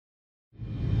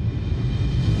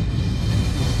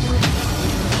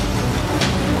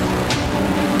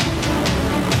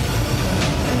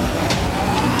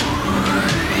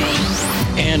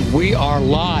We are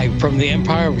live from the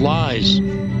Empire of Lies.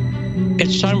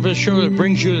 It's time for the show that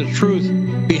brings you the truth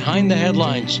behind the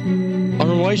headlines, an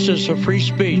oasis of free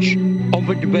speech,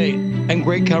 open debate, and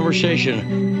great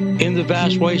conversation in the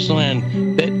vast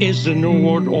wasteland that is the New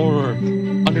World Order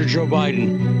under Joe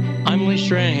Biden. I'm Lee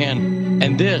Stranahan,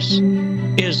 and this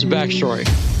is The Backstory.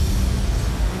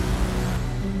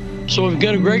 So we've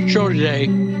got a great show today.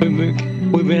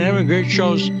 We've been having great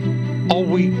shows all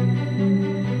week,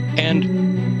 and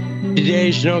today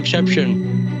is no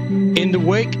exception. In the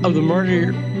wake of the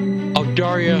murder of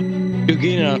Darya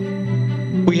Dugina,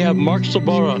 we have Mark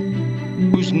Sleboda,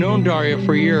 who's known Darya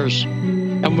for years,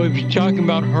 and we'll be talking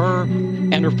about her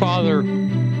and her father,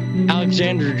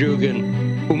 Aleksandr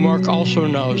Dugin, who Mark also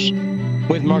knows,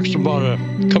 with Mark Sleboda,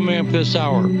 coming up this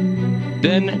hour.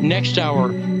 Then next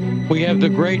hour, we have the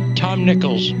great Thom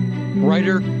Nickels,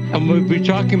 writer, and we'll be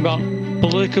talking about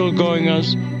political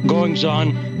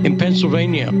goings-on in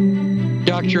Pennsylvania.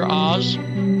 Dr. Oz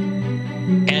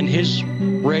and his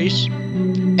race,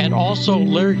 and also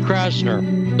Larry Krasner,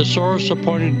 the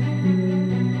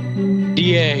Soros-appointed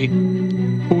DA,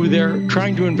 who they're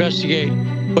trying to investigate,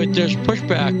 but there's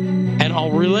pushback, and I'll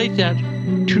relate that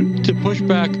to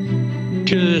pushback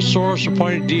to the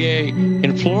Soros-appointed DA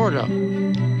in Florida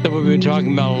that we've been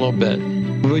talking about a little bit.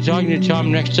 We'll be talking to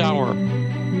Thom next hour.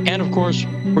 And, of course,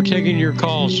 we're taking your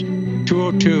calls,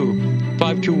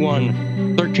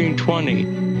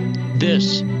 202-521-1320.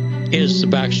 This is The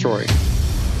Backstory.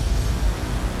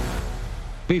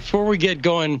 Before we get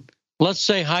going, let's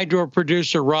say hi to our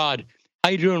producer, Rod.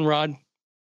 How you doing, Rod?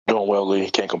 Doing well, Lee.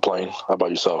 Can't complain. How about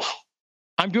yourself?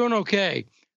 I'm doing okay.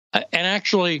 And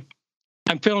actually,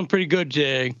 I'm feeling pretty good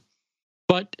today.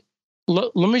 But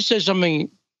let me say something.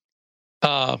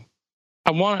 I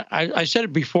said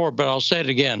it before, but I'll say it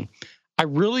again. I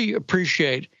really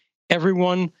appreciate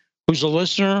everyone who's a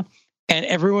listener and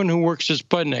everyone who works at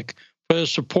Sputnik for the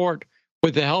support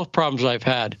with the health problems I've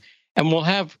had. And we'll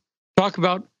talk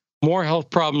about more health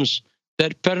problems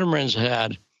that Fetterman's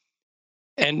had.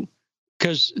 And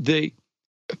because the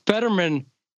Fetterman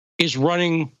is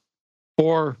running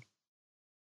for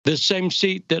the same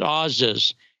seat that Oz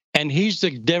is, and he's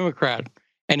the Democrat,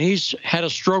 and he's had a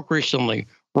stroke recently.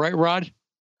 Right, Rod?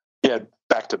 Yeah,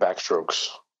 back-to-back strokes.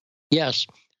 Yes.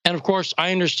 And, of course,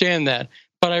 I understand that.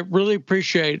 But I really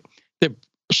appreciate the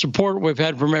support we've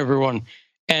had from everyone.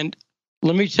 And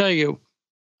let me tell you,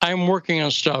 I'm working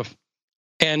on stuff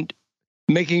and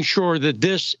making sure that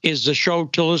this is the show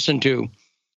to listen to,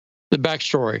 The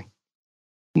Backstory.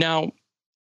 Now,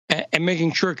 and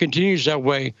making sure it continues that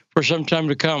way for some time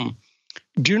to come.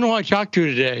 Do you know who I talked to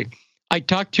today? I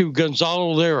talked to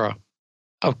Gonzalo Lira.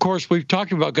 Of course, we've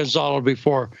talked about Gonzalo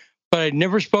before, but I'd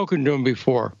never spoken to him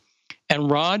before. And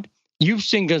Rod, you've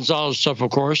seen Gonzalo's stuff, of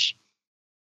course.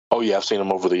 Oh, yeah, I've seen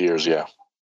him over the years, yeah.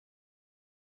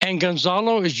 And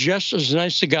Gonzalo is just as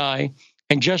nice a guy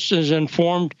and just as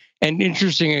informed and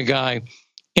interesting a guy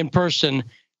in person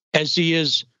as he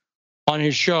is on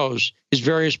his shows, his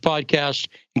various podcasts,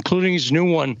 including his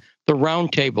new one, The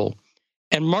Roundtable.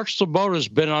 And Mark Sleboda has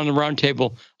been on The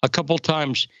Roundtable a couple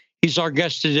times. He's our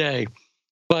guest today.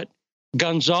 But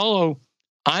Gonzalo,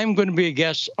 I'm going to be a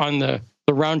guest on the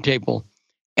Roundtable,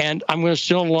 and I'm going to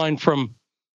steal a line from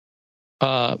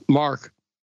Mark.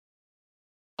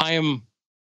 I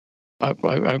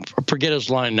forget his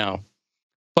line now,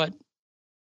 but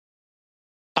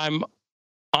I'm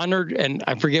honored, and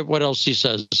I forget what else he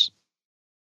says.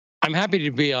 I'm happy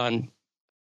to be on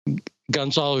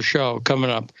Gonzalo's show coming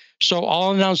up. So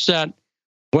I'll announce that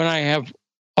when I have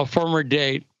a firmer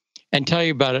date and tell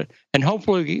you about it. And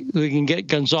hopefully we can get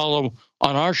Gonzalo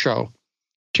on our show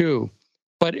too.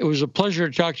 But it was a pleasure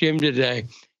to talk to him today.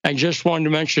 I just wanted to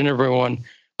mention, everyone,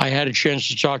 I had a chance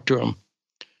to talk to him.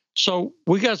 So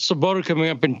we got Sleboda coming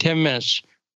up in 10 minutes.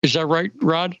 Is that right,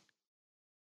 Rod?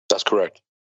 That's correct.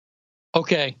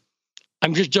 Okay.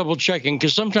 I'm just double checking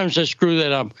because sometimes I screw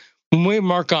that up. When we have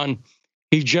Mark on,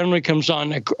 he generally comes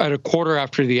on at a quarter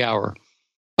after the hour,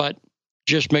 but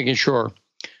just making sure.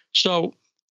 So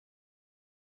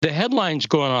the headlines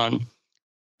going on,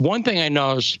 one thing I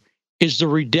noticed is the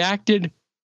redacted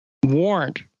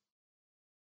warrant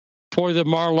for the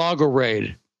Mar-a-Lago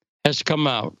raid has come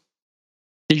out.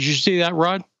 Did you see that,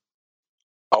 Rod?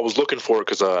 I was looking for it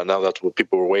because now that's what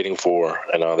people were waiting for.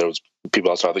 And there was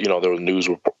people outside, there was news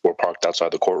were parked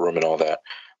outside the courtroom and all that.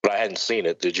 But I hadn't seen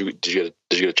it. Did you get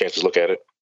a chance to look at it?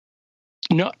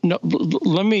 No,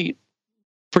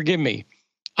 forgive me.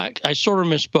 I sort of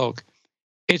misspoke.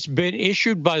 It's been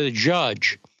issued by the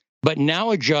judge, but now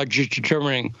a judge is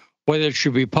determining whether it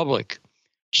should be public.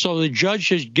 So the judge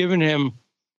has given him,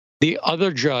 the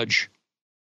other judge,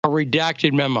 a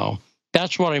redacted memo.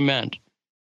 That's what I meant.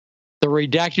 The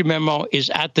redacted memo is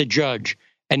at the judge,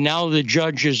 and now the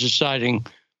judge is deciding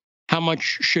how much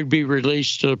should be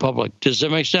released to the public. Does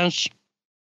that make sense?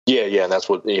 Yeah, and that's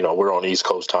what, we're on East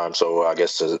Coast time, so I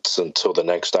guess it's until the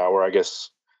next hour, I guess.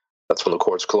 That's when the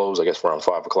courts close, I guess around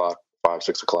 5 o'clock,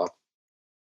 6 o'clock.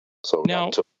 So now,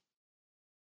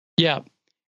 yeah.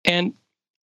 And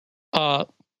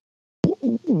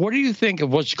what do you think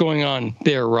of what's going on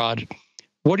there, Rod?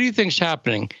 What do you think's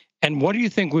happening? And what do you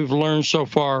think we've learned so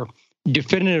far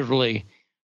definitively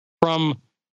from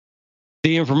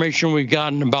the information we've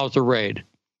gotten about the raid?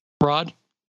 Rod?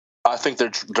 I think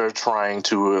they're trying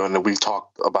to, and we've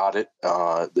talked about it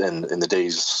in the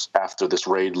days after this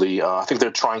raid, Lee. I think they're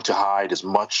trying to hide as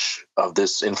much of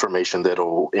this information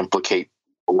that'll implicate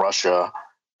Russia,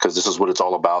 because this is what it's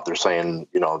all about. They're saying,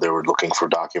 they were looking for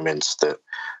documents that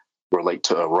relate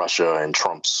to Russia and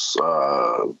Trump's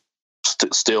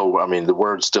still, I mean, the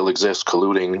word still exists,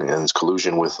 colluding and it's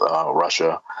collusion with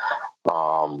Russia.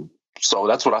 So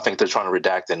that's what I think they're trying to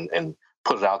redact and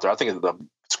put it out there. I think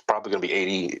it's probably going to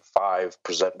be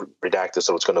 85% redacted,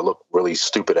 so it's going to look really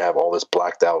stupid to have all this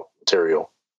blacked out material.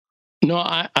 No,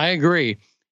 I agree.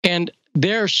 And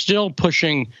they're still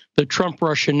pushing the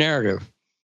Trump-Russia narrative,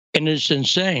 and it's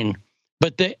insane.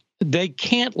 But they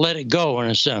can't let it go, in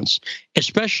a sense,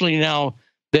 especially now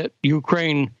that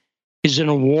Ukraine is in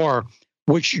a war,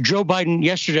 which Joe Biden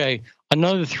yesterday,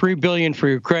 another $3 billion for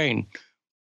Ukraine.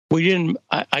 We didn't,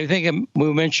 I think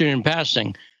we mentioned in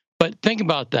passing, but think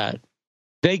about that.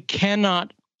 They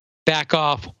cannot back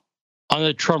off on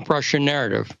the Trump-Russia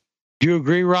narrative. Do you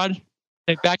agree, Rod?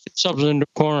 They backed themselves in the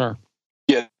corner.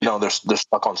 Yeah, they're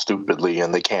stuck on stupidly,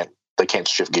 and they can't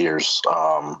shift gears.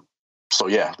 So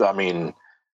yeah, I mean,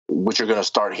 what you're going to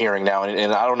start hearing now,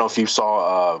 and I don't know if you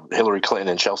saw Hillary Clinton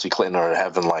and Chelsea Clinton are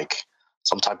having like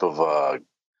some type of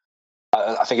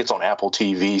I think it's on Apple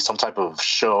TV, some type of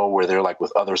show where they're like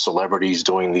with other celebrities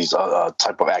doing these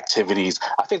type of activities.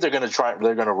 I think they're going to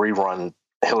rerun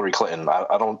Hillary Clinton.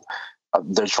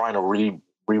 They're trying to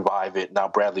revive it. Now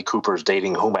Bradley Cooper's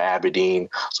dating Huma Abedin.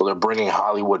 So they're bringing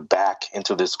Hollywood back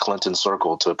into this Clinton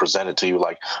circle to present it to you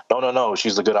like, no,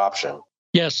 she's the good option.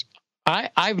 Yes.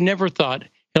 I've never thought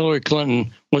Hillary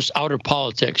Clinton was out of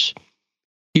politics.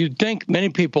 You'd think many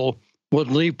people would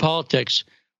leave politics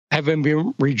having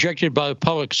been rejected by the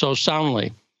public so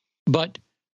soundly. But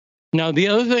now the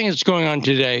other thing that's going on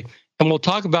today, and we'll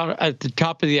talk about it at the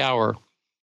top of the hour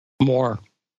more.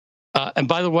 And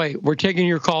by the way, we're taking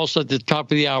your calls at the top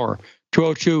of the hour,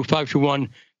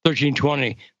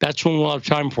 202-521-1320. That's when we'll have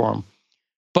time for them.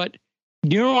 But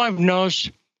I've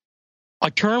noticed a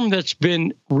term that's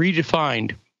been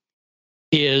redefined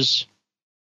is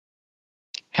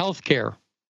healthcare.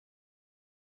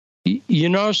 You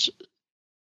notice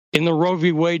in the Roe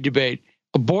v. Wade debate,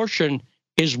 abortion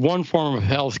is one form of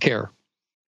healthcare,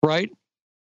 right?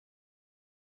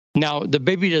 Now, the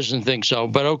baby doesn't think so,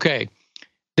 but okay.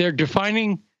 They're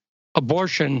defining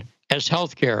abortion as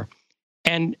healthcare.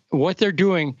 And what they're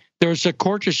doing, there's a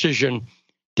court decision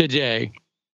today,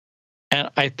 and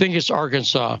I think it's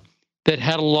Arkansas, that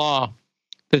had a law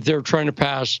that they're trying to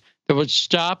pass that would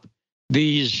stop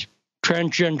these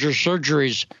transgender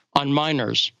surgeries on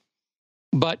minors.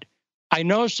 But I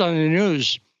noticed on the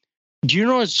news, do you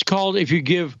know what it's called if you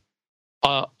give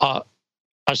a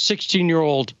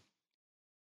 16-year-old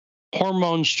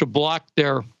hormones to block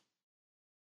their,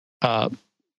 I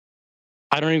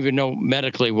don't even know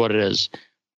medically what it is,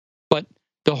 but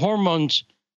the hormones,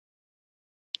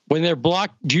 when they're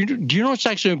blocked, do you know what's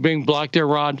actually being blocked there,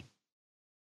 Rod?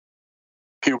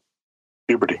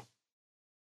 Puberty.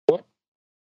 What?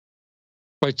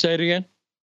 Wait, say it again.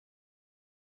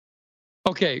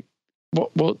 Okay.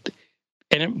 Well,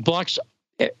 and it blocks.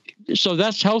 So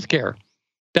that's healthcare.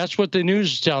 That's what the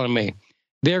news is telling me.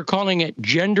 They're calling it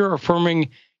gender-affirming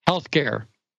healthcare.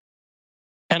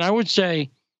 And I would say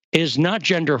it is not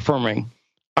gender-affirming.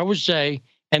 I would say,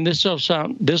 and this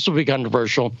will be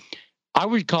controversial, I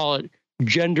would call it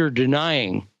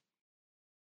gender-denying.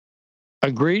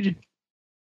 Agreed?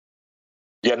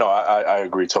 Yeah, no, I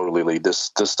agree totally, Lee.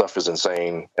 This stuff is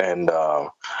insane, and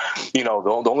the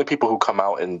only people who come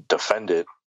out and defend it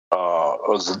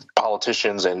was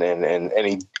politicians and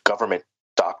any government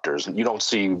doctors. You don't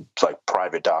see like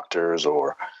private doctors,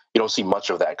 or you don't see much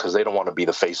of that because they don't want to be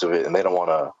the face of it, and they don't want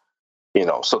to,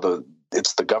 So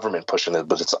it's the government pushing it,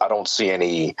 but I don't see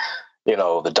any,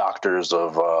 the doctors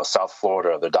of South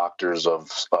Florida, the doctors of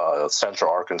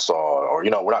Central Arkansas, or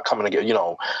we're not coming to get,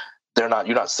 you're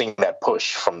not seeing that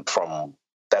push from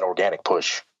that organic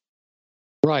push.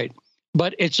 Right.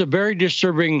 But it's a very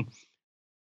disturbing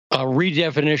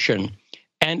redefinition.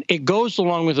 And it goes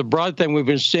along with the broad thing we've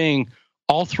been seeing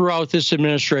all throughout this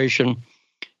administration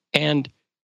and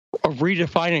of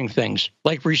redefining things.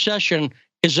 Like recession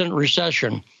isn't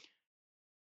recession,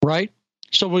 right?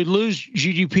 So we lose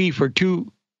GDP for 2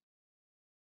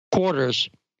 quarters,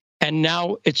 and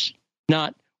now it's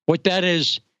not. What that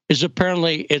is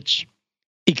apparently it's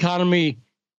economy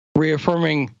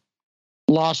reaffirming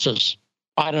losses.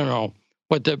 I don't know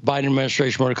what the Biden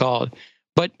administration would call it.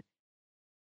 But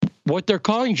what they're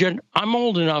calling I'm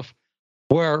old enough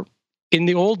where in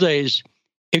the old days,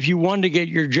 if you wanted to get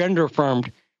your gender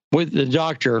affirmed with the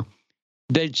doctor,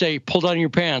 they'd say, pull down your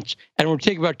pants. And it would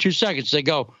take about 2 seconds. They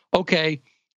go, okay,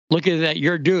 look at that.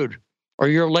 You're a dude or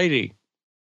you're a lady.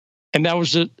 And that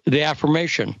was the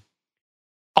affirmation.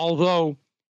 Although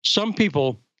some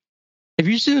people, have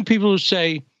you seen the people who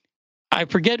say, I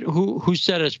forget who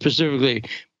said it specifically,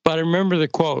 but I remember the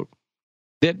quote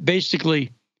that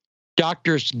basically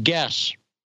doctors guess.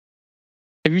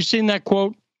 Have you seen that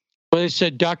quote where they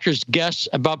said doctors guess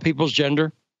about people's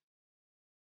gender?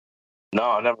 No,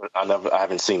 I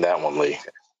haven't seen that one, Lee.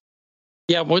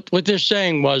 Yeah, what they're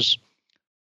saying was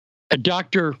a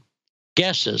doctor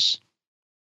guesses.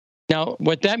 Now,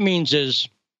 what that means is,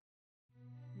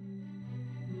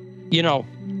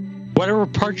 whatever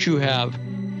parts you have,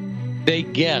 they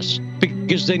guess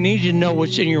because they need to know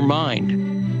what's in your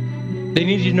mind. They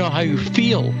need to know how you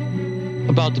feel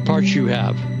about the parts you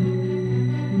have.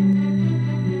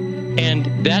 And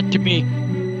that, to me,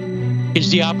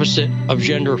 is the opposite of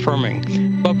gender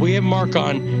affirming. But we have Mark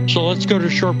on, so let's go to a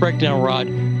short break now, Rod.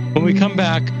 When we come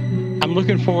back, I'm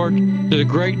looking forward to the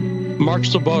great Mark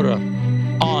Sleboda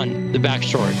on The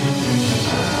Backstory.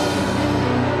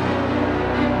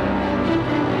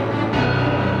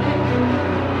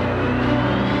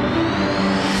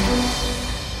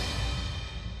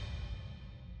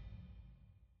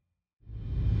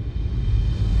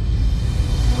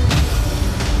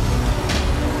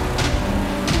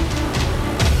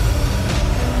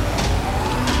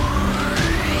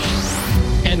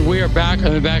 We are back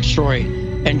on The Backstory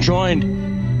and joined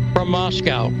from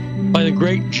Moscow by the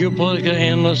great geopolitical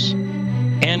analyst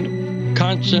and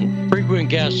frequent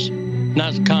guest,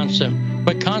 not constant,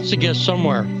 but constant guest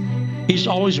somewhere. He's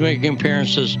always making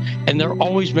appearances, and they're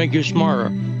always making you smarter.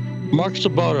 Mark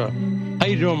Sleboda. How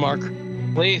you doing, Mark?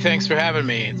 Lee, thanks for having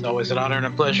me. It's always an honor and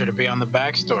a pleasure to be on The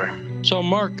Backstory. So,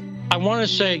 Mark, I want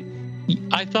to say,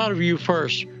 I thought of you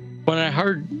first when I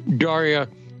heard Darya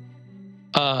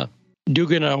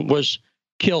Dugina was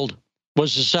killed,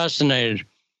 was assassinated.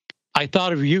 I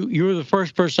thought of you. You were the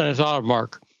first person I thought of,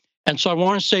 Mark. And so I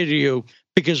want to say to you,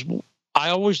 because I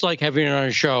always like having you on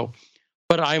a show,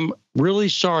 but I'm really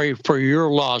sorry for your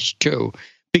loss too,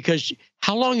 because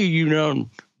how long have you known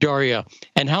Darya,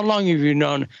 and how long have you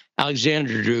known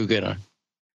Aleksandr Dugin?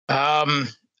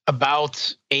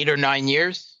 About 8 or 9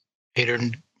 years.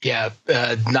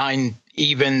 9,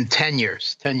 even 10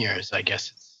 years. 10 years, I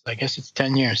guess it's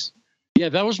 10 years. Yeah,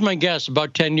 that was my guess,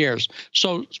 about 10 years.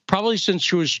 So probably since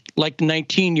she was like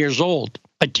 19 years old,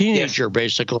 a teenager, yes.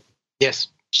 Basically. Yes.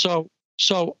 So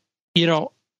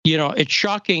it's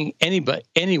shocking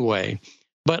anyway,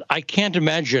 but I can't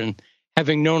imagine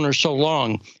having known her so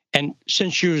long. And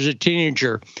since she was a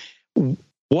teenager,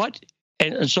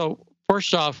 and so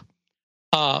first off,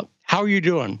 how are you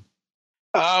doing?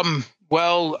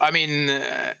 Well, I mean,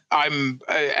 I'm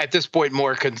at this point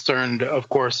more concerned, of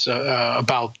course,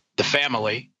 about the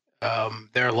family.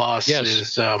 Their loss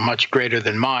is much greater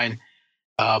than mine.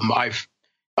 I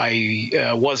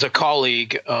was a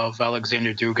colleague of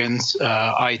Aleksandr Dugin's.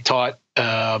 I taught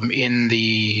in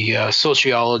the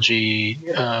sociology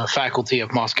faculty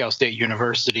of Moscow State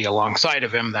University alongside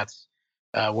of him. That's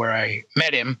where I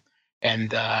met him,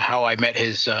 and how I met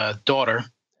his daughter.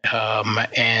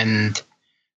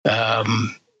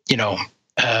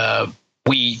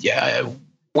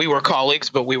 We were colleagues,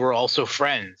 but we were also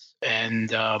friends.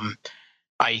 And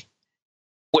I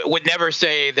would never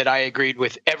say that I agreed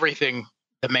with everything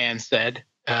the man said,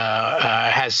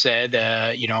 has said,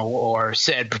 or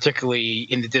said, particularly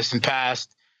in the distant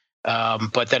past.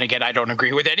 But then again, I don't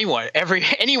agree with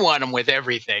anyone with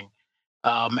everything.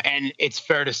 And it's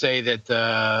fair to say that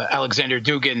Aleksandr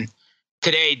Dugin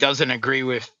today doesn't agree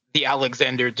with the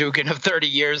Aleksandr Dugin of 30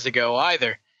 years ago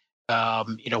either.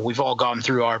 We've all gone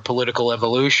through our political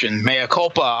evolution. Mea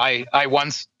culpa, I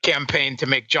once campaigned to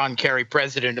make John Kerry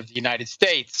president of the United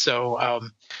States. So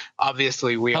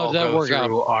obviously we all go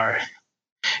through our...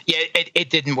 Yeah, it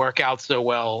didn't work out so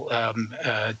well.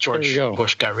 George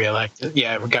Bush got reelected.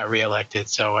 Yeah, got reelected.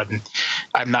 So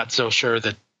I'm not so sure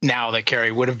that now that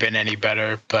Kerry would have been any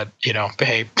better. But,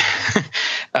 hey,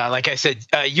 like I said,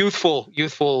 youthful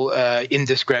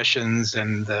indiscretions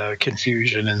and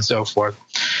confusion and so forth.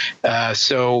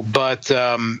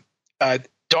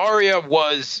 Darya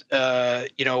was,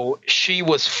 she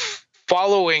was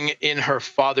following in her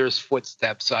father's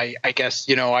footsteps. I guess,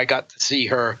 I got to see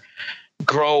her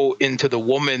grow into the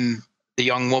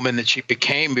young woman that she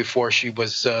became before she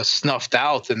was snuffed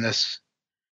out in this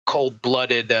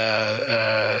cold-blooded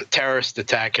terrorist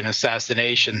attack and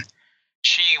assassination.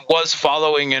 She was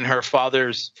following in her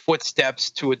father's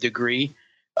footsteps to a degree.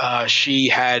 She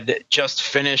had just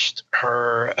finished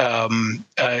her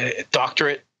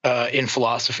doctorate in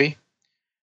philosophy.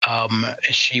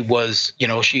 She was,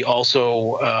 she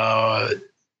also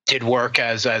did work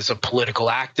as a political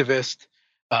activist.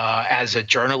 As a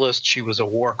journalist, she was a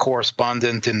war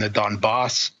correspondent in the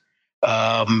Donbass,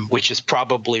 which is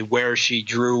probably where she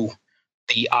drew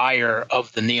the ire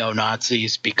of the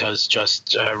neo-Nazis, because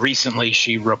just recently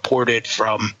she reported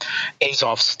from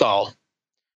Azovstal,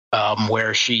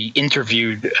 where she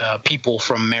interviewed people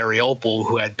from Mariupol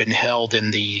who had been held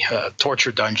in the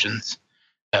torture dungeons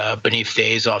beneath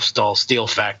the Azovstal steel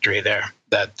factory there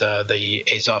that the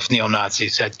Azov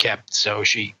neo-Nazis had kept. So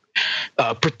she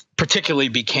particularly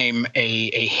became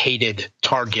a hated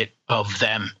target of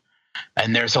them.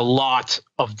 And there's a lot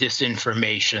of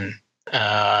disinformation.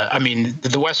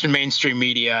 The Western mainstream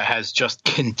media has just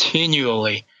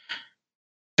continually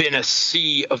been a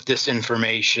sea of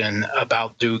disinformation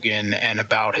about Dugin and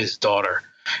about his daughter.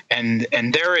 And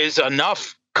there is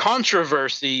enough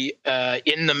controversy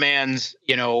in the man's,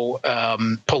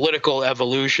 political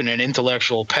evolution and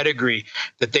intellectual pedigree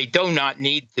that they do not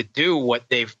need to do what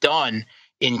they've done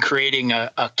in creating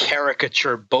a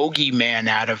caricature bogeyman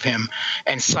out of him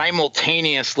and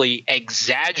simultaneously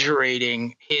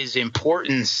exaggerating his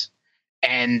importance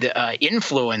and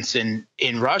influence in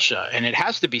Russia. And it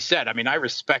has to be said, I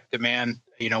respect the man,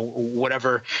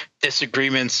 whatever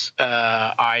disagreements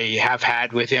I have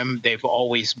had with him, they've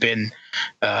always been,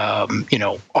 on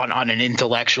an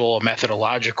intellectual,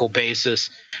 methodological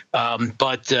basis.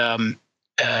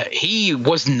 He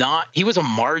was a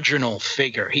marginal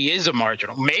figure. He is a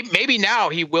marginal. Maybe now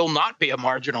he will not be a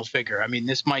marginal figure.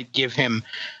 This might give him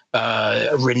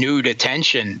renewed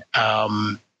attention.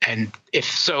 And if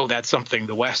so, that's something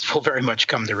the West will very much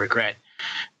come to regret.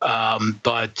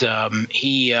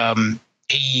 He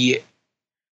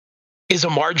is a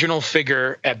marginal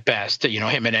figure at best,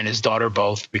 him and his daughter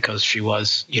both, because she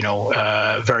was,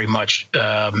 very much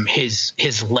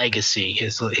his legacy,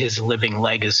 his living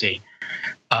legacy.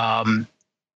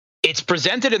 It's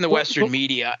presented in the Western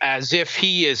media as if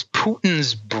he is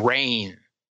Putin's brain,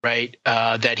 right?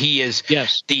 That he is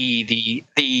the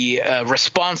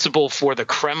responsible for the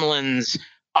Kremlin's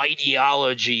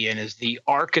ideology and is the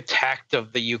architect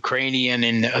of the Ukrainian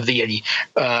and the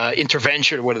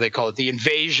intervention. What do they call it? The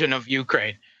invasion of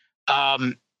Ukraine.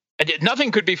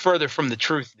 Nothing could be further from the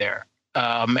truth there.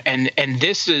 And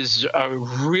this is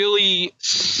really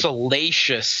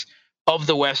salacious of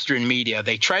the Western media.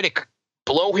 They try to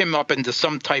blow him up into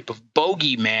some type of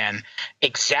bogeyman,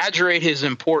 exaggerate his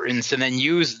importance, and then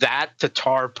use that to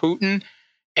tar Putin.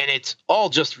 And it's all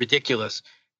just ridiculous.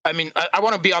 I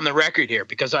want to be on the record here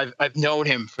because I've known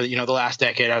him for the last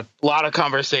decade. I have a lot of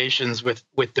conversations with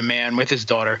the man, with his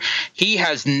daughter. He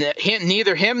has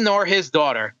neither him nor his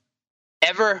daughter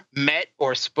ever met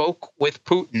or spoke with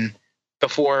Putin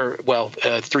before.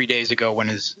 3 days ago when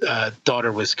his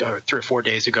daughter was, or 3 or 4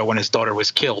 days ago when his daughter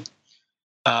was killed.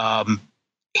 Putin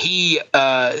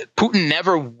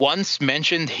never once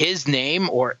mentioned his name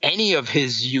or any of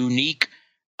his unique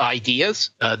ideas,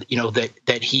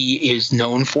 that he is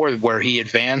known for, where he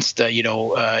advanced,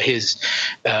 his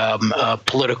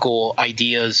political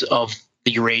ideas of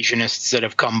the Eurasianists that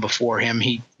have come before him.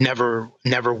 He never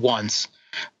once.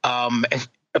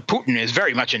 Putin is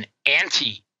very much an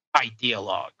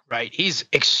anti-ideologue, right? He's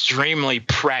extremely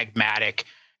pragmatic,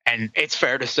 and it's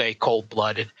fair to say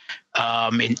cold-blooded.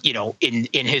 In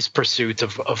his pursuit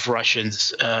of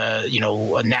Russians,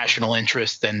 national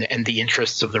interest and the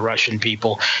interests of the Russian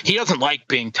people. He doesn't like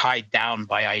being tied down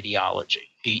by ideology.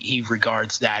 He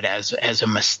regards that as a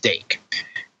mistake.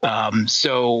 In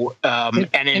fact,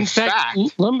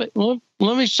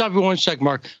 let me stop you 1 sec,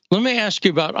 Mark. Let me ask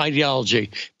you about ideology,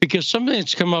 because something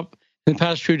that's come up in the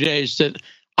past few days that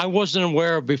I wasn't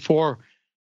aware of before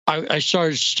I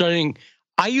started studying.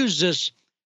 I use this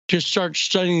to start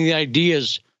studying the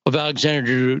ideas of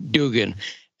Aleksandr Dugin.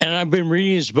 And I've been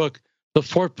reading his book, The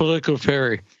Fourth Political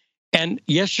Theory. And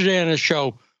yesterday on the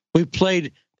show, we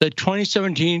played the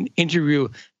 2017 interview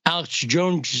Alex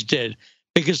Jones did,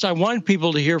 because I want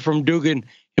people to hear from Dugin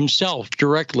himself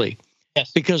directly.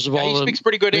 Yes. Because of all he the speaks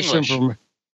pretty good English.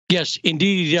 Yes,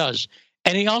 indeed he does.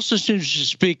 And he also seems to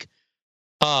speak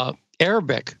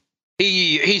Arabic.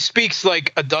 He speaks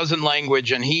like a dozen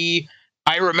languages, and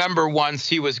I remember once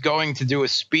he was going to do a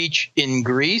speech in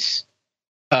Greece,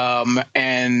 and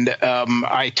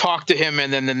I talked to him,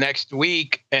 and then the next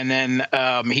week, and then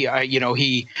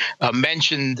he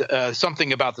mentioned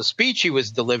something about the speech he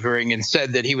was delivering, and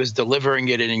said that he was delivering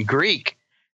it in Greek,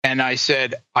 and I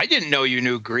said, I didn't know you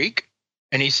knew Greek,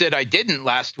 and he said, I didn't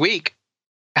last week.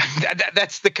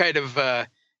 That's the kind of a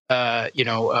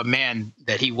man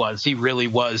that he was. He really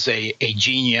was a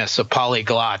genius, a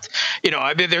polyglot.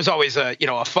 I mean, there's always a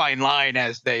fine line,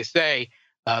 as they say.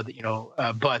 But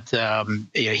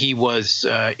he was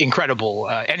incredible,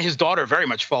 and his daughter very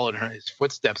much followed in his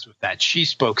footsteps with that. She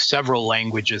spoke several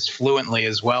languages fluently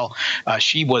as well.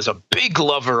 She was a big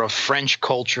lover of French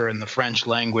culture and the French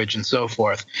language and so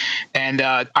forth. And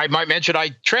I might mention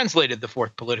I translated the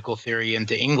Fourth Political Theory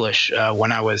into English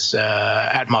when I was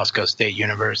at Moscow State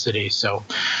University. So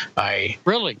I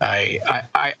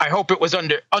hope it was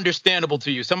understandable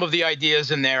to you. Some of the ideas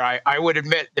in there, I would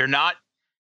admit, they're not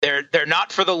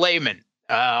for the layman.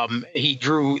 He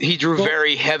drew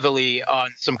very heavily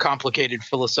on some complicated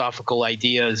philosophical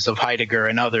ideas of Heidegger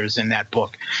and others in that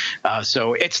book.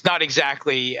 So it's not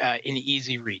exactly an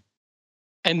easy read.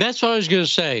 And that's what I was going to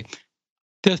say.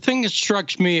 The thing that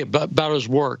strikes me about his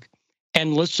work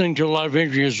and listening to a lot of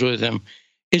interviews with him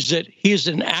is that he is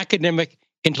an academic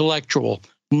intellectual,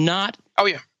 not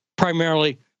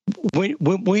primarily. When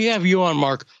we have you on,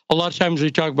 Mark, a lot of times we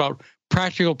talk about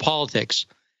practical politics.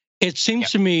 It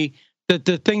seems to me that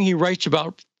the thing he writes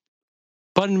about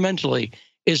fundamentally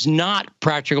is not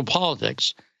practical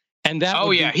politics. And that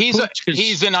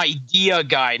he's an idea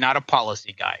guy, not a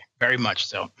policy guy. Very much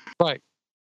so. Right.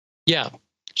 Yeah.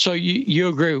 So you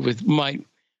agree with my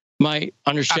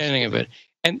understanding of it.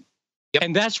 And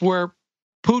and that's where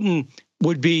Putin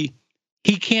would be.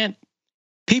 He can't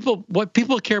what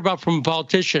people care about from a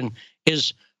politician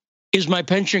is my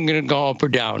pension going to go up or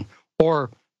down, or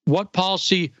what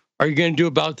policy are you going to do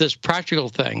about this practical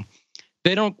thing?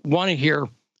 They don't want to hear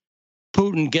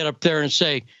Putin get up there and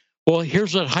say, well,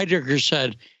 here's what Heidegger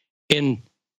said in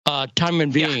Time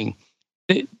and Being.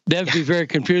 That would be very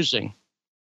confusing.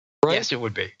 Right? Yes, it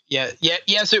would be.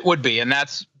 Yes, it would be. And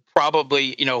that's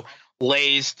probably,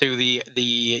 lays to the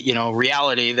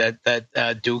reality that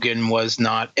Dugin was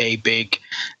not a big,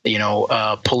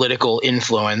 political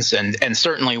influence and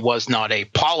certainly was not a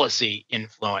policy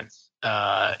influence.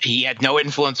 He had no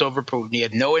influence over Putin. He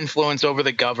had no influence over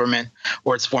the government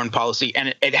or its foreign policy.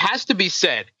 And it has to be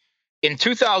said, in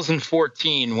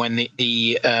 2014, when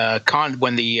the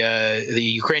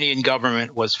Ukrainian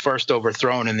government was first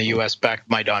overthrown in the U.S.-backed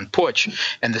Maidan Putsch,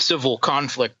 and the civil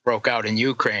conflict broke out in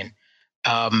Ukraine,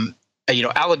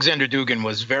 Aleksandr Dugin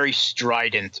was very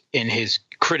strident in his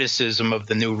criticism of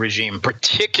the new regime,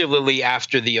 particularly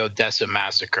after the Odessa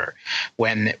massacre,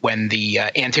 when the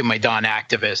anti-Maidan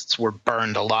activists were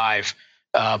burned alive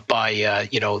by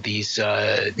these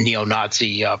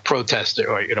neo-Nazi protesters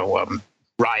or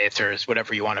rioters,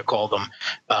 whatever you want to call them,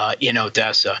 in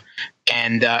Odessa.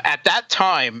 And at that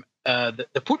time, the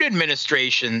Putin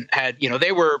administration had,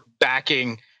 they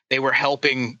were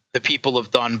helping the people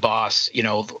of Donbass,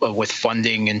 with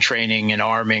funding and training and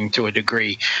arming to a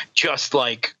degree, just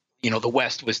like, the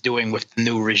West was doing with the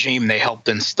new regime they helped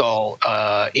install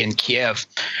in Kiev.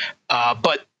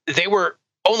 But they were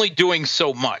only doing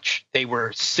so much. They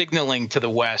were signaling to the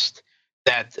West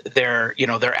that their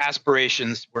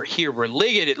aspirations were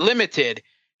limited,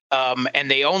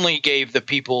 and they only gave the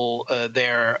people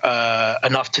there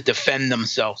enough to defend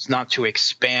themselves, not to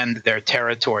expand their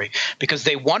territory, because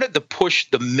they wanted to push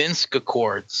the Minsk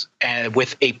Accords and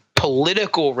with a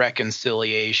political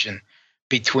reconciliation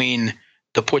between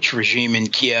the Putsch regime in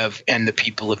Kiev and the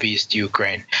people of East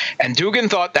Ukraine. And Dugin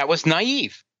thought that was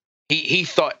naive. He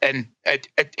thought, and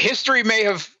history may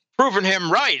have proven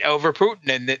him right over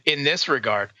Putin in this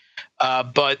regard.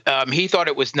 But he thought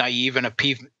it was naive and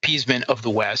appeasement of the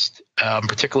West,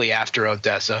 particularly after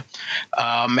Odessa.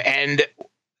 And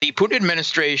the Putin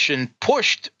administration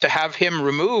pushed to have him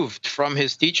removed from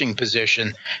his teaching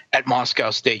position at Moscow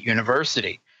State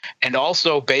University, and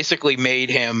also basically made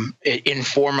him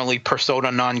informally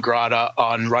persona non grata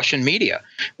on Russian media,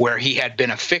 where he had been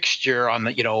a fixture on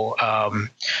the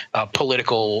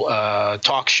political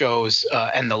talk shows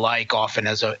and the like, often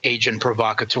as an agent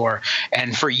provocateur.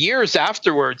 And for years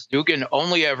afterwards, Dugin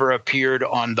only ever appeared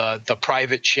on the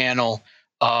private channel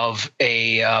of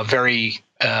a very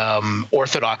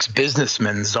orthodox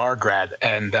businessman, Tsargrad,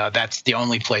 and that's the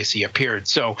only place he appeared.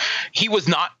 So he was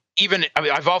not even,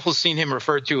 I've also seen him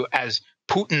referred to as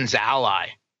Putin's ally.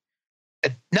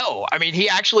 No, I mean, he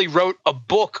actually wrote a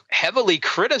book heavily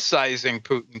criticizing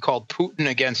Putin called Putin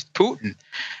Against Putin,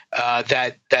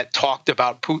 that talked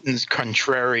about Putin's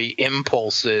contrary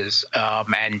impulses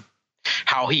and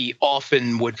how he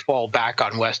often would fall back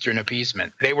on Western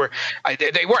appeasement. They weren't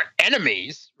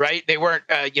enemies, right? They weren't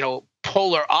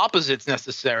polar opposites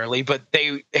necessarily, but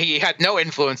he had no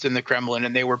influence in the Kremlin,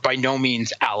 and they were by no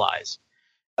means allies.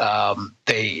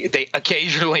 They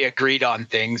occasionally agreed on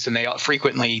things, and they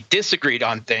frequently disagreed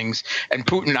on things. And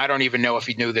Putin, I don't even know if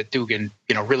he knew that Dugin,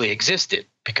 really existed,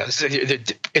 because they're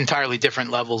entirely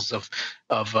different levels of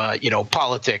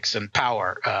politics and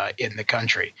power in the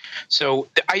country. So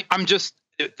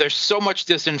there's so much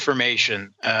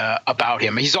disinformation about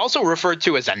him. He's also referred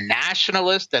to as a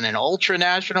nationalist and an ultra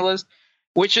nationalist,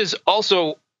 which is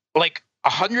also like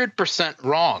 100%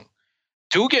 wrong.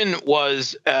 Dugin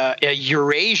was a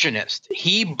Eurasianist.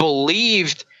 He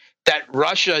believed that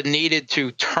Russia needed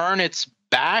to turn its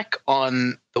back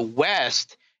on the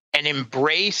West and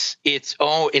embrace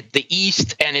the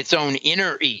East and its own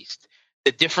inner East,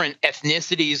 the different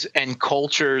ethnicities and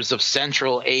cultures of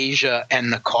Central Asia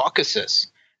and the Caucasus.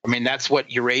 I mean, that's what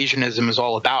Eurasianism is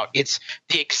all about. It's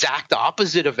the exact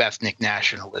opposite of ethnic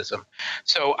nationalism.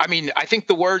 So, I mean, I think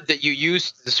the word that you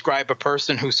use to describe a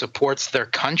person who supports their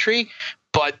country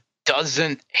but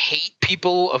doesn't hate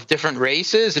people of different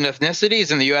races and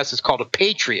ethnicities in the U.S. is called a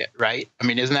patriot, right? I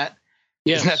mean, isn't that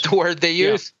the word they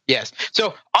use? Yeah. Yes.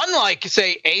 So unlike,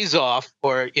 say, Azov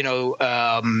or,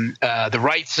 the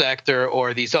right sector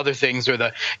or these other things, or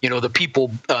the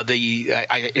people,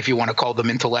 if you want to call them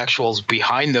intellectuals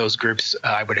behind those groups,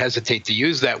 I would hesitate to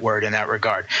use that word in that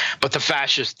regard. But the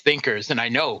fascist thinkers, and I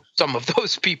know some of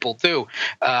those people too,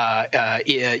 behind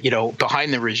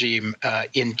the regime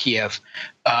in Kiev.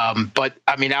 But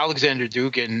I mean, Aleksandr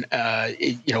Dugin,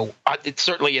 it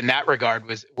certainly in that regard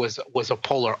was a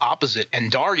polar opposite, and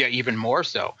Darya even more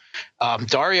so.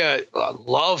 Darya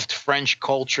loved French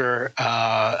culture,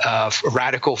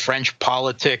 radical French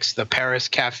politics, the Paris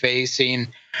cafe scene.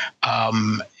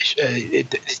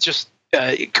 It's just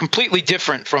completely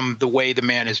different from the way the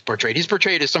man is portrayed. He's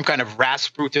portrayed as some kind of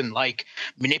Rasputin-like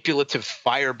manipulative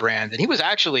firebrand. And he was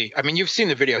actually, I mean, you've seen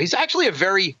the video. He's actually a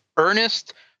very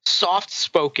earnest,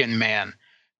 soft-spoken man.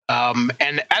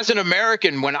 And as an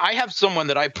American, when I have someone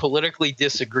that I politically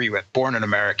disagree with, born an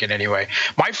American anyway,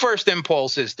 my first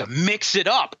impulse is to mix it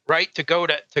up, right? To go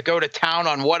to town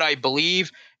on what I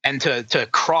believe and to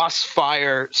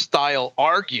crossfire style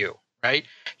argue, right?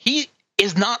 He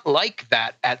is not like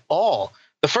that at all.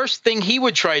 The first thing he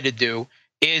would try to do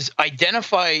is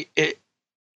identify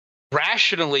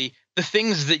rationally the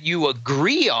things that you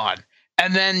agree on,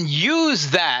 and then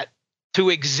use that to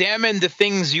examine the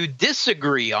things you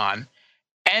disagree on.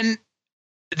 And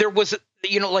there was,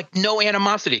 no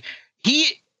animosity.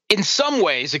 He, in some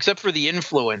ways, except for the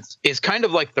influence, is kind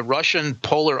of like the Russian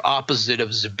polar opposite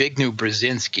of Zbigniew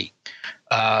Brzezinski,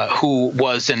 who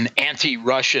was an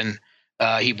anti-Russian.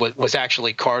 He was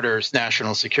actually Carter's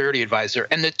national security advisor.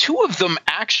 And the two of them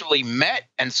actually met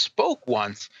and spoke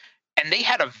once, and they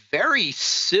had a very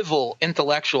civil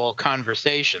intellectual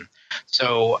conversation.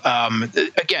 So,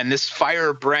 again, this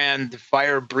firebrand,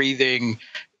 fire-breathing,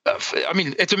 I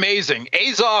mean, it's amazing.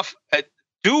 Azov,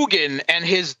 Dugin and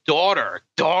his daughter,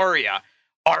 Darya,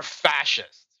 are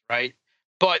fascists, right?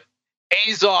 But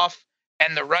Azov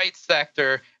and the right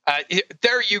sector,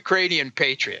 they're Ukrainian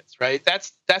patriots, right?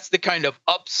 That's the kind of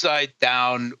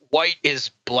upside-down, white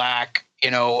is black,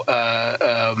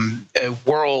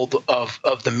 world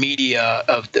of the media,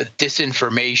 of the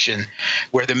disinformation,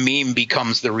 where the meme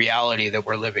becomes the reality that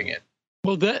we're living in.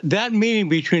 Well, that meeting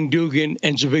between Dugin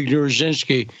and Zbigniew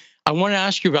Brzezinski, I want to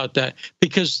ask you about that,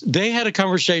 because they had a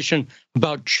conversation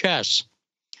about chess,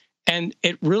 and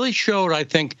it really showed, I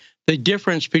think, the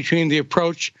difference between the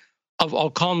approach of, I'll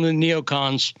call them the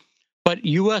neocons, but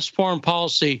U.S. foreign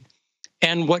policy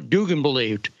and what Dugin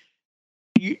believed.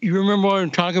 You remember what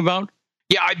I'm talking about?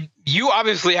 Yeah, you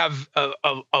obviously have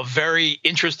a very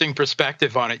interesting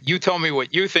perspective on it. You tell me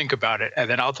what you think about it, and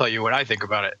then I'll tell you what I think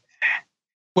about it.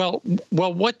 Well,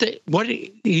 what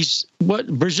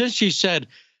Brzezinski said,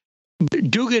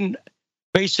 Dugin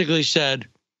basically said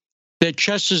that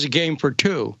chess is a game for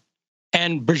two,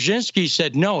 and Brzezinski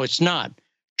said no, it's not.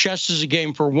 Chess is a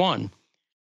game for one,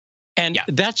 and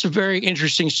that's a very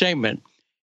interesting statement.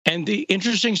 And the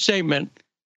interesting statement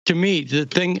to me, the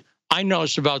thing I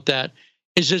noticed about that,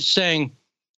 is it saying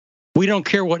we don't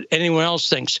care what anyone else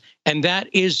thinks, and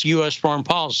that is U.S. foreign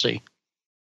policy.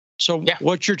 So,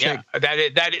 what's your take? I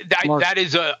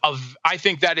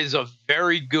think that is a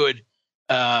very good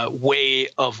way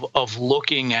of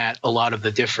looking at a lot of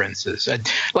the differences. And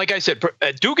like I said,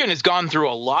 Dugin has gone through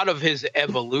a lot of his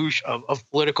evolution of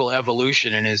political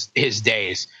evolution in his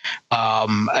days,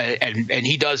 and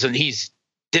he's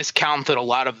discounted a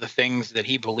lot of the things that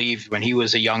he believed when he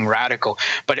was a young radical.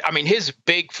 But I mean, his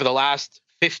big for the last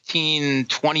 15,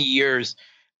 20 years,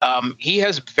 he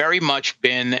has very much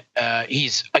been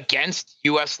he's against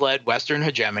U.S.-led Western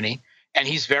hegemony, and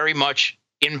he's very much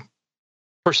in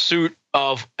pursuit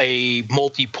of a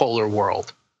multipolar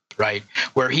world, right,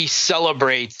 where he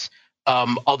celebrates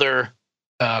other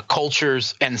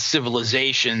cultures and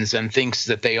civilizations and thinks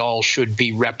that they all should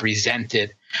be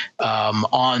represented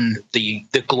on the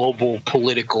global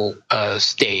political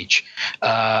stage.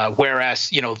 Whereas,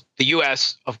 the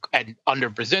U.S. and under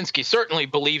Brzezinski certainly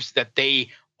believes that they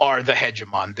are the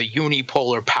hegemon, the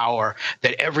unipolar power,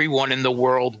 that everyone in the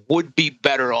world would be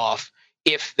better off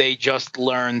if they just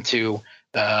learn to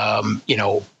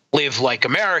live like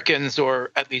Americans,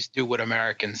 or at least do what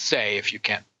Americans say if you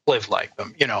can't live like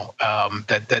them,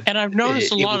 And I've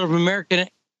noticed when a lot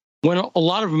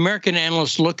of American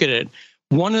analysts look at it,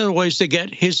 one of the ways they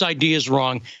get his ideas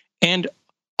wrong and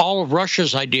all of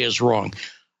Russia's ideas wrong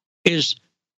is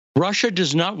Russia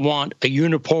does not want a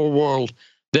unipolar world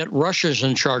that Russia's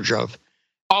in charge of.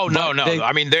 Oh, no.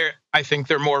 I mean, I think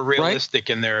they're more realistic,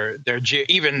 right? In their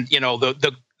even,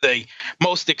 the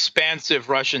most expansive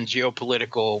Russian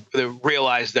geopolitical, they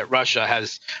realize that Russia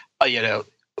has,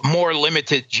 more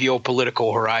limited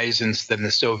geopolitical horizons than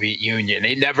the Soviet Union.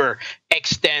 It never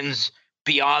extends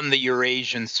beyond the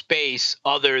Eurasian space,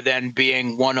 other than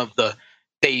being one of the,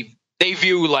 they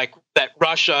view like that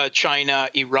Russia, China,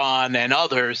 Iran, and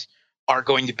others are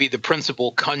going to be the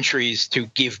principal countries to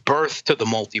give birth to the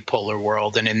multipolar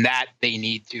world. And in that, they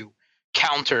need to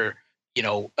counter,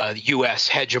 U.S.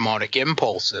 hegemonic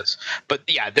impulses. But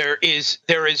yeah, there is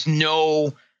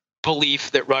no belief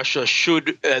that Russia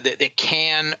should, that it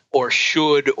can or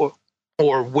should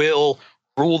or will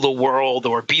rule the world,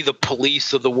 or be the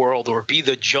police of the world, or be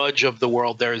the judge of the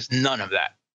world. There is none of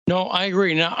that. No, I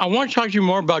agree. Now, I want to talk to you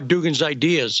more about Dugin's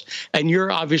ideas, and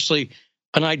you're obviously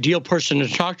an ideal person to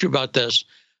talk to about this.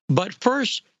 But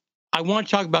first, I want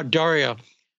to talk about Darya.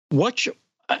 On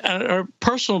a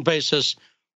personal basis,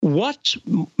 what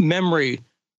memory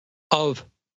of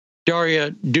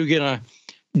Darya Dugina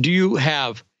do you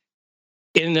have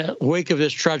in the wake of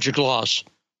this tragic loss,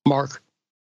 Mark?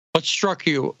 What struck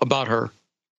you about her?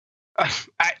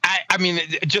 I mean,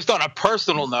 just on a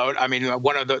personal note, I mean,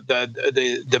 one of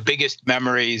the biggest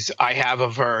memories I have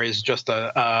of her is just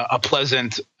a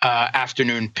pleasant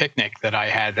afternoon picnic that I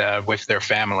had with their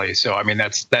family. So, I mean,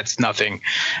 that's nothing,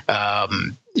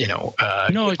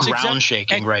 it's ground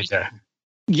shaking right there.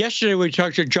 Yesterday, we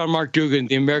talked to John Mark Dugin,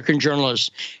 the American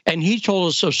journalist, and he told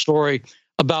us a story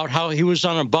about how he was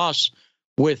on a bus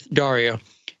with Darya,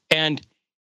 and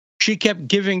she kept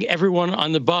giving everyone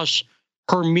on the bus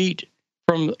her meat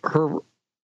from her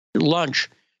lunch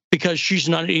because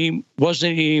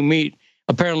wasn't eating meat.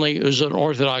 Apparently, it was an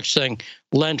Orthodox thing,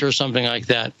 Lent or something like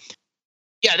that.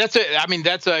 Yeah, that's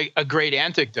a great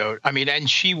anecdote. I mean, and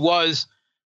she was,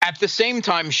 at the same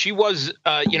time, she was,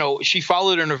 she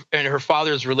followed in her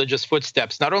father's religious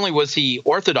footsteps. Not only was he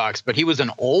Orthodox, but he was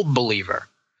an old believer,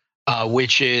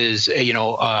 which is,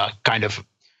 kind of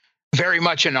very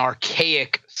much an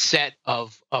archaic set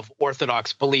of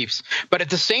Orthodox beliefs. But at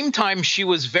the same time, she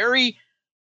was very,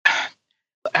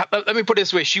 let me put it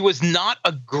this way, she was not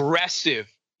aggressive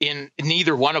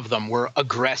neither one of them were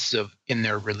aggressive in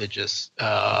their religious,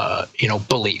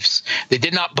 beliefs. They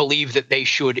did not believe that they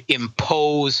should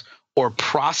impose or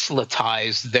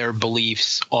proselytize their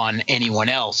beliefs on anyone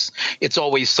else. It's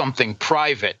always something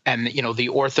private. And, the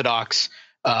Orthodox,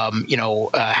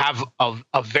 have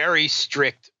a very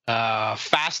strict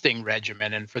fasting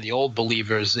regimen, and for the old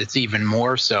believers, it's even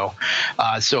more so.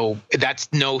 So that's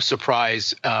no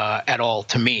surprise at all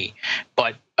to me.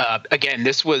 But again,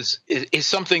 this is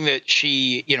something that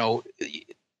she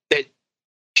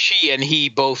and he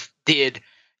both did,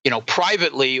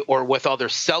 privately or with other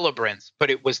celebrants. But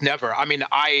it was never. I mean,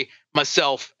 I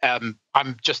myself, I'm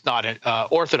just not an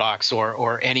Orthodox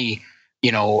or any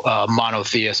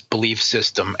monotheist belief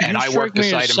system, and I work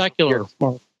beside him. Secular.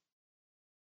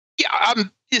 Yeah,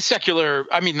 I'm secular.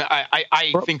 I mean,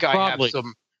 I think probably.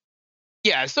 I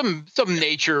have some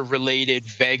nature related,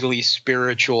 vaguely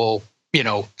spiritual,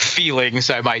 feelings,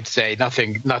 I might say,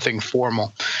 nothing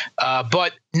formal.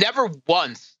 But never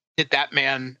once did that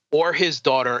man or his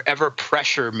daughter ever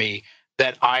pressure me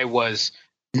that I was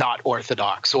not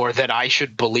orthodox, or that I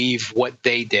should believe what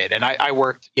they did. And I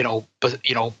worked,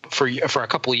 for a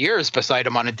couple of years beside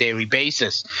him on a daily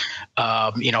basis,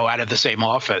 out of the same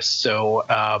office. So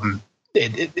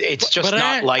it's just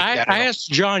not like that. I asked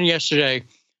John yesterday.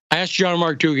 I asked John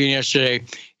Mark Dugin yesterday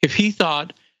if he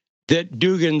thought that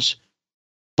Dugin's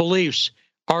beliefs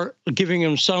are giving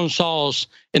him some solace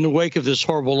in the wake of this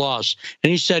horrible loss.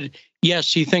 And he said,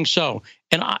 yes, he thinks so.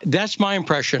 And that's my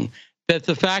impression, that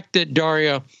the fact that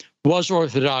Darya was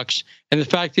Orthodox and the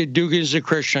fact that Dugin is a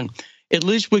Christian, at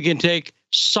least we can take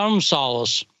some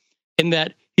solace in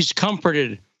that he's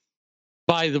comforted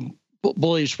by the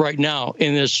beliefs right now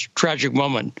in this tragic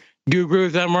moment. Do you agree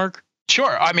with that, Mark?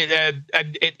 Sure. I mean,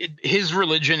 his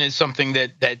religion is something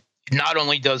that not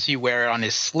only does he wear on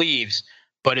his sleeves,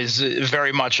 but is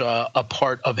very much a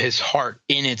part of his heart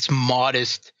in its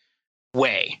modest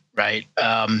way, right?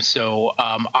 So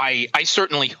I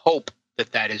certainly hope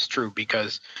that is true,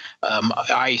 because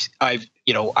I've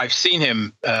seen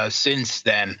him since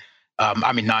then.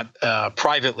 I mean, not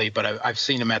privately, but I've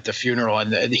seen him at the funeral,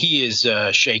 and he is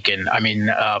shaken. I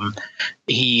mean,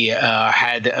 he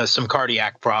had some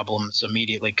cardiac problems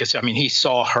immediately, because, I mean, he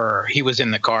saw her. He was in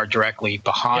the car directly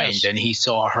behind, yes, and he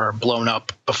saw her blown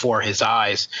up before his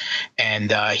eyes.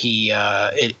 And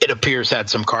it appears, had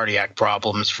some cardiac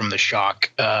problems from the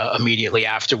shock immediately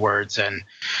afterwards. And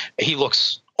he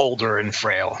looks older and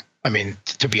frail. I mean,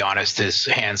 to be honest, his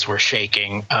hands were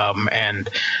shaking. And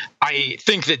I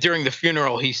think that during the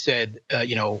funeral, he said,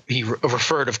 he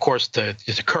referred, of course, to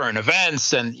current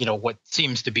events and, what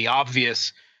seems to be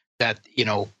obvious, that,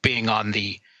 being on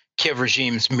the Kiev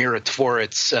regime's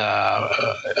Mirotvorets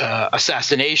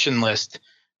assassination list,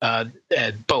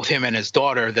 both him and his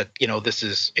daughter, that, this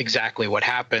is exactly what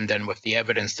happened. And with the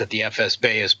evidence that the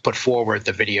FSB has put forward,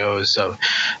 the videos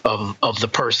of the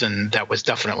person that was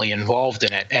definitely involved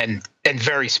in it, and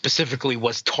very specifically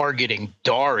was targeting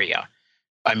Darya.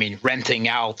 I mean, renting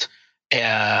out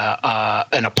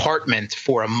an apartment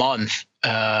for a month,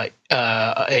 an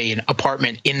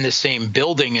apartment in the same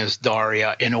building as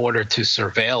Darya, in order to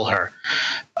surveil her.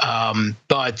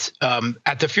 But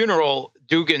at the funeral,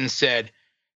 Dugin said,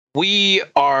 "We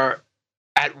are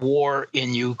at war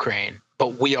in Ukraine,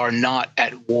 but we are not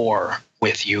at war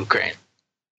with Ukraine."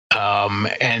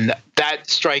 And that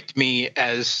struck me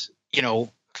as,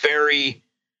 very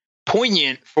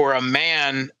poignant for a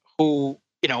man who,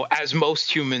 as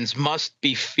most humans, must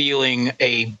be feeling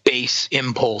a base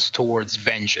impulse towards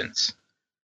vengeance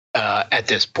at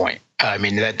this point. I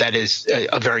mean, that is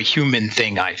a very human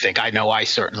thing, I think. I know I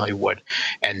certainly would.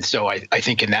 And so I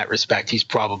think in that respect, he's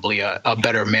probably a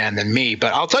better man than me.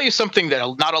 But I'll tell you something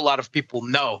that not a lot of people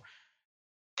know.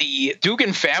 The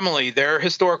Dugin family, their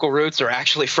historical roots are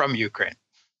actually from Ukraine.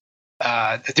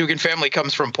 The Dugin family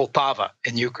comes from Poltava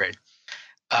in Ukraine.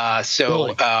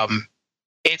 So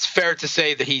it's fair to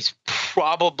say that he's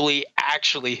probably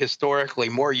actually historically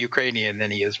more Ukrainian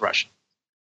than he is Russian.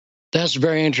 That's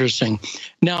very interesting.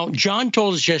 Now, John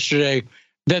told us yesterday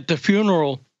that the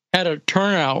funeral had a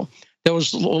turnout that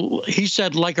was, he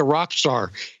said, like a rock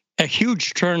star, a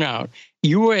huge turnout.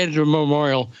 You were at the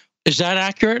memorial. Is that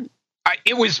accurate?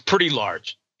 It was pretty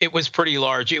large. It was pretty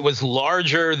large. It was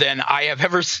larger than I have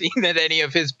ever seen at any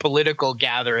of his political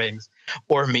gatherings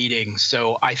or meetings.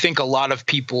 So I think a lot of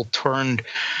people turned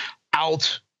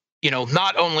out,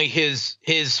 not only his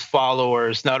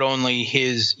followers, not only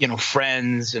his,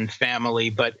 friends and family,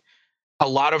 but a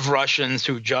lot of Russians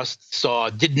who just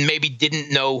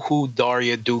didn't know who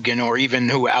Darya Dugin or even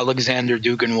who Aleksandr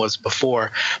Dugin was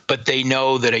before, but they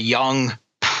know that a young,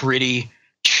 pretty,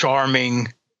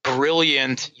 charming,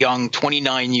 brilliant young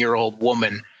 29-year-old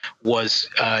woman was,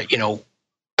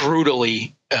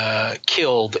 brutally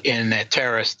killed in a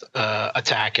terrorist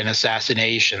attack and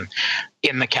assassination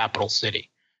in the capital city.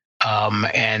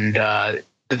 And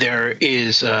there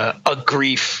is a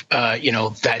grief,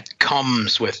 that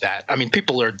comes with that. I mean,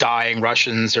 people are dying.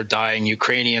 Russians are dying.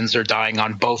 Ukrainians are dying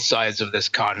on both sides of this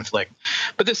conflict.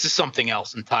 But this is something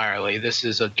else entirely. This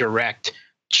is a direct,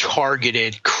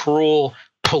 targeted, cruel,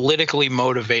 politically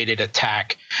motivated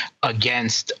attack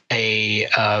against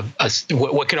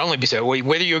what can only be said,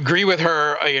 whether you agree with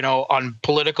her, on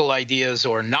political ideas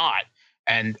or not.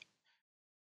 And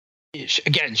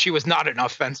again, she was not an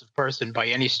offensive person by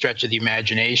any stretch of the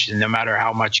imagination, no matter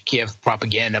how much Kiev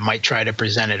propaganda might try to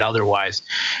present it otherwise.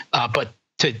 But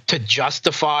to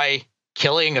justify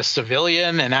killing a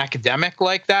civilian, an academic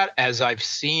like that, as I've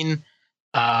seen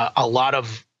a lot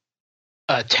of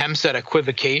attempts at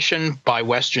equivocation by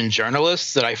Western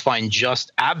journalists that I find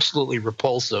just absolutely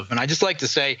repulsive. And I just like to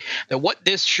say that what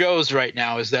this shows right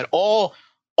now is that all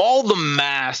all the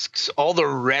masks, all the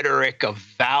rhetoric of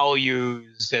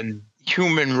values and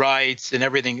human rights and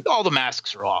everything, all the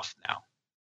masks are off now,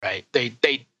 right?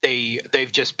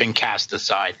 They've just been cast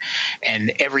aside, and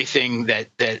everything that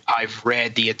I've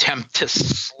read, the attempt to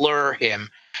slur him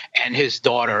and his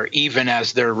daughter, even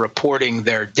as they're reporting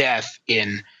their death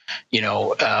in,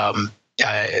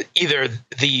 either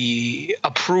the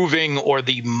approving or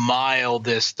the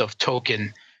mildest of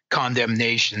token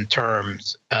condemnation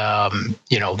terms, the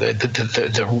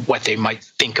what they might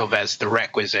think of as the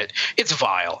requisite. It's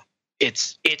vile.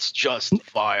 It's just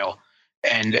vile,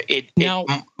 and it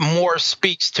more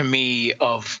speaks to me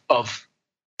of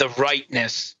the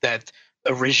rightness that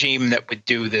a regime that would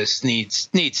do this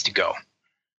needs to go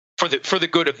for the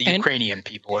good of the Ukrainian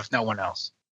people, if no one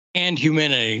else, and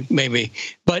humanity, maybe.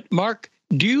 But Mark,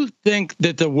 do you think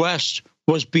that the West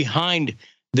was behind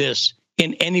this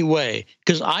in any way?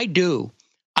 Because I do.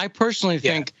 I personally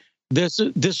think this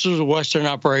was a Western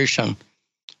operation.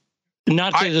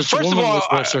 Not that this woman was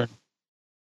Western.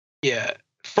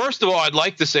 First of all, I'd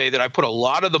like to say that I put a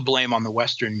lot of the blame on the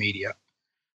Western media,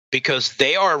 because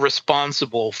they are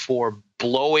responsible for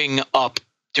blowing up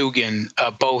Dugin,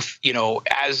 both,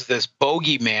 as this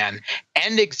bogeyman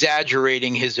and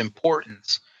exaggerating his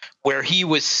importance, where he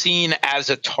was seen as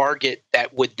a target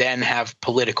that would then have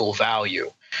political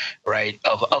value, right,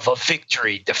 of a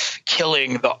victory,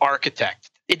 killing the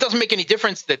architect. It doesn't make any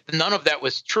difference that none of that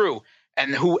was true,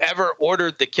 and whoever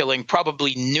ordered the killing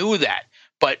probably knew that.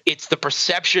 But it's the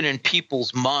perception in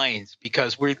people's minds,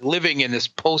 because we're living in this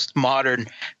postmodern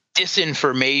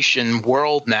disinformation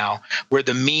world now where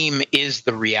the meme is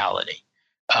the reality.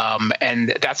 And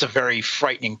that's a very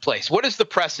frightening place. What is the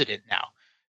precedent now?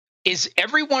 Is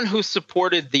everyone who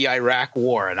supported the Iraq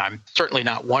war, and I'm certainly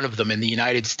not one of them in the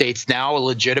United States, now a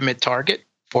legitimate target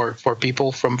for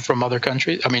people from other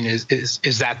countries? I mean, is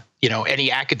that,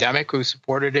 any academic who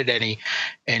supported it, any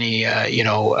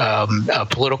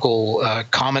political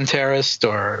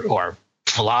commentarist or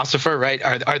philosopher, right?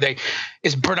 Are they?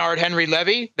 Is Bernard Henry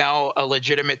Levy now a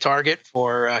legitimate target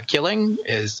for killing?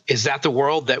 Is that the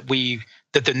world that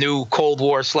the new Cold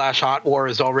War / hot war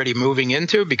is already moving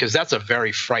into? Because that's a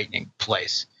very frightening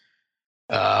place.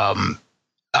 Was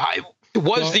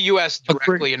the U.S.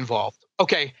 directly involved?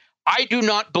 Okay, I do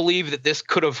not believe that this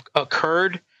could have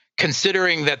occurred,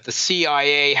 considering that the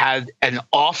CIA had an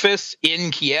office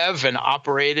in Kiev and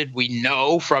operated, we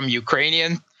know from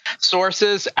Ukrainian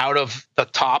sources, out of the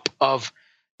top of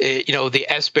the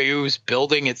SBU's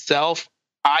building itself.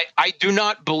 I do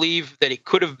not believe that it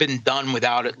could have been done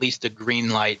without at least a green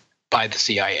light by the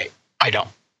CIA. I don't.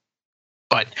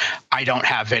 But I don't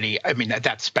have any. I mean,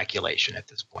 that's speculation at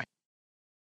this point.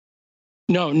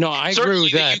 No, I agree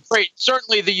with that.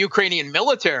 Certainly the Ukrainian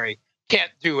military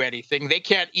can't do anything. They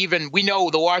can't even. We know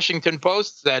the Washington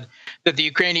Post said that the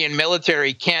Ukrainian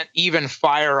military can't even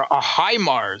fire a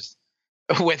HIMARS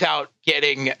without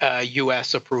getting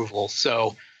U.S. approval.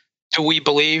 So do we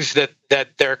believe that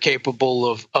they're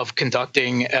capable of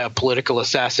conducting a political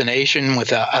assassination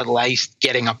with at least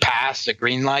getting a pass, a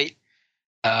green light?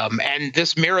 And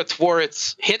this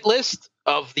Mirotvorets hit list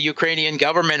of the Ukrainian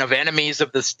government of enemies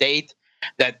of the state,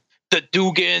 that the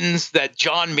Dugins, that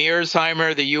John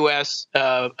Mearsheimer, the U.S.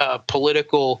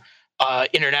 Political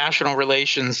international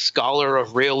relations scholar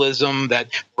of realism, that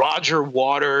Roger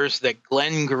Waters, that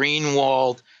Glenn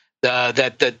Greenwald,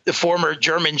 that the former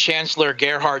German Chancellor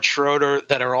Gerhard Schroeder,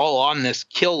 that are all on this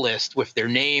kill list with their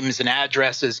names and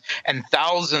addresses, and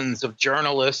thousands of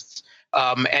journalists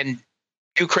and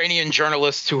Ukrainian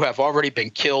journalists who have already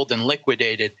been killed and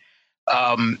liquidated.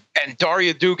 And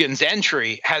Darya Dugin's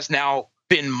entry has now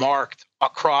been marked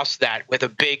across that with a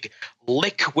big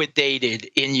liquidated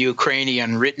in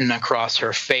Ukrainian written across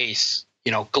her face,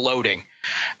 gloating.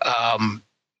 I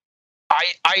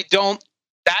don't,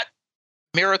 that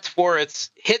Mirotvorets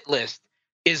hit list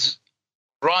is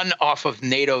run off of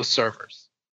NATO servers.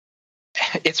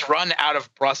 It's run out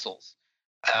of Brussels.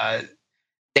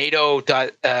 NATO.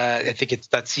 I think it's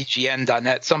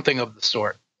 .cgn.net, something of the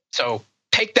sort. So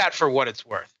take that for what it's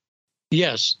worth.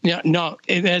 Yes. Yeah. No,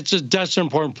 that's an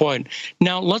important point.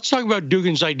 Now, let's talk about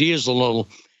Dugin's ideas a little.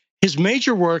 His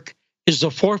major work is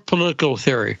the fourth political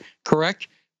theory, correct?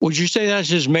 Would you say that's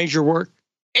his major work?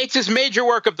 It's his major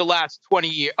work of the last 20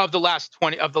 years, of the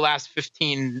last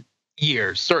 15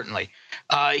 years, certainly.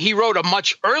 He wrote a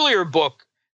much earlier book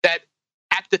that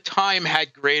at the time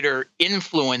had greater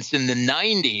influence in the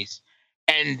 90s,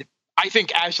 and I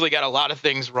think actually got a lot of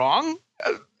things wrong.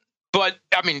 But,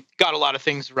 I mean, got a lot of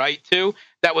things right, too.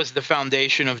 That was The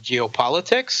Foundation of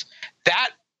Geopolitics.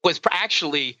 That was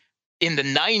actually in the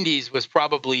 90s was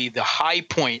probably the high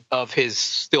point of his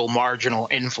still marginal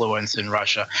influence in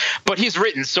Russia. But he's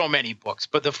written so many books.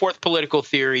 But The Fourth Political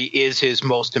Theory is his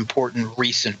most important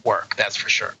recent work, that's for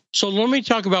sure. So let me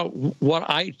talk about what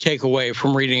I take away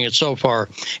from reading it so far,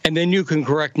 and then you can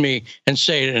correct me and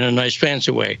say it in a nice,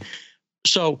 fancy way.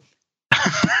 So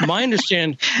my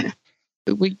understanding,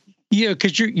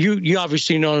 because you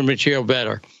obviously know the material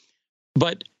better,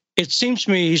 but it seems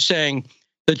to me he's saying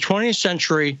the 20th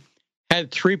century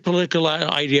had three political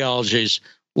ideologies: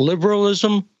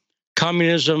 liberalism,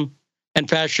 communism, and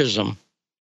fascism.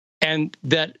 And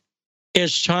that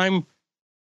as time,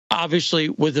 obviously,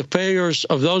 with the failures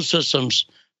of those systems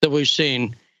that we've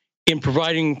seen in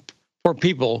providing for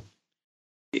people,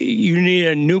 you need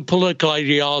a new political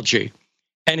ideology.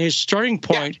 And his starting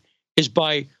point is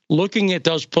by looking at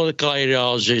those political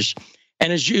ideologies.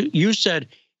 And as you said,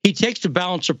 he takes the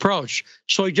balanced approach.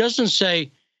 So he doesn't say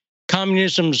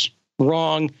communism's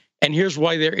wrong and here's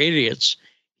why they're idiots.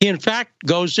 He, in fact,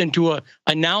 goes into an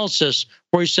analysis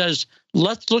where he says,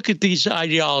 let's look at these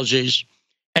ideologies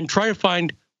and try to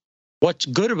find what's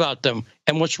good about them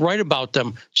and what's right about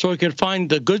them so we can find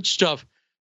the good stuff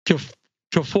to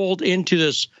fold into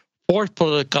this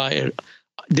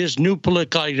this new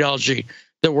political ideology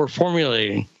that we're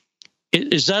formulating.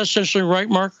 Is that essentially right,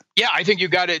 Mark? Yeah, I think you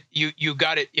got it. You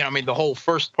got it. I mean, the whole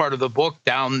first part of the book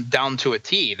down to a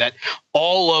T. That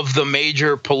all of the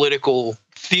major political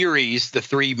theories, the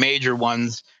three major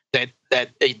ones that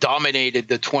they dominated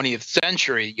the 20th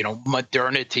century,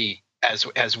 modernity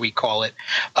as we call it,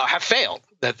 have failed.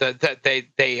 That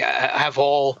they have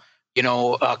all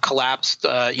collapsed,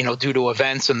 due to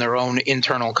events and their own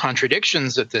internal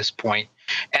contradictions at this point,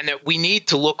 and that we need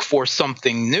to look for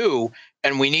something new.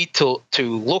 And we need to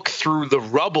look through the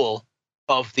rubble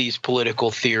of these political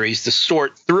theories, to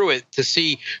sort through it, to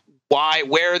see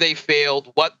where they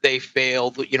failed, what they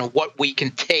failed, what we can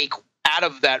take out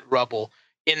of that rubble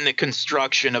in the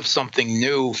construction of something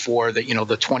new for the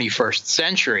 21st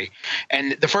century.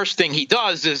 And the first thing he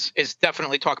does is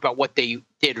definitely talk about what they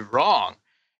did wrong.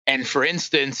 And for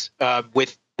instance,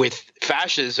 with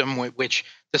fascism, which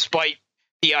despite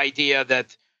the idea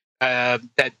that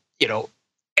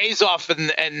Azov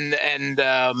and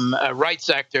right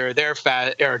sector,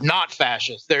 they're not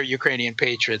fascists. They're Ukrainian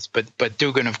patriots, but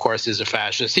Dugin, of course, is a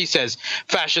fascist. He says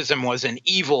fascism was an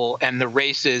evil, and the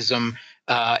racism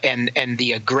and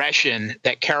the aggression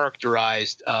that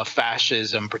characterized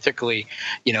fascism, particularly,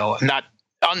 not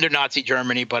under Nazi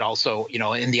Germany, but also,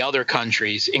 in the other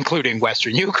countries, including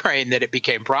Western Ukraine, that it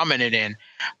became prominent in,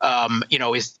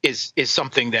 is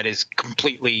something that is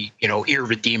completely,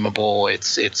 irredeemable.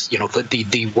 It's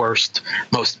the worst,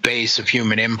 most base of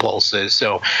human impulses.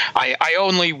 So I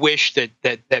only wish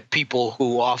that people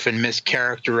who often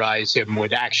mischaracterize him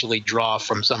would actually draw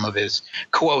from some of his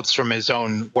quotes from his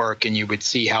own work, and you would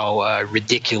see how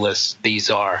ridiculous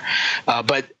these are.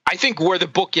 But I think where the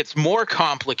book gets more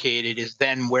complicated is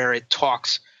then where it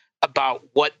talks about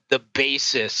what the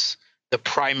basis, the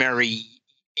primary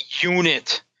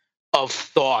unit of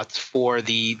thought for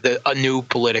a new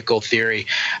political theory.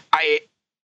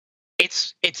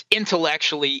 It's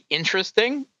intellectually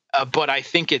interesting, but I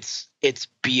think it's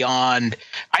beyond.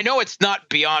 I know it's not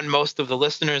beyond most of the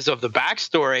listeners of the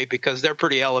backstory, because they're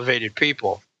pretty elevated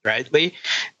people, right, Lee?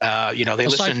 They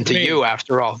listen to you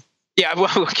after all. Yeah,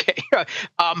 well, okay.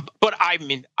 But I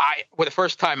mean, the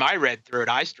first time I read through it,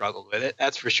 I struggled with it.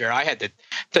 That's for sure. I had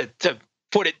to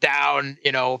put it down.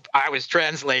 I was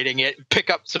translating it, pick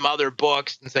up some other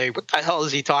books and say, what the hell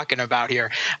is he talking about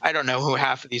here? I don't know who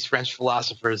half of these French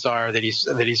philosophers are that he's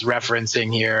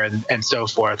referencing here, and so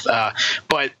forth.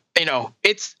 But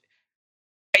it's,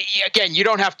 again, you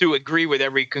don't have to agree with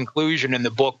every conclusion in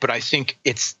the book, but I think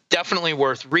it's definitely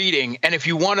worth reading. And if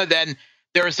you want to then,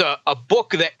 there's a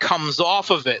book that comes off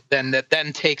of it that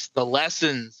then takes the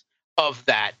lessons of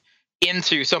that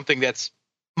into something that's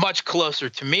much closer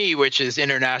to me, which is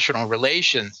international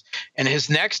relations. And his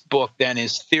next book then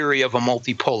is Theory of a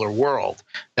Multipolar World,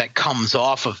 that comes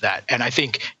off of that. And I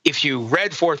think if you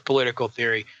read Fourth Political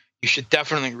Theory, you should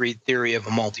definitely read Theory of a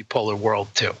Multipolar World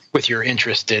too, with your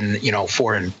interest in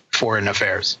foreign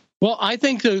affairs. Well, I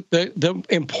think the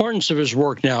importance of his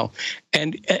work now,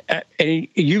 and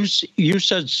you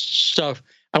said stuff,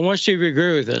 I want to see if you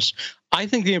agree with this. I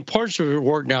think the importance of his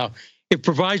work now, it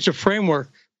provides a framework,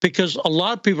 because a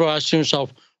lot of people are asking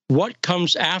themselves, what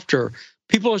comes after?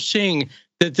 People are seeing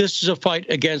that this is a fight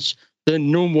against the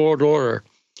New World Order.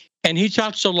 And he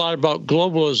talks a lot about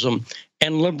globalism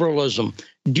and liberalism.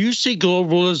 Do you see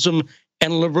globalism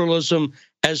and liberalism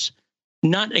as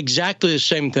not exactly the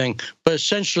same thing, but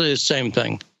essentially the same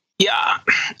thing? Yeah,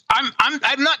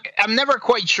 I'm never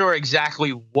quite sure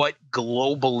exactly what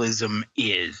globalism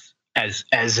is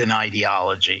as an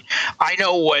ideology. I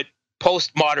know what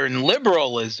postmodern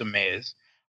liberalism is.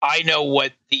 I know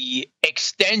what the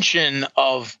extension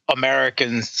of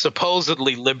Americans'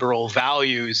 supposedly liberal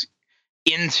values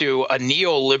into a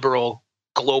neoliberal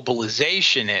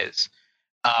globalization is.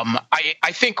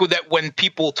 I think that when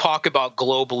people talk about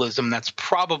globalism, that's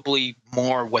probably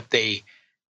more what they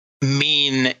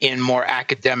mean in more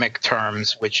academic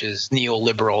terms, which is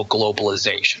neoliberal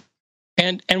globalization.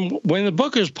 And when the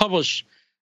book is published,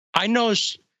 I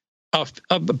noticed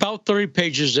about 30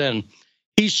 pages in,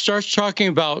 he starts talking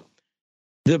about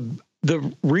the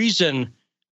reason,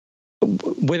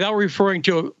 without referring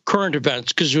to current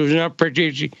events, because he was not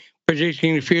predicting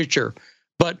the future.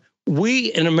 But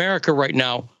we in America right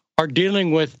now are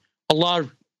dealing with a lot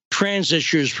of trans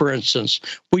issues, for instance.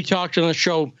 We talked on the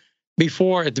show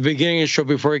before, at the beginning of the show,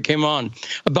 before he came on,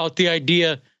 about the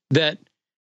idea that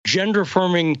gender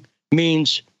affirming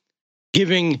means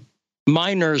giving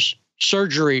minors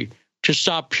surgery to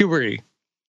stop puberty.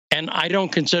 And I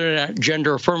don't consider that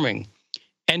gender affirming.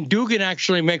 And Dugin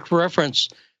actually makes reference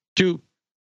to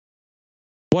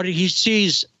what he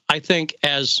sees, I think,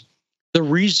 as the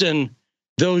reason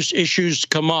those issues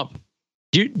come up.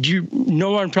 Do you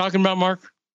know what I'm talking about,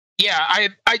 Mark? Yeah, I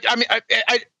mean,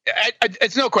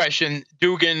 it's no question.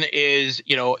 Dugin is,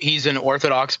 he's an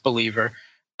Orthodox believer,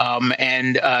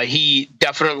 and he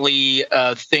definitely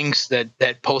thinks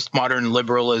that postmodern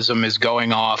liberalism is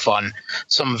going off on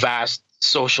some vast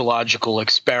sociological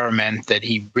experiment that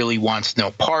he really wants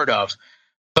no part of.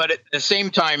 But at the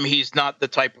same time, he's not the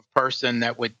type of person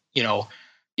that would,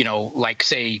 like,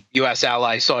 say, U.S.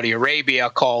 ally Saudi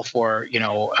Arabia call for,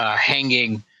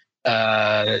 hanging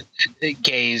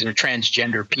gays or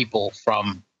transgender people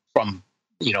from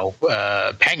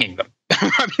hanging them.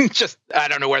 I mean, I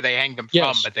don't know where they hang them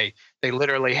from, but they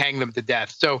literally hang them to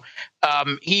death. So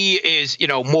he is,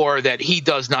 more that he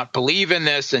does not believe in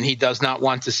this, and he does not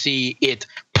want to see it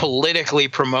politically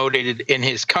promoted in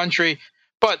his country.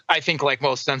 But I think, like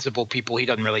most sensible people, he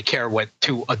doesn't really care what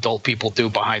two adult people do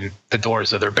behind the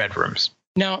doors of their bedrooms.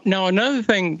 Now, another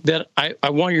thing that I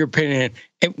want your opinion,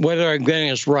 whether I'm getting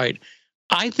this right.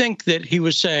 I think that he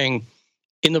was saying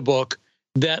in the book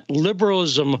that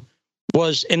liberalism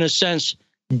was, in a sense,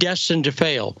 destined to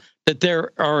fail, that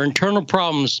there are internal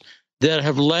problems that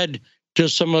have led to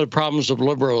some of the problems of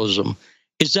liberalism.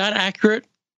 Is that accurate?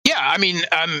 Yeah, I mean,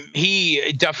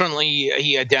 he definitely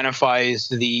identifies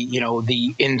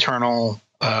the internal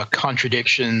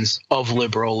contradictions of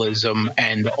liberalism,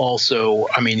 and also,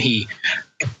 I mean,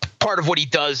 part of what he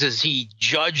does is he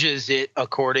judges it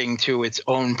according to its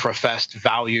own professed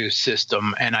value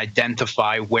system and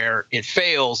identify where it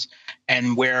fails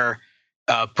and where,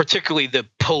 particularly, the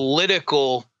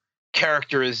political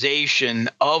characterization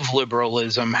of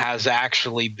liberalism has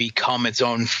actually become its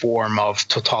own form of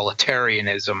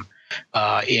totalitarianism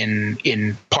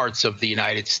in parts of the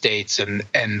United States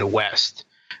and the West.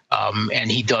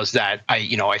 And he does that,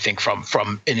 I think,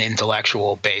 from an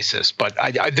intellectual basis. But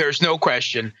there's no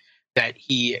question that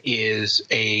he is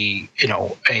a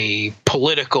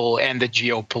political and a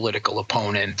geopolitical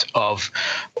opponent of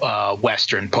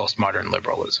Western postmodern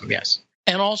liberalism. Yes.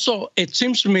 And also, it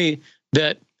seems to me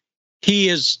that he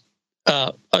is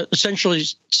essentially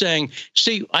saying,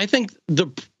 see, I think the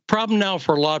problem now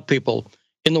for a lot of people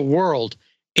in the world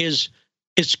is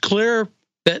it's clear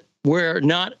that we're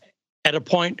not at a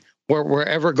point where we're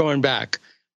ever going back.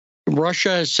 Russia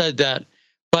has said that,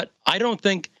 but I don't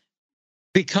think,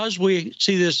 because we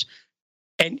see this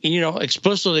and,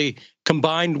 explicitly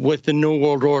combined with the New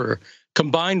World Order,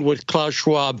 combined with Klaus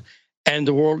Schwab and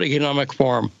the World Economic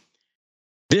Forum,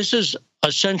 this is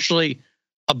essentially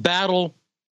a battle,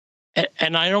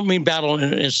 and I don't mean battle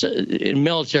in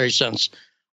military sense.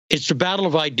 It's a battle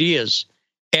of ideas,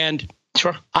 and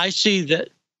sure, I see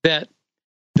that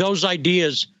those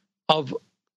ideas of,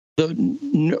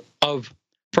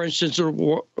 for instance,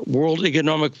 the World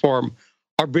Economic Forum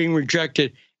are being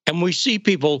rejected, and we see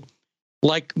people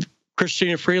like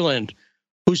Christina Freeland,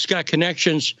 who's got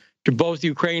connections to both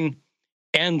Ukraine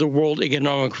and the World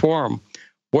Economic Forum,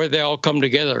 where they all come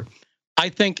together. I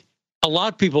think a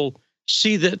lot of people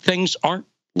see that things aren't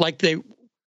like they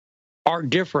are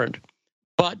different,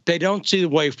 but they don't see the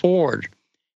way forward.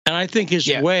 And I think his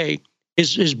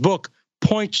his book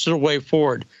points to the way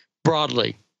forward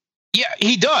broadly. Yeah,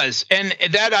 he does, and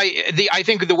that I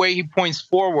think the way he points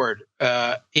forward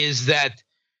is that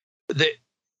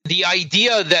the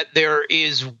idea that there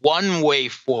is one way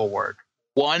forward,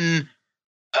 one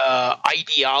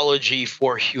ideology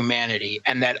for humanity,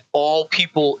 and that all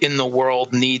people in the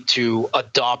world need to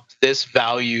adopt this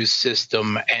value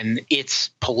system and its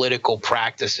political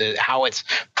practices, how it's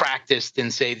practiced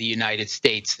in, say, the United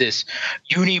States. This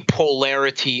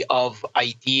unipolarity of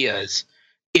ideas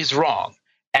is wrong,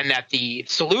 and that the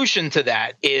solution to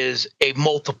that is a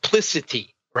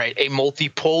multiplicity, right? A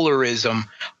multipolarism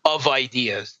of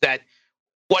ideas, that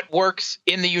what works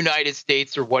in the United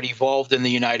States or what evolved in the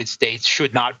United States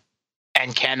should not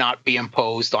and cannot be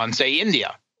imposed on, say,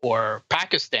 India or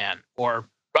Pakistan or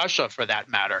Russia, for that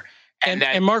matter. And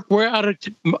Mark, we're out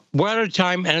of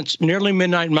time, and it's nearly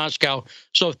midnight in Moscow.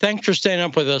 So thanks for staying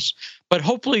up with us. But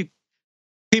hopefully,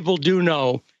 people do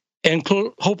know, and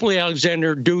hopefully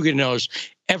Aleksandr Dugin knows.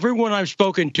 Everyone I've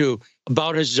spoken to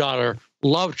about his daughter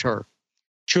loved her.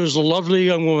 She was a lovely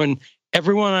young woman.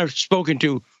 Everyone I've spoken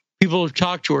to, people who've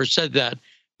talked to her, said that.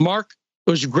 Mark, it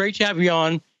was great to have you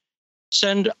on.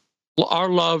 Send our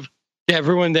love to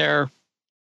everyone there.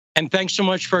 And thanks so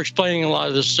much for explaining a lot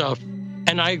of this stuff.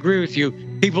 And I agree with you.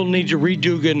 People need to read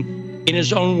Dugin in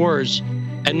his own words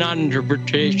and not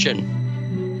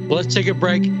interpretation. Well, let's take a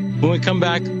break. When we come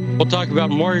back, we'll talk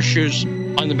about more issues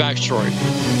on the backstory.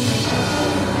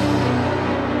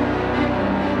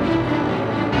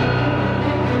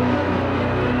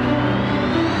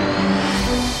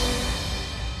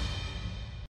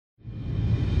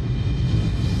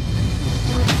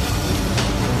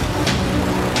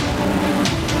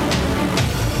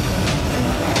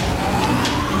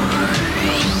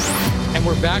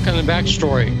 Back on the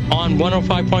backstory on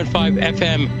 105.5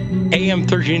 FM, AM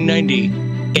 1390,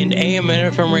 in AM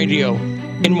and FM radio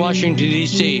in Washington,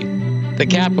 D.C., the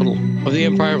capital of the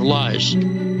Empire of Lies.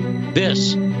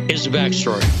 This is the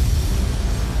backstory.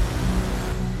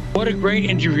 What a great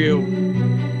interview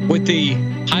with the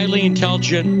highly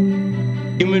intelligent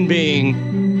human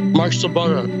being, Mark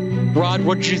Sleboda. Rod,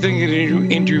 what did you think of the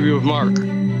interview with Mark?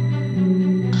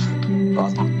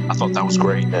 I thought that was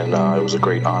great, and it was a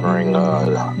great honoring.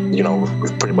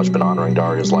 We've pretty much been honoring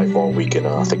Darya's life all week, and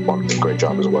I think Mark did a great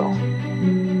job as well.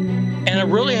 And I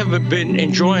really have been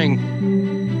enjoying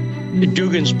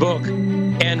Dugin's book,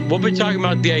 and we'll be talking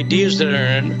about the ideas that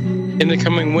are in the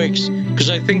coming weeks, because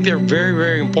I think they're very,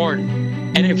 very important.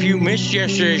 And if you missed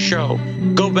yesterday's show,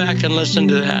 go back and listen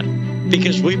to that,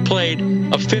 because we played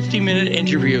a 50-minute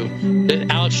interview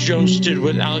that Alex Jones did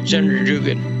with Aleksandr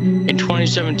Dugin in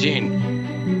 2017.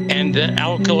 And that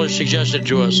Al Killer suggested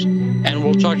to us, and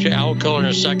we'll talk to Al Killer in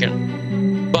a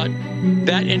second. But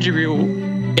that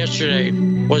interview yesterday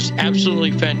was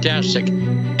absolutely fantastic,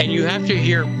 and you have to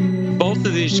hear both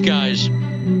of these guys.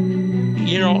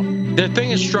 You know, the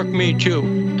thing that struck me too,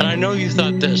 and I know you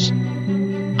thought this,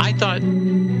 I thought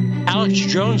Alex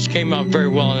Jones came out very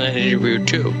well in that interview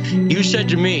too. You said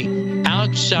to me,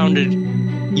 Alex sounded,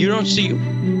 you don't see,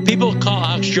 people call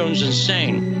Alex Jones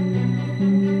insane.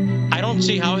 I don't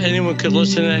see how anyone could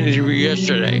listen to that interview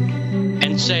yesterday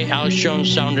and say Alex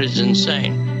Jones sounded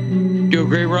insane. Do you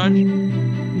agree, Rod?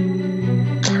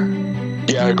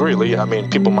 Yeah, I agree, Lee. I mean,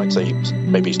 people might say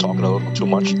maybe he's talking a little too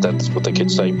much. That's what they could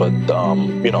say. But,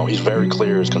 he's very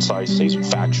clear, he's concise, he's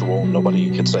factual.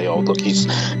 Nobody could say, oh, look, he's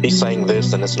saying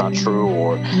this and it's not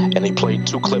true. And he played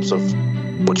two clips of,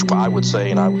 which I would say,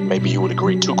 and maybe you would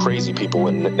agree, two crazy people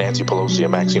in Nancy Pelosi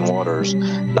and Maxine Waters,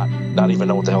 not even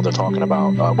know what the hell they're talking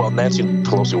about. Nancy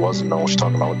Pelosi wasn't know what she's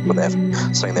talking about when they're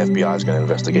saying the FBI is going to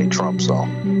investigate Trump. So,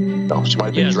 she might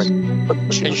have been drinking.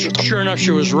 But sure enough,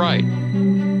 she was right.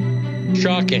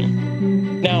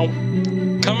 Shocking. Now,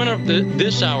 coming up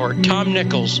this hour, Thom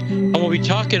Nickels, and we'll be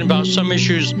talking about some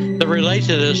issues that relate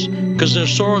to this because they're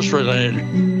Soros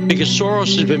related, because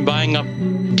Soros has been buying up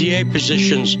DA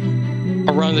positions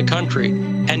around the country.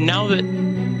 And now that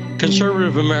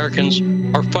conservative Americans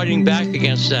are fighting back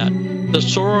against that, the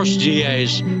Soros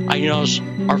DAs, I know,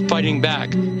 are fighting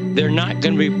back. They're not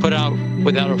going to be put out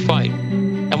without a fight.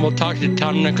 And we'll talk to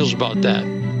Thom Nickels about that.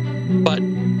 But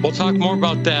we'll talk more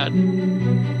about that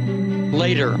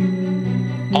later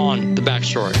on the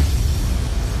backstory.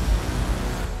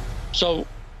 So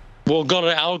we'll go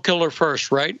to Al Killer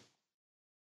first, right?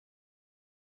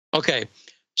 Okay.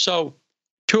 So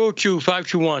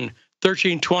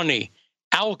 202-521-1320.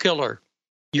 Al Killer,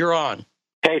 you're on.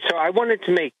 Hey, so I wanted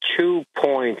to make 2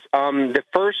 points. The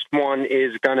first one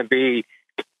is going to be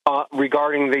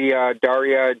regarding the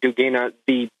Darya Dugina,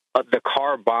 the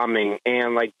car bombing,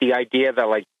 and like the idea that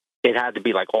like it had to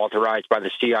be like authorized by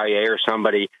the CIA or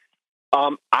somebody.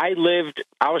 I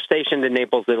was stationed in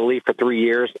Naples, Italy for 3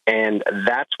 years, and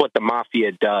that's what the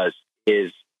mafia does,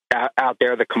 is out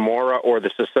there, the Camorra or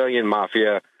the Sicilian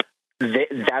mafia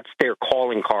that's their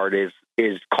calling card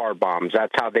is car bombs.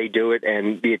 That's how they do it.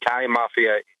 And the Italian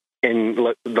mafia in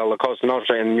the La Cosa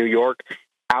Nostra in New York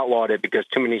outlawed it because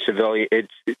too many civilian.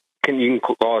 You can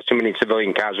cause too many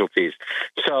civilian casualties.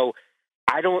 So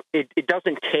I don't. It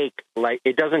doesn't take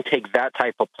that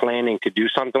type of planning to do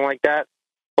something like that.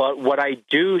 But what I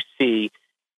do see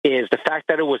is the fact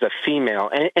that it was a female.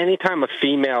 And anytime a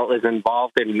female is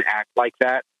involved in an act like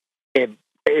that,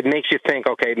 it makes you think,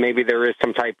 okay, maybe there is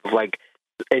some type of like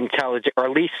intelligence, or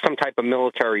at least some type of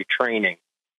military training.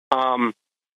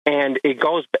 And it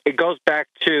goes back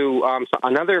to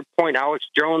another point Alex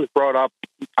Jones brought up,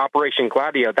 Operation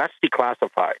Gladio. That's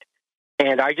declassified.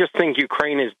 And I just think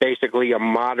Ukraine is basically a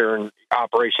modern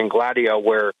Operation Gladio,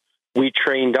 where we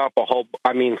trained up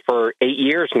for 8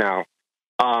 years now.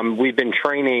 We've been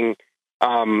training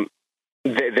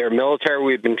their military.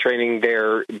 We've been training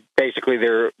their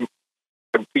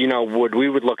what we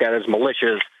would look at as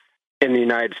militias in the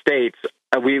United States.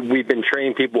 We've been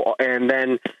training people, and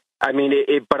then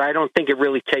but I don't think it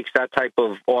really takes that type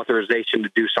of authorization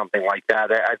to do something like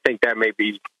that. I think that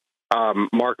maybe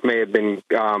Mark may have been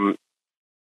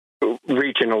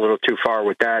reaching a little too far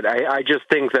with that. I just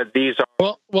think that these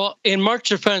are... Well, in Mark's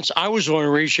defense, I was the one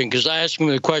reaching because I asked him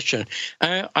the question.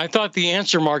 I thought the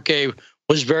answer Mark gave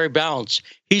was very balanced.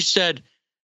 He said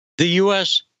the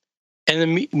U.S. and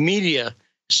the media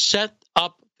set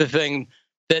up the thing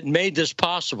that made this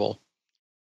possible,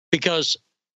 because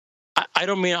I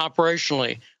don't mean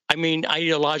operationally, I mean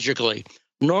ideologically.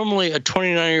 Normally, a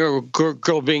 29-year-old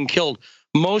girl being killed,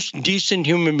 most decent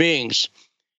human beings,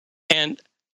 and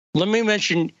let me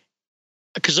mention,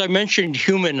 because I mentioned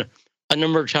human a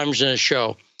number of times in the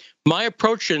show, my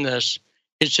approach in this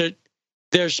is that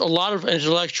there's a lot of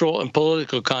intellectual and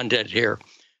political content here,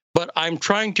 but I'm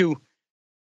trying to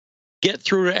get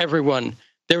through to everyone.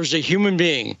 There's a human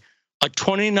being, a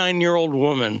 29-year-old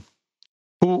woman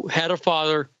who had a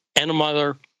father and a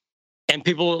mother and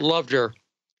people that loved her.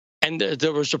 And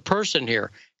there was a person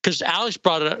here, because Alex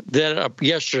brought that up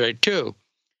yesterday too.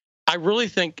 I really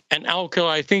think, and Al,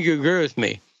 I think you agree with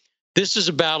me, this is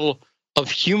a battle of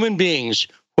human beings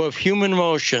who have human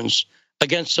emotions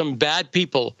against some bad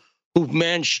people who've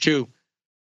managed to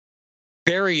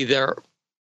bury their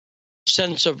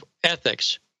sense of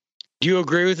ethics. Do you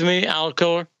agree with me, Al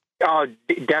Killer? Oh,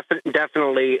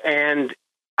 definitely. And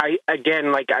I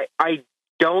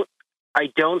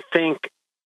don't think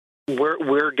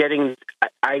we're getting.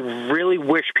 I really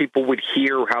wish people would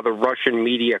hear how the Russian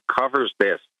media covers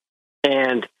this.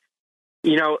 And,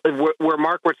 where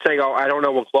Mark would say, oh, I don't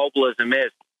know what globalism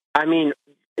is. I mean,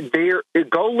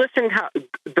 go listen how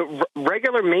the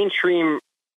regular mainstream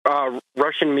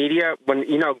Russian media, when,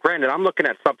 granted, I'm looking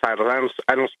at subtitles.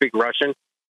 I don't speak Russian,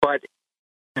 but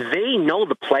they know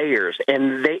the players,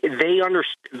 and they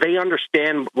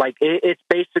understand, like, it's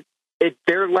basic.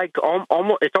 They're like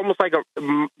almost, it's almost like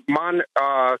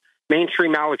a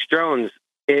mainstream Alex Jones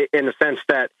in the sense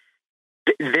that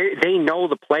they know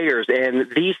the players,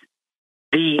 and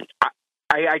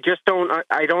I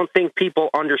don't think people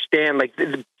understand, like,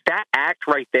 that act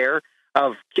right there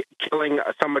of killing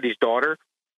somebody's daughter.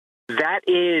 That's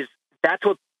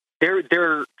what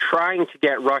they're trying to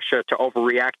get Russia to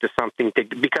overreact to something,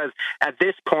 because at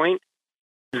this point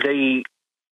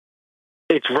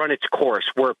it's run its course,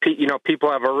 where people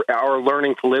are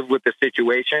learning to live with the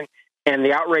situation, and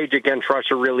the outrage against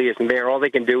Russia really isn't there. All they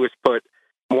can do is put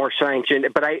more sanction,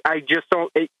 but I just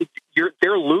don't.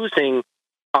 They're losing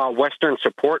Western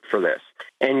support for this,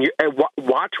 and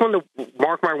watch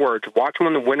mark my words. Watch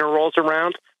when the winter rolls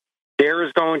around. There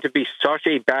is going to be such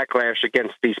a backlash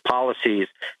against these policies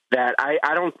that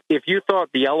I don't. If you thought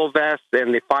the Yellow Vest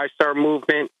and the 5-Star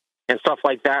movement and stuff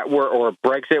like that or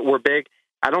Brexit were big,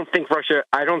 I don't think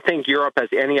Europe has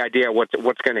any idea what's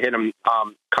going to hit them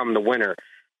come the winter.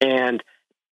 And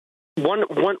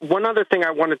one other thing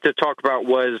I wanted to talk about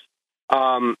was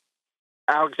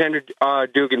Aleksandr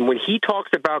Dugin. When he talks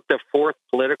about the fourth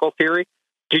political theory,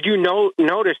 did you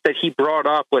notice that he brought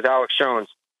up with Alex Jones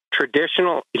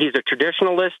he's a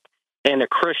traditionalist and a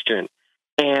Christian,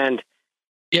 and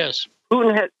yes,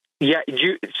 Putin had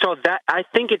so that I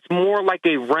think it's more like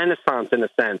a renaissance in a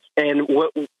sense, and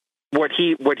what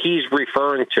he's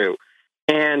referring to.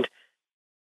 And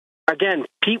again,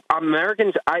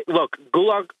 Americans,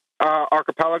 Gulag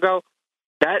Archipelago,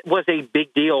 that was a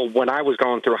big deal when I was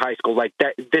going through high school. Like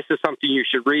that, this is something you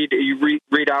should read. You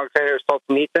read Alexander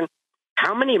Solzhenitsyn.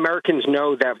 How many Americans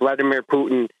know that Vladimir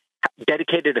Putin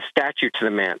dedicated a statue to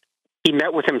the man? He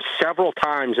met with him several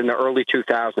times in the early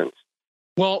 2000s.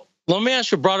 Well, let me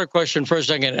ask you a broader question for a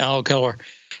second, Al Keller.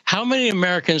 How many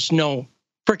Americans know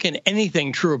freaking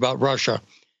anything true about Russia?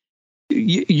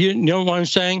 You know what I'm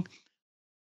saying?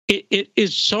 It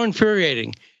is so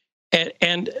infuriating.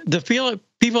 And the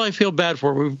people I feel bad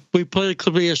for, we played a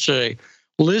clip yesterday.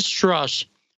 Liz Truss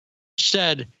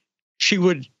said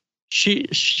she's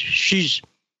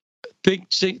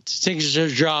thinks it's her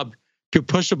job to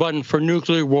push a button for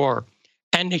nuclear war.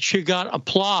 And she got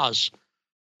applause.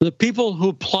 The people who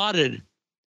applauded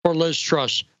for Liz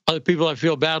Truss are the people I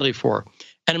feel badly for.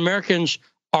 And Americans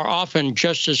are often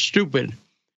just as stupid.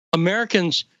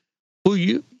 Americans who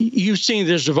you've seen,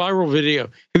 there's a viral video.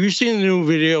 Have you seen the new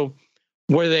video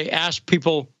where they ask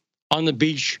people on the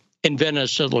beach in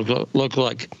Venice that look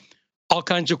like all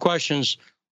kinds of questions?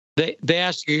 They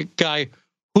ask a guy,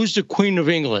 who's the Queen of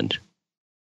England?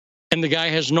 And the guy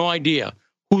has no idea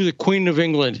who the Queen of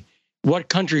England, what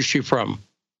country is she from?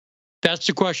 That's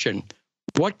the question.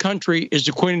 What country is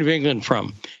the Queen of England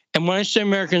from? And when I say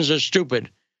Americans are stupid,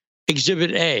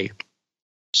 Exhibit A.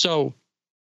 So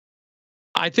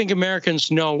I think Americans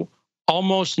know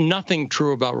almost nothing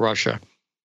true about Russia.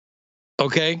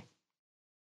 Okay?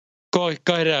 Go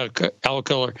ahead,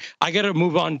 Aleksandr. I got to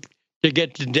move on to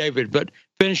get to David, but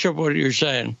finish up what you're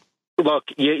saying. Look,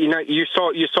 you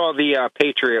saw the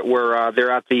Patriot where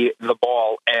they're at the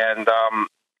ball and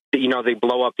they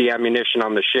blow up the ammunition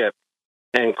on the ship,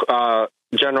 and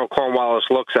General Cornwallis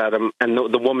looks at him, and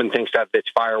the woman thinks that it's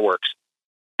fireworks.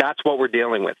 That's what we're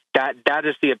dealing with. That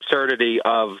is the absurdity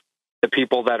of the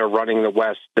people that are running the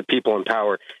West, the people in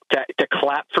power. To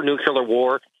clap for nuclear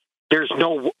war, there's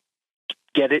no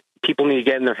get it. People need to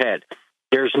get in their head.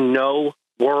 There's no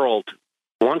world.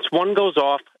 Once one goes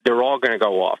off, they're all going to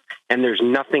go off, and there's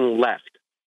nothing left.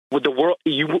 With the world,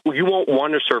 you won't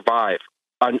want to survive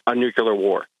a nuclear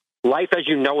war. Life as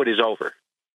you know it is over.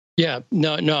 Yeah,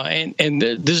 no, and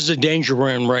this is a danger we're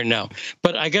in right now.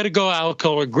 But I got to go,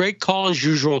 Aleksandr. Great call as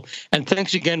usual, and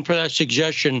thanks again for that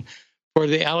suggestion for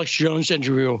the Alex Jones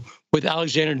interview with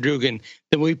Aleksandr Dugin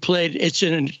that we played. It's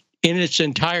in its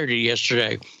entirety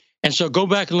yesterday, and so go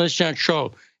back and listen to that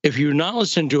show. If you're not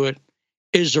listening to it,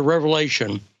 it is a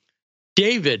revelation.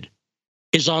 David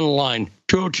is on the line,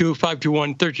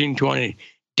 202-521-1320.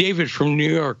 David from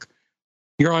New York,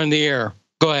 you're on the air.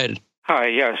 Go ahead. Hi,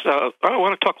 yes. I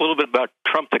want to talk a little bit about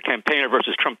Trump the campaigner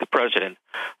versus Trump the president.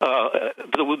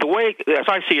 The way, as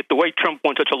I see it, the way Trump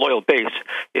won such a loyal base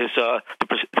is the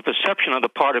perception on the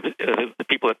part of the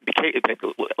people that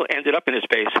ended up in his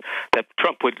base that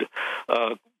Trump would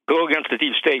go against the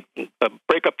deep state,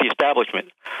 break up the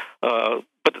establishment.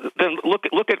 But then look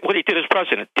at what he did as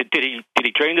president. Did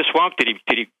he drain the swamp? Did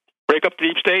he break up the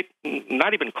deep state?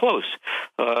 Not even close.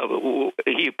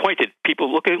 He appointed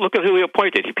people. Look at who he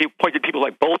appointed. He appointed people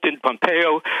like Bolton,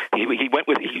 Pompeo. He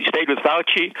stayed with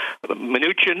Fauci,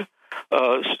 Mnuchin.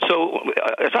 So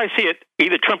as I see it,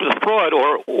 either Trump is a fraud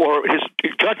or his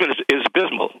judgment is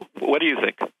abysmal. What do you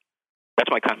think? That's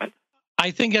my comment.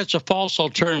 I think that's a false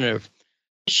alternative.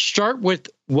 Start with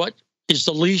what is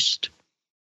the least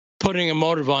putting a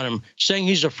motive on him. Saying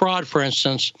he's a fraud, for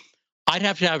instance, I'd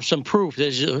have to have some proof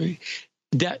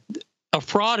that a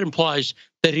fraud implies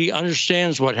that he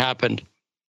understands what happened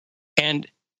and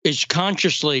is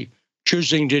consciously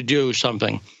choosing to do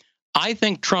something. I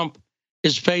think Trump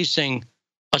is facing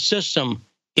a system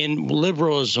in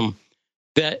liberalism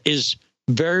that is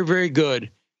very, very good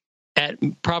at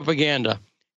propaganda.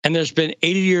 And there's been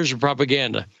 80 years of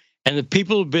propaganda. And the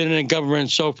people who've been in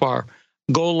government so far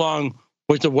go along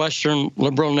with the Western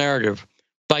liberal narrative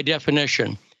by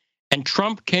definition. And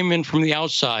Trump came in from the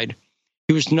outside.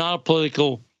 He was not a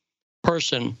political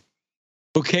person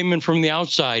who came in from the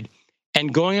outside.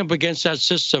 And going up against that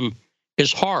system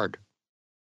is hard.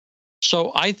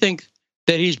 So I think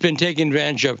that he's been taken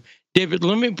advantage of. David,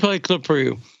 let me play a clip for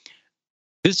you.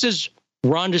 This is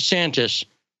Ron DeSantis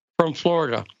from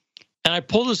Florida. And I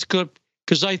pulled this clip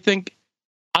because I think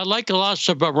I like a lot of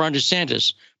stuff about Ron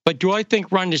DeSantis. But do I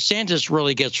think Ron DeSantis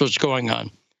really gets what's going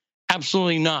on?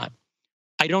 Absolutely not.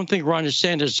 I don't think Ron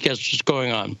DeSantis gets what's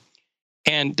going on.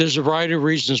 And there's a variety of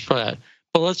reasons for that.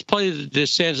 But let's play the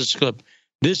DeSantis clip.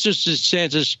 This is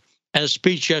DeSantis at a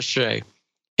speech yesterday.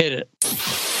 Hit it.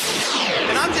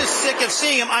 And I'm just sick of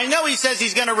seeing him. I know he says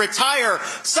he's going to retire.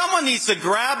 Someone needs to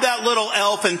grab that little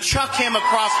elf and chuck him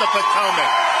across the Potomac.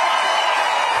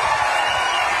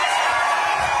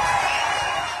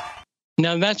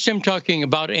 Now, that's him talking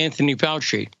about Anthony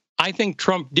Fauci. I think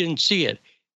Trump didn't see it.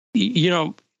 You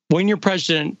know, when you're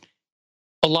president,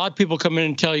 a lot of people come in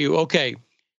and tell you, okay,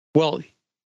 well,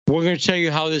 we're going to tell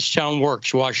you how this town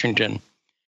works, Washington.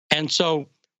 And so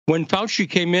when Fauci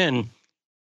came in,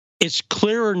 it's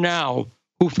clearer now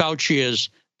who Fauci is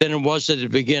than it was at the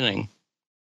beginning.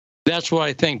 That's what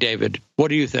I think, David. What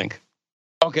do you think?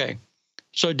 Okay.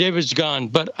 So David's gone,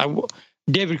 but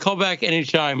David, call back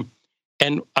anytime,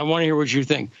 and I want to hear what you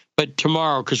think. But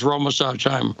tomorrow, because we're almost out of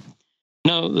time.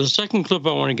 Now, the second clip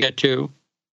I want to get to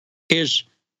is,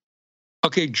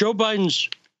 okay, Joe Biden's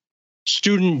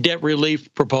student debt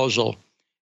relief proposal.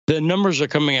 The numbers are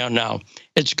coming out now.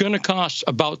 It's going to cost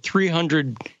about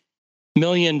 $300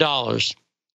 million,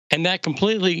 and that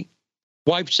completely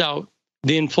wipes out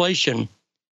the inflation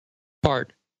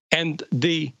part. And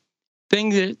the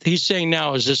thing that he's saying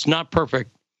now is it's not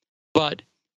perfect, but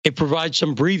it provides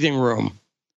some breathing room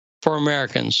for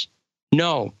Americans.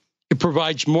 No, it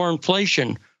provides more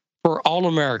inflation for all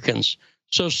Americans.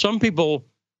 So some people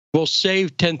will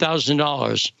save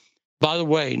 $10,000. By the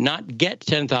way, not get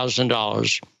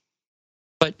 $10,000,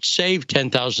 but save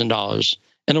 $10,000.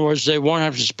 In other words, they won't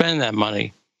have to spend that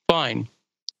money. Fine.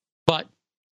 But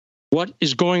what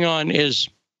is going on is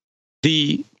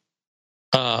the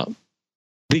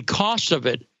cost of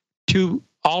it to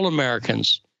all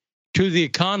Americans, to the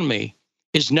economy,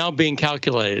 is now being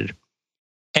calculated.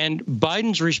 And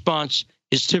Biden's response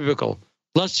is typical.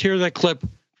 Let's hear that clip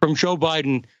from Joe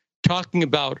Biden talking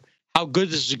about how good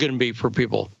this is going to be for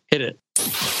people. Hit it.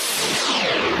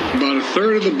 About a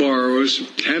third of the borrowers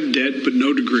have debt but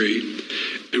no degree,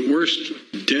 and worse,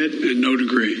 debt and no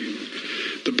degree.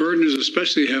 The burden is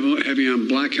especially heavy on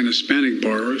Black and Hispanic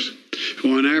borrowers,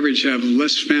 who on average have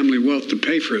less family wealth to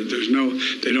pay for it.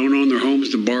 They don't own their homes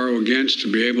to borrow against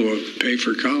to be able to pay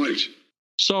for college.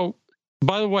 So,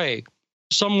 by the way,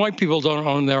 some white people don't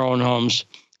own their own homes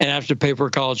and have to pay for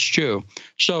college too.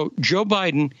 So Joe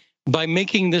Biden, by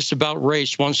making this about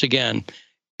race once again,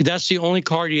 that's the only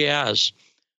card he has.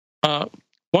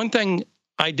 One thing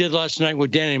I did last night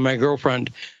with Danny, my girlfriend,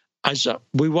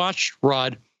 we watched,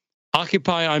 Rod,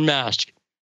 Occupy Unmasked.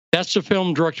 That's a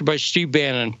film directed by Steve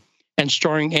Bannon and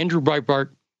starring Andrew Breitbart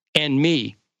and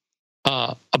me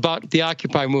about the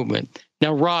Occupy movement.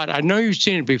 Now, Rod, I know you've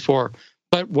seen it before,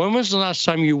 but when was the last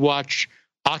time you watched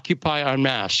Occupy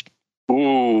Unmasked?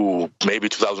 Ooh, maybe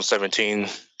 2017.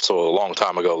 So a long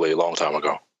time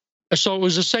ago. So it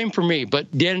was the same for me,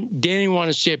 but Danny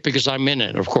wanted to see it because I'm in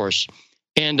it, of course.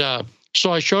 And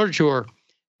so I showed it to her.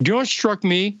 Do you know what struck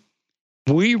me?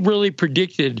 We really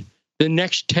predicted the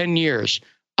next 10 years.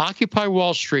 Occupy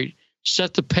Wall Street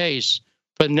set the pace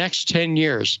for the next 10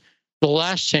 years, the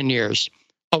last 10 years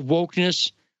of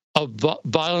wokeness, of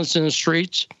violence in the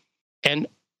streets. And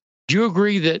do you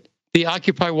agree that the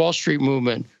Occupy Wall Street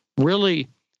movement really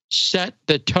set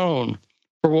the tone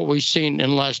for what we've seen in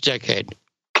the last decade?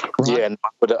 Right? Yeah, and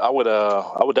I would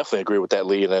definitely agree with that,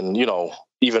 Lee. And then,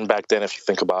 even back then, if you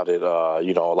think about it, a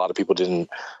lot of people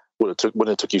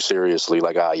wouldn't took you seriously.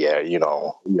 Like,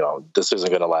 this isn't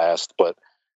going to last. But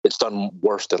it's done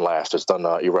worse than last. It's done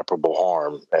irreparable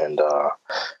harm. And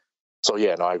so,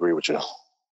 yeah, no, I agree with you.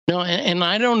 No, and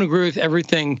I don't agree with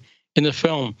everything in the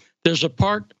film. There's a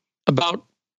part about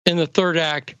in the third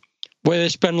act where they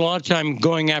spend a lot of time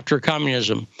going after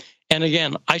communism. And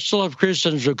again, I still have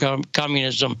criticisms of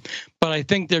communism, but I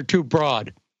think they're too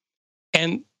broad.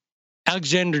 And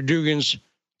Aleksandr Dugin's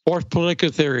fourth political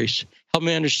theories help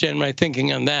me understand my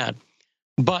thinking on that.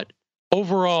 But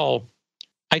overall,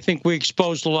 I think we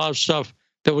exposed a lot of stuff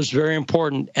that was very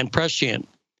important and prescient.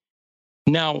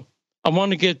 Now, I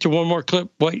want to get to one more clip.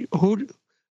 Wait, who'd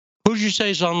you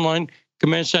say is online?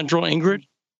 Command Central, Ingrid?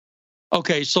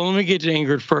 Okay, so let me get to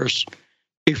Ingrid first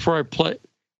before I play.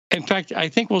 In fact, I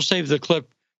think we'll save the clip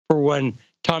for when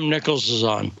Thom Nickels is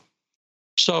on.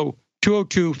 So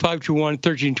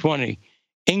 202-521-1320.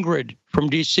 Ingrid from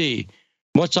D.C.,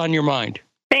 what's on your mind?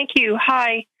 Thank you.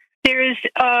 Hi. There's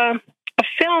a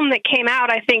film that came out,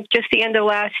 I think, just the end of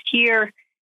last year,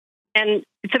 and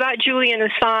it's about Julian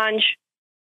Assange.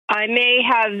 I may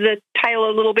have the title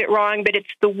a little bit wrong, but it's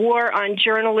The War on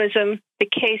Journalism, the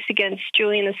case against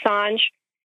Julian Assange.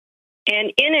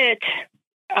 And in it,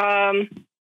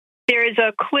 there is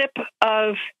a clip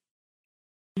of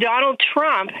Donald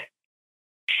Trump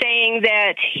saying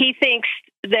that he thinks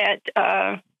that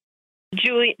there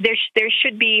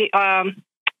should be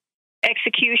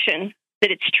execution,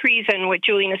 that it's treason what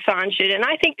Julian Assange did. And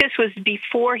I think this was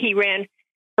before he ran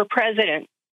for president.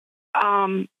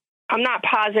 I'm not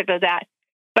positive of that.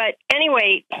 But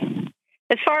anyway,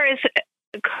 as far as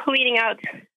cleaning out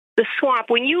the swamp,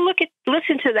 when you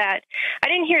listen to that, I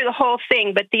didn't hear the whole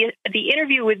thing, but the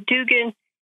interview with Dugin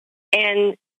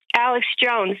and Alex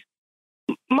Jones,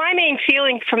 my main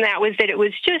feeling from that was that it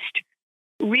was just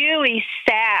really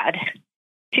sad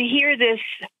to hear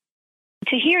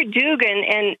Dugin,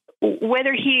 and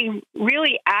whether he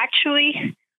really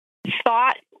actually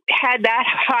had that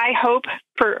high hope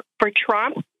for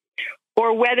Trump,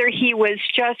 or whether he was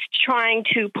just trying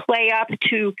to play up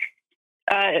to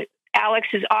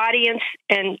Alex's audience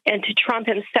and to Trump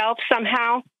himself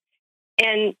somehow.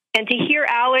 And to hear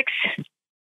Alex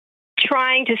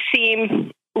trying to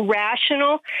seem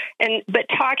rational but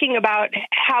talking about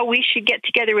how we should get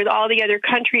together with all the other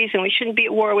countries and we shouldn't be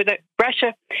at war with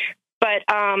Russia, but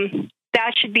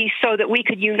that should be so that we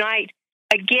could unite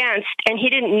against, and he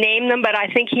didn't name them, but I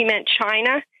think he meant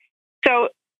China. So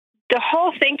the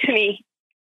whole thing to me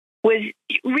was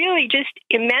really just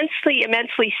immensely,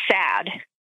 immensely sad.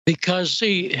 Because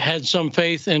he had some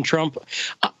faith in Trump.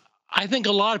 I think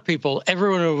a lot of people,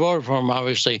 everyone who voted for him,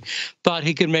 obviously, thought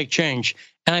he could make change.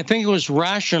 And I think it was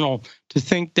rational to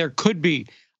think there could be.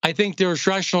 I think there was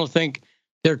rational to think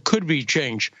there could be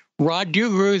change. Rod, do you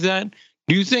agree with that?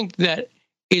 Do you think that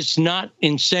it's not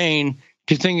insane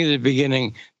to think at the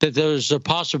beginning that there's a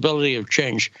possibility of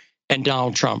change in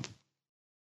Donald Trump?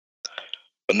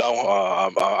 No, I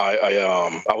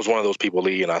was one of those people,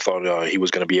 Lee, and I thought he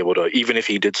was going to be able to, even if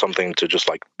he did something to just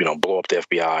blow up the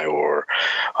FBI or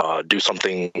do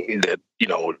something that,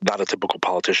 not a typical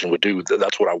politician would do.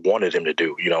 That's what I wanted him to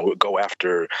do, go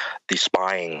after the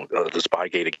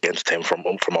Spygate against him from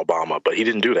Obama. But he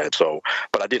didn't do that. So,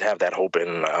 but I did have that hope.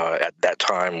 And at that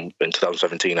time in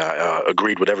 2017, I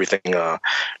agreed with everything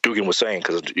Dugin was saying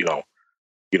because,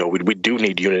 we do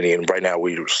need unity. And right now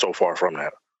we're so far from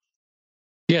that.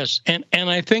 Yes, and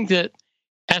I think that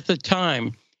at the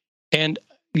time, and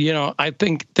I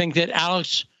think that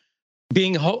Alex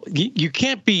you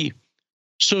can't be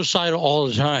suicidal all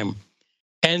the time,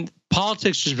 and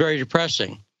politics is very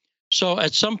depressing. So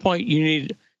at some point you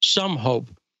need some hope,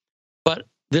 but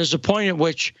there's a point at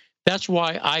which that's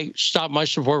why I stopped my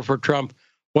support for Trump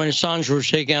when Assange was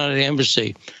taken out of the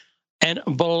embassy,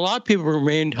 but a lot of people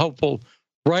remained hopeful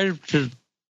right up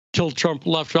till Trump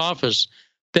left office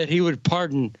that he would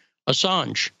pardon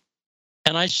Assange.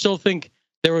 And I still think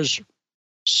there was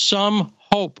some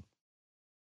hope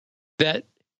that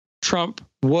Trump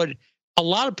would. A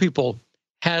lot of people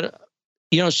had,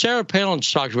 Sarah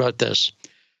Palin's talked about this.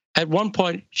 At one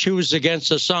point, she was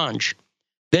against Assange.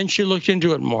 Then she looked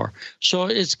into it more. So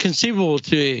it's conceivable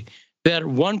to me that at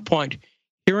one point,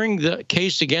 hearing the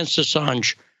case against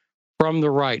Assange from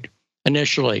the right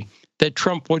initially, that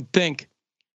Trump would think,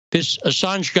 this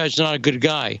Assange guy's not a good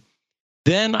guy.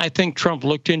 Then I think Trump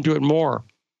looked into it more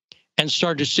and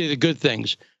started to see the good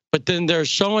things. But then there's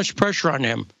so much pressure on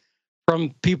him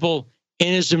from people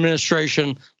in his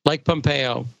administration, like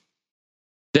Pompeo,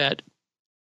 that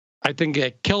I think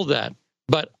it killed that.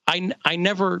 But I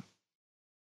never,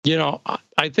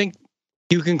 I think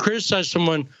you can criticize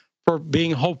someone for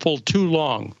being hopeful too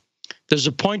long. There's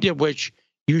a point at which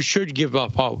you should give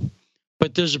up hope.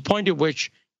 But there's a point at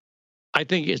which I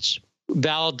think it's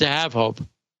valid to have hope.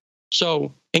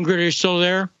 So, Ingrid, are you still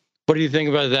there? What do you think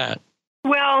about that?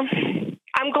 Well,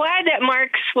 I'm glad that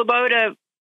Mark Sleboda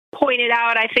pointed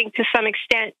out, I think to some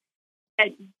extent, that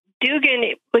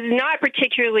Dugin was not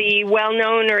particularly well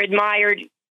known or admired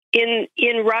in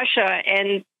Russia,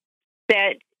 and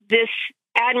that this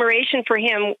admiration for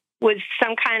him was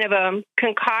some kind of a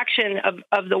concoction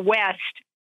of the West.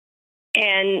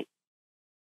 And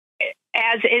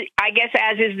as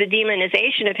is the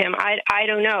demonization of him. I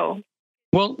don't know.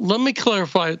 Well, let me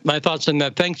clarify my thoughts on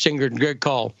that. Thanks, Ingrid. Great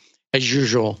call, as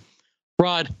usual.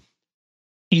 Rod,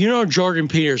 Jordan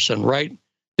Peterson, right?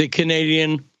 The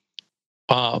Canadian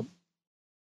author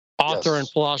and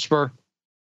philosopher.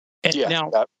 And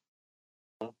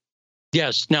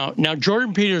yes. Now,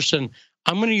 Jordan Peterson,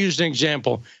 I'm going to use an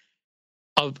example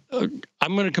of,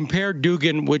 I'm going to compare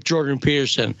Dugin with Jordan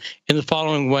Peterson in the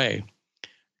following way.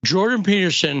 Jordan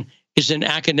Peterson is an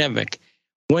academic.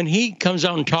 When he comes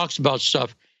out and talks about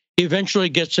stuff, he eventually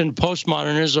gets into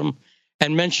postmodernism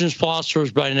and mentions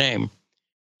philosophers by name.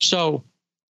 So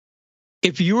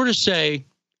if you were to say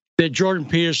that Jordan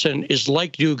Peterson is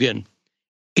like Dugin,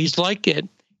 he's like it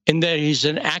in that he's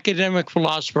an academic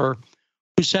philosopher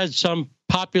who's had some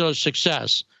popular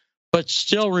success, but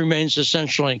still remains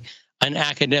essentially an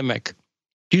academic.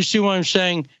 Do you see what I'm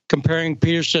saying? Comparing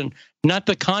Peterson, not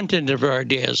the content of our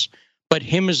ideas, but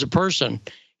him as a person.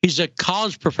 He's a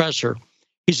college professor.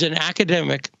 He's an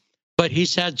academic, but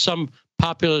he's had some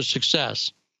popular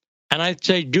success. And I'd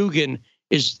say Dugin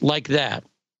is like that,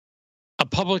 a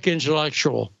public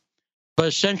intellectual, but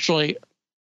essentially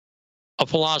a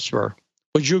philosopher.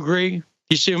 Would you agree? Do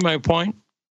you see my point?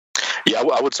 Yeah,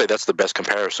 I would say that's the best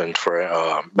comparison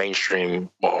for mainstream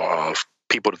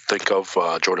people to think of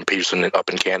Jordan Peterson up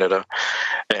in Canada.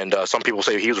 And some people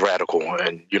say he was radical.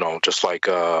 And, just like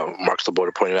Mark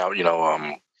Sleboda pointed out,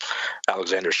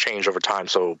 Alexander's changed over time.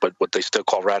 So, but what they still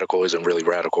call radical isn't really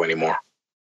radical anymore.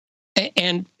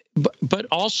 But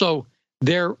also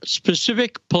their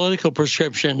specific political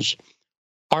prescriptions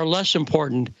are less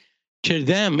important to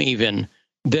them even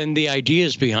than the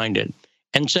ideas behind it.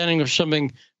 And setting up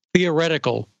something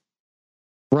theoretical,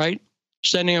 right?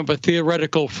 Setting up a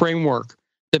theoretical framework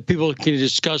that people can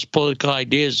discuss political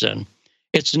ideas in.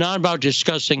 It's not about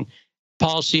discussing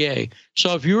policy A.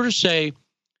 So if you were to say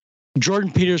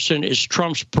Jordan Peterson is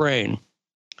Trump's brain,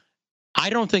 I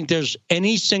don't think there's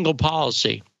any single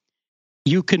policy.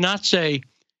 You cannot say,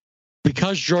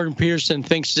 because Jordan Peterson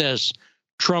thinks this,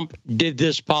 Trump did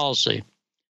this policy.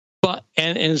 But,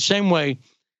 and in the same way,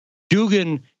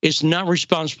 Dugin is not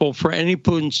responsible for any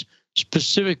Putin's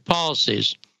specific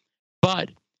policies, but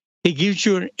he gives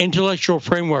you an intellectual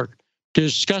framework to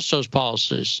discuss those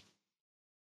policies.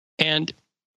 And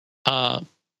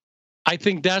I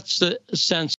think that's the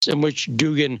sense in which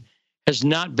Dugin has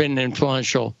not been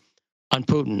influential on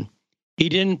Putin. He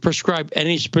didn't prescribe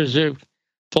any specific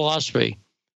philosophy,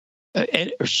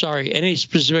 any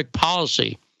specific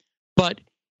policy, but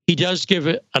he does give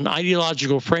it an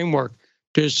ideological framework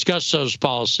to discuss those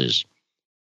policies.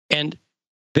 And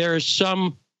there is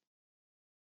some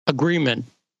agreement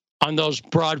on those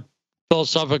broad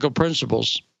philosophical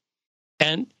principles.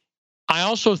 And I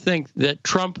also think that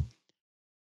Trump,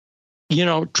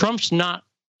 Trump's not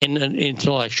an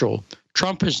intellectual.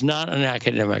 Trump is not an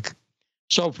academic.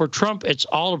 So for Trump, it's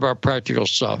all about practical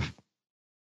stuff.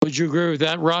 Would you agree with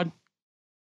that, Rod?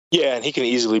 Yeah, and he can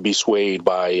easily be swayed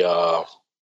by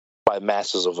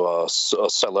masses of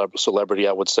celebrity,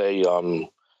 I would say.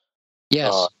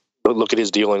 Yes. Look at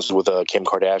his dealings with Kim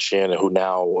Kardashian, who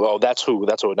now, that's who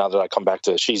now that I come back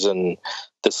to, she's in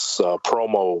this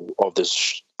promo of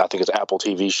this, I think it's Apple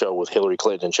TV show with Hillary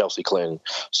Clinton and Chelsea Clinton.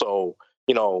 So,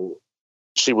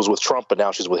 she was with Trump, but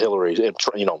now she's with Hillary,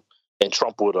 and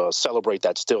Trump would celebrate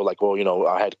that still, like, well,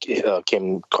 I had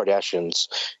Kim Kardashian's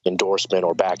endorsement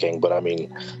or backing, but I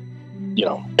mean,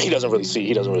 he doesn't really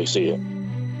see it.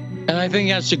 And I think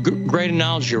that's a great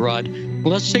analogy, Rod.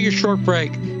 Let's take a short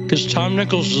break because Thom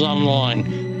Nickels is on the line,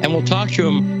 and we'll talk to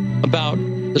him about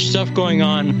the stuff going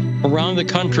on around the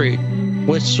country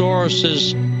with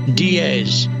Soros's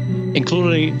DAs,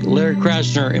 including Larry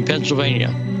Krasner in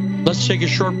Pennsylvania. Let's take a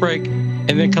short break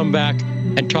and then come back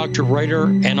and talk to writer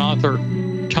and author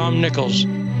Thom Nickels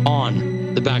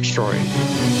on The Backstory.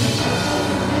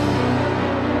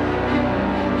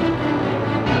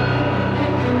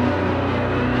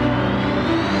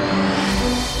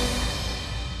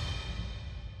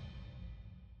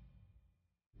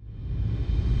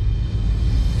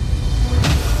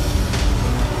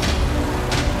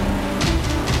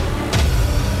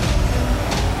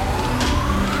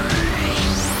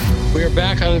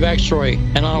 Back on The Backstory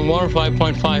and on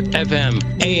 105.5 FM,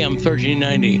 AM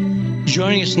 1390.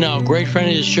 Joining us now, great friend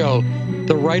of the show,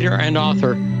 the writer and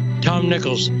author, Thom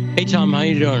Nickels. Hey, Tom, how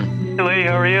you doing? Hey, Lee,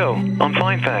 how are you? I'm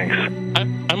fine, thanks.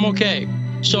 I'm okay.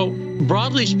 So,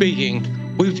 broadly speaking,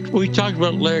 we talked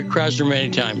about Larry Krasner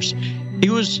many times.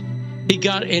 He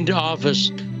got into office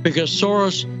because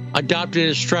Soros adopted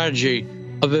a strategy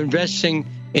of investing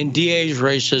in DA's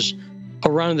races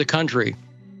around the country.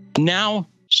 Now,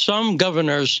 some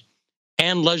governors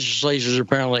and legislators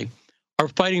apparently are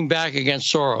fighting back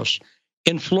against Soros.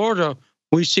 In Florida,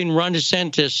 we've seen Ron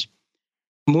DeSantis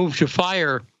move to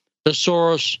fire the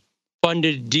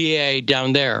Soros-funded DA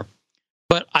down there.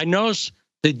 But I noticed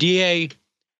the DA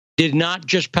did not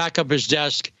just pack up his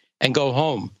desk and go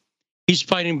home. He's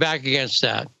fighting back against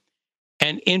that.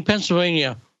 And in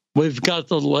Pennsylvania, we've got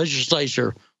the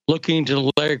legislature looking into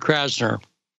Larry Krasner.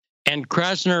 And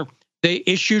Krasner, they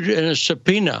issued a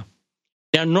subpoena.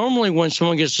 Now, normally when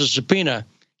someone gets a subpoena,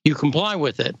 you comply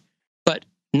with it, but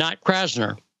not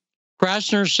Krasner.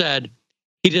 Krasner said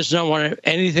he does not want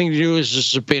anything to do with the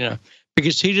subpoena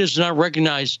because he does not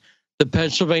recognize the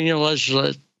Pennsylvania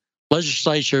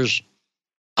legislatures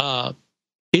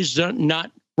is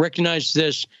not recognize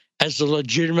this as a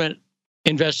legitimate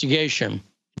investigation.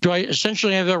 Do I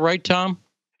essentially have that right, Tom?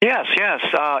 Yes,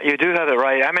 you do have it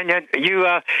right. I mean, you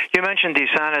mentioned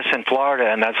DeSantis in Florida,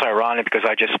 and that's ironic because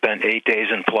I just spent 8 days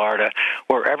in Florida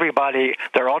where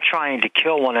they're all trying to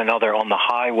kill one another on the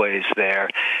highways there.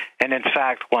 And in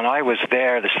fact, when I was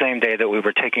there the same day that we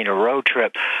were taking a road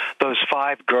trip, those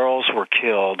 5 girls were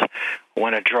killed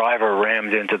when a driver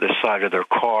rammed into the side of their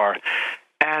car.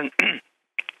 And,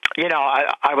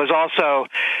 I was also,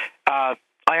 I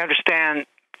understand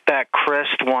that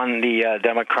Christ won the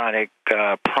Democratic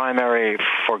primary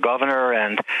for governor,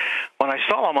 and when I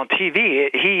saw him on TV,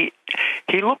 he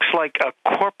looks like a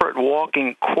corporate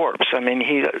walking corpse. I mean,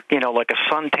 he like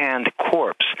a suntanned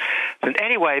corpse. And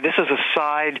anyway, this is a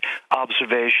side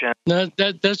observation.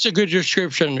 That's a good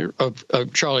description of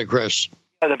Charlie Crist.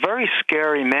 A very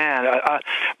scary man.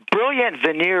 Brilliant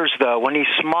veneers, though. When he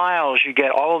smiles, you get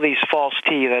all of these false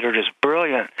teeth that are just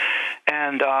brilliant.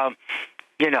 And,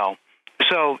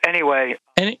 so anyway.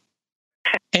 And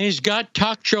he's got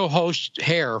talk show host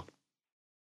hair.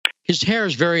 His hair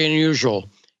is very unusual.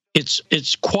 It's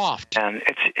coiffed. And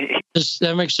does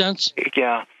that make sense?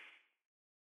 Yeah.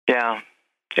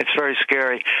 It's very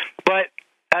scary. But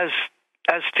as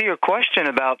to your question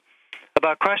about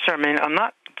Krasner, I mean, I'm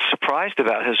not surprised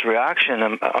about his reaction.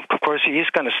 Of course, he's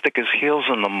going to stick his heels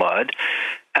in the mud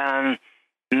and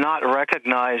not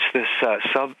recognize this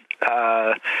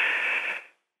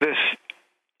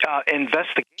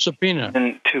investigation subpoena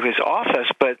into his office.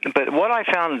 But what I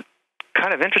found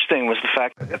kind of interesting was the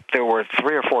fact that there were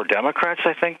 3 or 4 Democrats,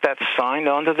 I think, that signed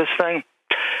onto this thing,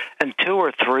 and 2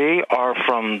 or 3 are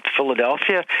from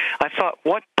Philadelphia. I thought,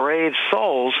 what brave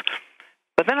souls.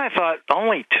 But then I thought,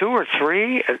 only 2 or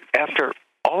 3 after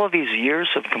all of these years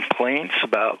of complaints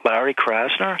about Larry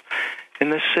Krasner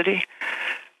in this city.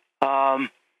 And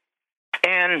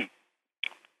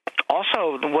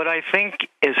also, what I think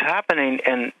is happening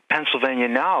in Pennsylvania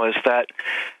now is that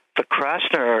the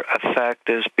Krasner effect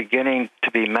is beginning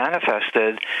to be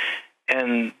manifested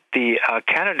in the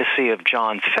candidacy of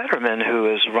John Fetterman,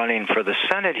 who is running for the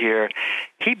Senate here.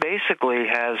 He basically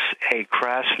has a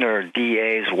Krasner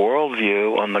DA's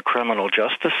worldview on the criminal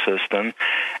justice system,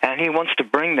 and he wants to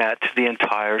bring that to the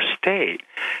entire state.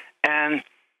 And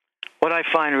what I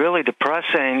find really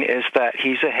depressing is that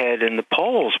he's ahead in the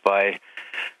polls by,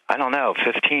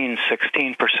 15,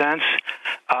 16%.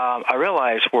 I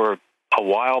realize we're a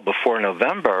while before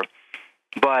November,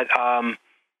 but I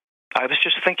was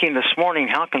just thinking this morning,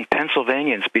 how can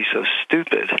Pennsylvanians be so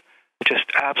stupid? Just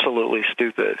absolutely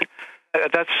stupid.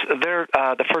 They're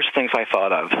the first things I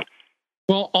thought of.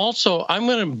 Well, also, I'm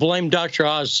going to blame Dr.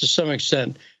 Oz to some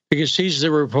extent because he's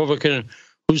the Republican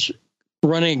who's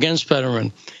running against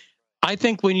Fetterman. I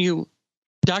think when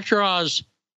Dr. Oz,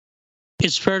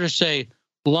 it's fair to say,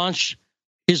 launched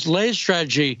his latest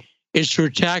strategy is to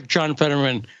attack John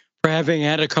Fetterman for having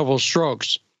had a couple of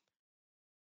strokes,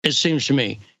 it seems to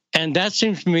me. And that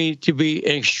seems to me to be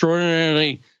an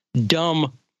extraordinarily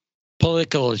dumb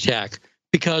political attack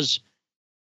because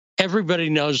everybody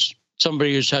knows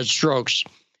somebody who's had strokes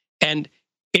and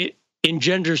it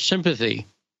engenders sympathy.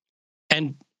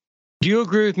 And do you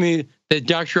agree with me that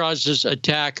Dr. Oz's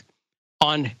attack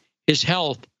on his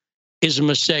health is a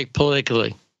mistake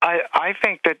politically? I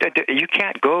think that you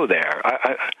can't go there.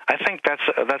 I think that's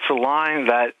a line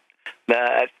that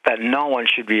no one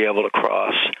should be able to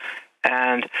cross.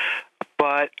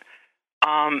 But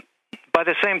by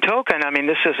the same token, I mean,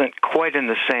 this isn't quite in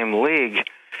the same league.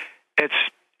 It's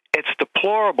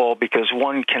deplorable because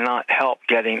one cannot help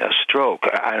getting a stroke.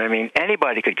 I mean,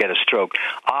 anybody could get a stroke.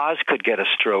 Oz could get a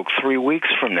stroke 3 weeks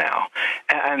from now.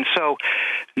 And so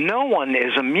no one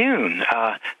is immune.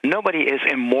 Nobody is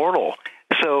immortal.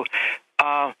 So,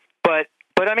 but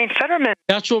I mean, Fetterman...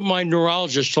 That's what my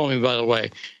neurologist told me, by the way,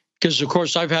 because, of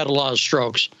course, I've had a lot of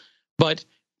strokes. But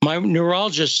my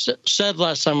neurologist said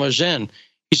last time I was in,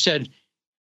 he said,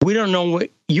 we don't know what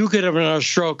you could have another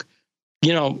stroke,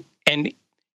 and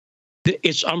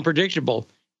it's unpredictable.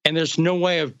 And there's no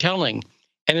way of telling,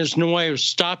 and there's no way of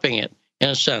stopping it, in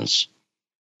a sense.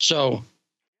 So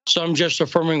I'm just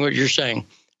affirming what you're saying.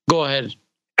 Go ahead.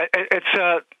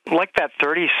 It's like that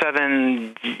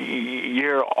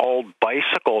 37-year-old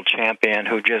bicycle champion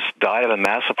who just died of a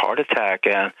massive heart attack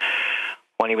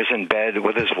when he was in bed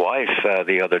with his wife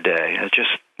the other day. It's just,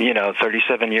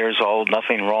 37 years old,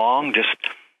 nothing wrong, just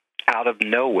out of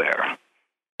nowhere.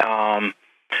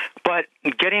 But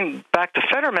getting back to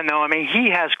Fetterman, though, I mean,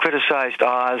 he has criticized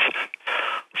Oz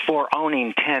for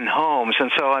owning 10 homes.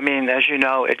 And so, I mean, as you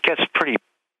know, it gets pretty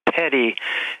petty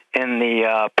in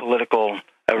the political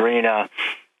arena.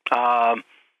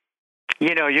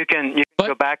 You can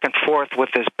go back and forth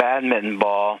with this badminton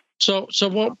ball. So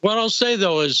what I'll say,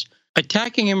 though, is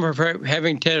attacking him for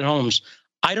having 10 homes,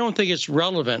 I don't think it's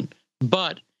relevant,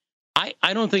 but I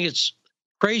don't think it's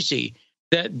crazy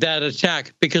that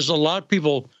attack, because a lot of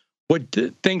people would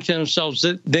think to themselves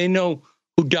that they know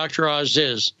who Dr. Oz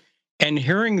is. And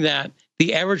hearing that,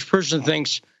 the average person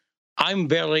thinks, I'm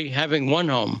barely having one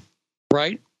home,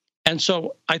 right? And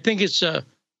so I think it's a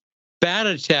bad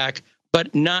attack,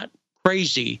 but not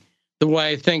crazy, the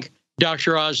way I think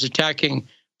Dr. Oz attacking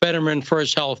Fetterman for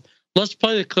his health. Let's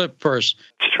play the clip first.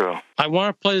 It's true. I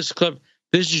want to play this clip.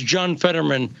 This is John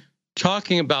Fetterman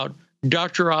talking about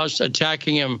Dr. Oz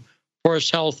attacking him for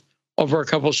his health over a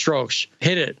couple strokes.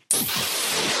 Hit it.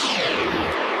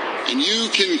 And you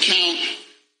can count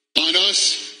on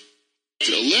us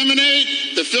to eliminate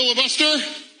the filibuster.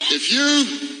 If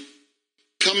you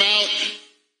come out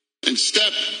and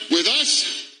step with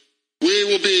us, we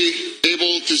will be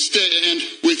able to stand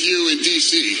with you in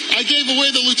D.C. I gave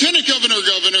away the lieutenant governor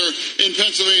in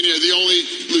Pennsylvania, the only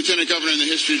lieutenant governor in the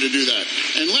history to do that.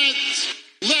 And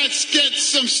let's get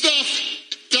some stuff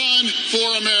done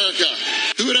for America.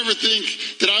 Who would ever think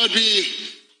that I would be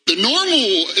the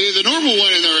normal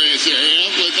one in the race here?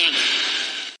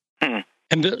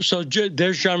 And so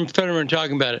there's John Fetterman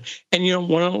talking about it. And,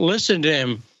 when I listen to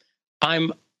him, I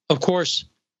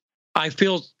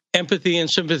feel empathy and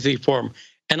sympathy for him.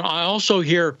 And I also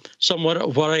hear somewhat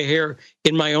of what I hear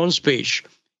in my own speech.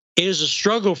 It is a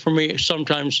struggle for me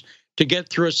sometimes to get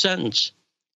through a sentence.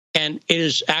 And it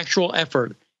is actual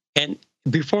effort. And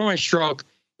before my stroke,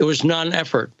 it was not an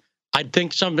effort. I'd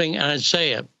think something and I'd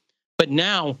say it. But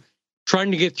now,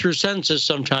 trying to get through sentences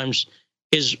sometimes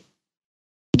is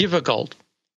difficult.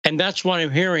 And that's what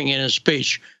I'm hearing in his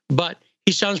speech. But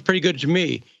he sounds pretty good to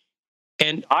me.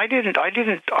 And I didn't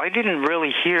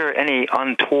really hear any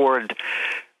untoward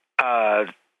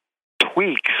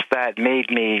tweaks that made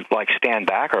me stand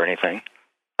back or anything.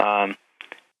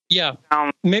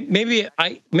 Maybe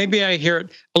I hear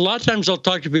it. A lot of times I'll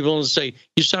talk to people and say,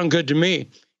 "You sound good to me,"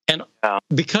 and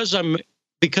because I'm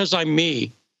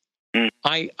me,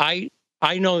 I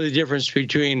know the difference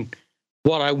between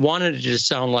what I wanted it to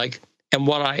sound like and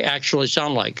what I actually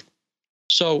sound like.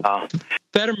 So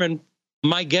Fetterman,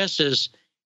 my guess is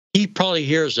he probably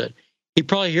hears it. He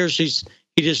probably hears he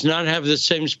does not have the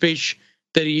same speech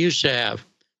that he used to have.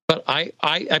 But I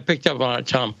picked up on it,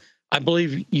 Tom. I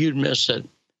believe you'd miss it,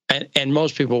 and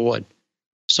most people would.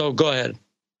 So go ahead.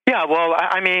 Yeah, well,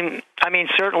 I mean,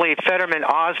 certainly Fetterman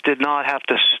Oz did not have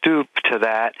to stoop to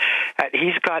that.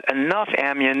 He's got enough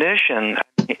ammunition.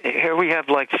 Here we have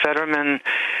Fetterman.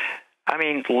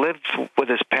 Lived with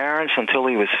his parents until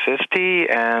he was 50,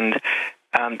 and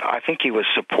I think he was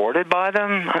supported by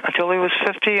them until he was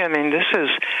 50.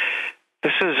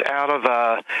 This is out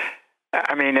of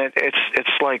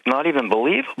it's not even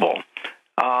believable.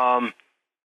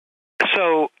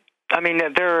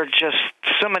 There are just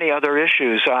so many other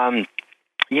issues.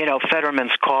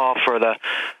 Fetterman's call for the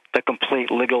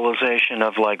complete legalization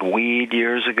of weed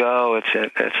years ago.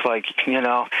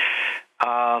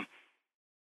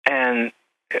 And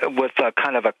with a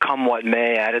kind of a come what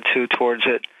may attitude towards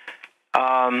it.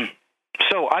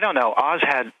 So I don't know. Oz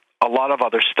had a lot of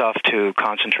other stuff to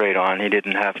concentrate on. He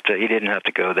didn't have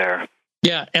to go there.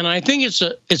 Yeah, and I think it's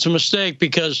a mistake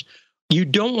because you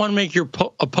don't want to make your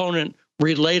opponent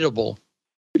relatable.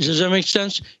 Does that make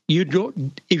sense? You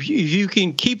don't. If you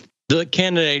can keep the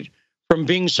candidate from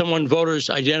being someone voters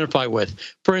identify with.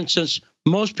 For instance,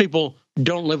 most people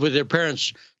don't live with their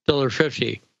parents till they're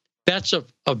 50. That's a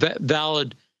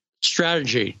valid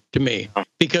strategy to me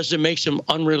because it makes them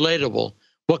unrelatable.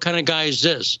 What kind of guy is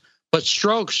this? But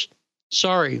strokes,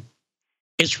 sorry,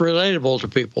 it's relatable to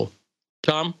people.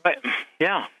 Tom? Right.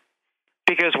 Yeah,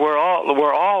 because we're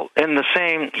all in the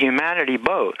same humanity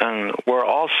boat, and we're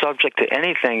all subject to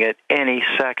anything at any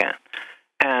second.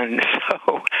 And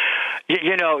so,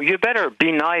 you better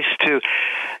be nice to.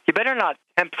 You better not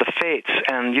tempt the fates,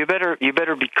 and you better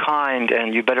be kind,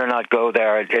 and you better not go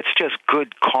there. It's just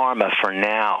good karma for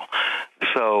now.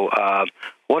 So,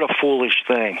 what a foolish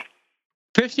thing.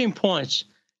 15 points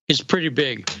is pretty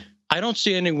big. I don't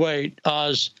see any way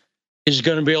Oz is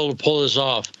going to be able to pull this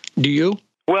off. Do you?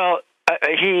 Well,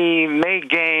 he may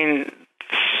gain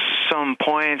some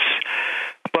points,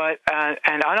 but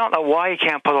and I don't know why he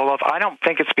can't pull it off. I don't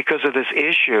think it's because of this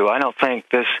issue. I don't think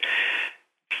this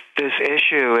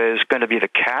issue is going to be the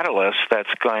catalyst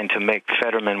that's going to make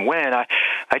Fetterman win. I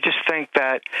just think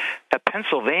that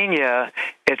Pennsylvania,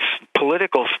 its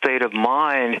political state of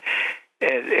mind,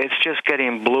 it's just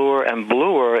getting bluer and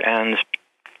bluer, and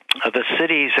the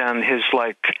cities and his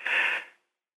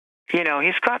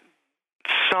he's got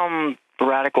some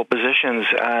radical positions,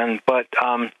 but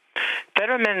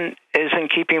Fetterman is in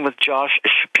keeping with Josh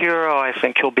Shapiro. I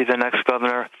think he'll be the next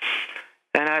governor,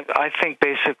 and I think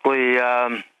basically.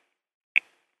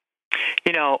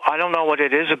 I don't know what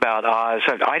it is about Oz.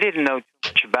 I didn't know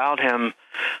much about him,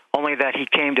 only that he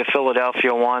came to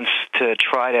Philadelphia once to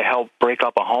try to help break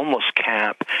up a homeless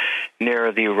camp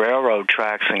near the railroad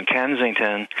tracks in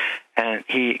Kensington, and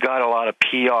he got a lot of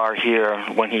PR here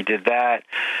when he did that.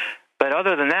 But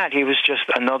other than that, he was just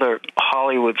another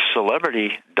Hollywood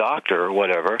celebrity doctor or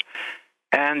whatever.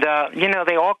 And,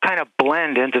 they all kind of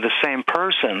blend into the same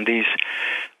person,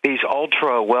 these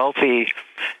ultra-wealthy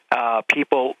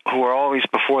people who are always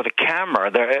before the camera.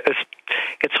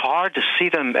 it's hard to see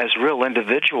them as real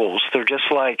individuals. They're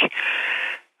just like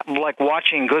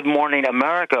watching Good Morning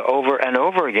America over and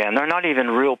over again. They're not even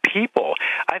real people.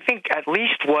 I think at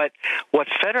least what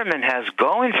Fetterman has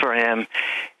going for him,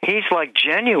 he's like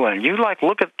genuine. You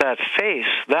look at that face.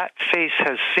 That face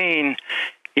has seen,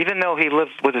 even though he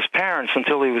lived with his parents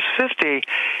until he was 50,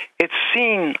 it's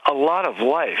seen a lot of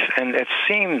life, and it's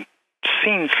seen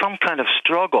some kind of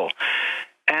struggle.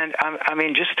 And I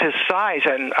mean, just his size,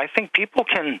 and I think people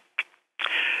can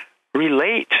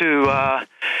relate to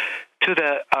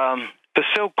the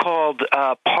so-called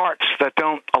parts that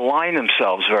don't align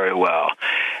themselves very well.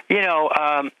 You know,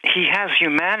 he has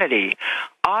humanity.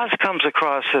 Oz comes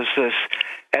across as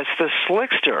the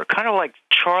slickster, kind of like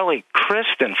Charlie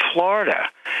Crist in Florida.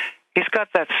 He's got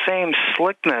that same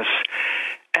slickness.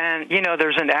 And, you know,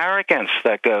 there's an arrogance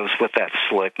that goes with that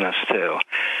slickness, too,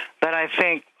 that I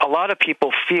think a lot of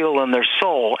people feel in their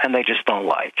soul and they just don't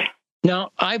like.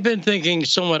 Now, I've been thinking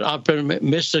somewhat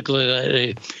optimistically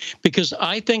lately because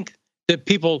I think that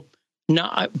people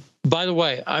now, by the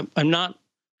way, I'm not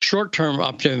short-term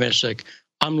optimistic.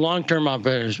 I'm long-term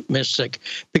optimistic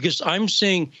because I'm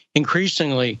seeing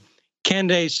increasingly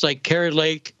candidates like Kari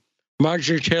Lake,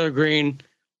 Marjorie Taylor Greene,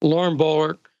 Lauren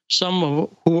Boebert, some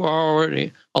who are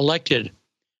already elected.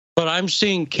 But I'm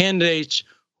seeing candidates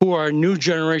who are new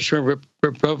generation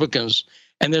Republicans,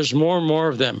 and there's more and more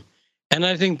of them. And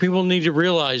I think people need to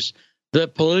realize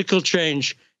that political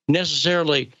change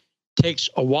necessarily takes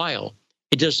a while.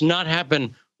 It does not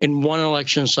happen in one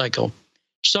election cycle.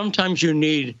 Sometimes you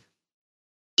need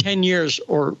 10 years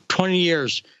or 20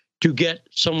 years to get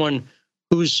someone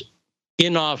who's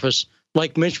in office,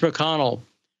 like Mitch McConnell.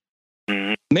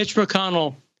 Mitch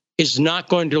McConnell is not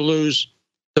going to lose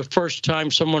the first time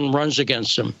someone runs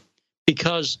against him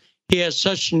because he has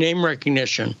such name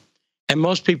recognition, and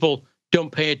most people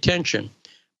don't pay attention.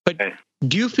 But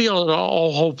do you feel at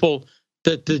all hopeful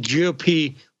that the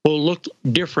GOP will look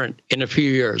different in a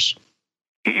few years?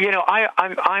 You know,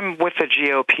 I'm with the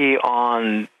GOP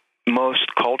on most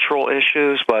cultural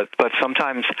issues, but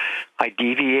sometimes I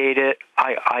deviate it.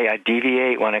 I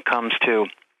deviate when it comes to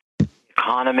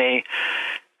economy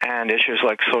and issues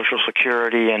like Social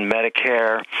Security and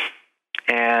Medicare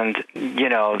and, you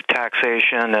know,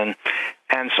 taxation.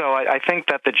 And so I think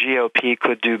that the GOP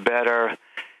could do better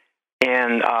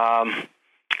in,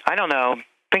 I don't know,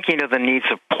 thinking of the needs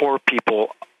of poor people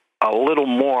a little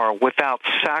more without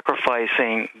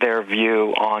sacrificing their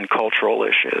view on cultural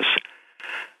issues.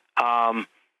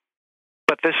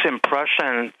 But this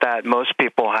impression that most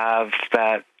people have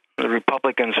that the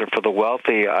Republicans are for the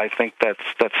wealthy, I think that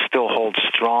still holds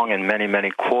strong in many,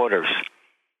 many quarters.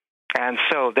 And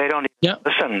so they don't even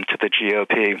listen to the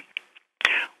GOP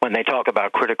when they talk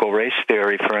about critical race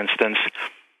theory, for instance,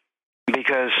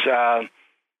 because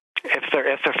if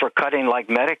they're for cutting like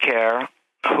Medicare,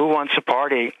 who wants a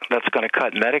party that's going to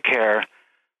cut Medicare?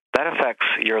 That affects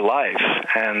your life.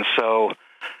 And so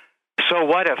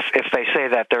what if they say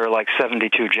that there are like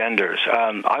 72 genders?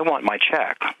 I want my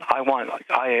check. I want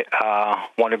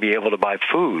to be able to buy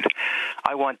food.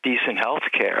 I want decent health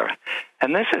care.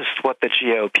 And this is what the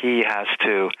GOP has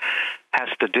to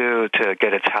do to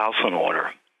get its house in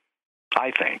order,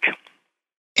 I think.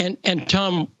 And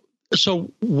Thom,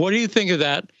 so what do you think of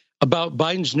that, about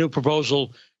Biden's new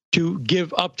proposal to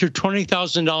give up to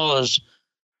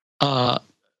 $20,000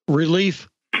 relief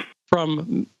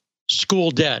from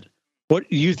school debt? What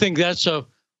do you think, that's a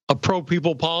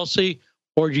pro-people policy,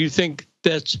 or do you think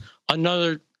that's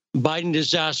another Biden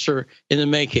disaster in the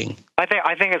making? I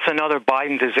think it's another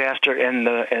Biden disaster in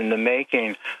the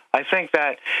making. I think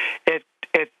that it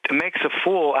makes a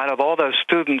fool out of all those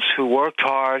students who worked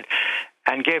hard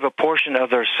and gave a portion of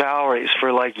their salaries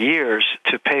for like years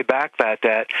to pay back that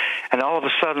debt, and all of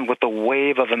a sudden, with the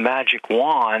wave of a magic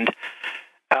wand,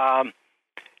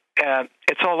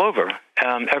 it's all over.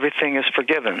 Everything is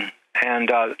forgiven.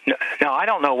 And now I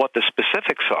don't know what the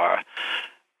specifics are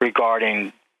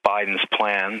regarding Biden's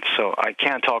plan, so I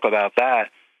can't talk about that.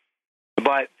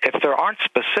 But if there aren't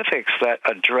specifics that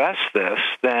address this,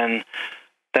 then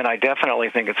I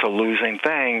definitely think it's a losing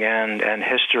thing, and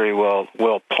history will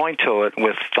point to it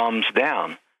with thumbs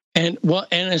down. And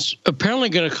it's apparently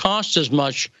going to cost as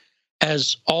much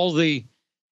as all the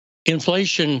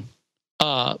inflation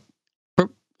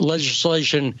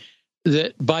legislation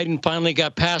that Biden finally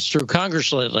got passed through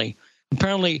Congress lately.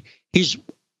 Apparently, he's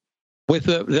with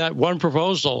that one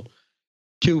proposal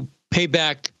to pay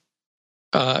back,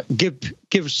 give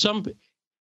some.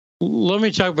 Let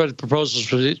me talk about the proposals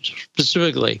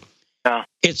specifically. Yeah.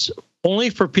 It's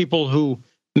only for people who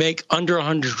make under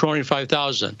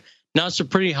 $125,000. Now, it's a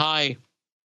pretty high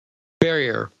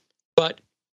barrier, but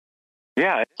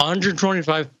Yeah.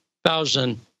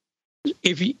 125,000.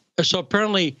 So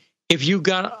apparently, if you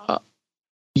got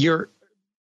your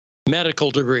medical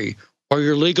degree or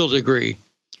your legal degree,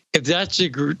 if that's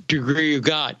the degree you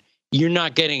got, you're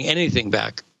not getting anything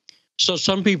back. So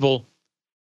some people,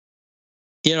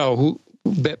 who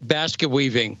basket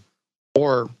weaving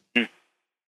or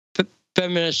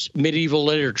feminist medieval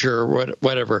literature or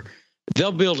whatever,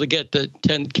 they'll be able to get the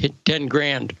 10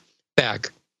 grand back.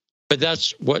 But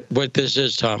that's what this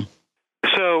is, Thom.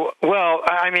 So, well,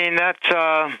 I mean, that's,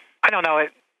 I don't know.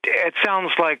 It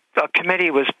sounds like a committee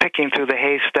was picking through the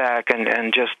haystack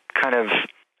and just kind of,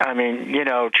 I mean,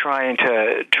 trying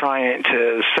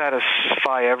to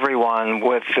satisfy everyone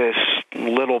with this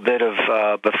little bit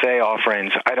of buffet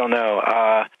offerings. I don't know.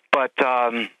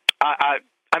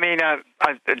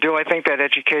 Do I think that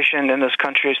education in this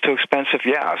country is too expensive?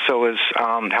 Yeah, so is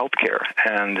healthcare.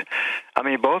 And, I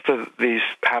mean, both of these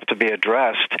have to be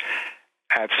addressed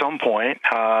at some point.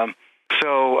 But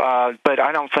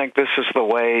I don't think this is the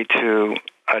way to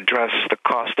address the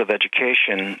cost of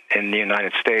education in the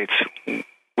United States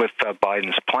with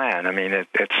Biden's plan. I mean,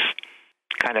 it's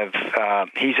kind of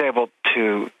he's able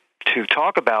to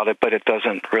talk about it, but it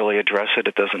doesn't really address it.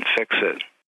 It doesn't fix it.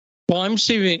 Well, I'm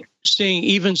seeing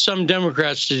even some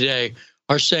Democrats today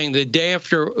are saying the day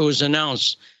after it was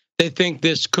announced, they think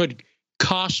this could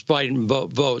cost Biden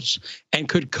votes and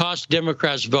could cost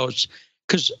Democrats votes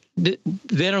because they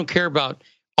don't care about,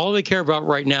 all they care about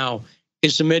right now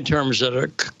is the midterms that are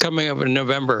coming up in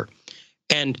November.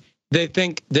 And they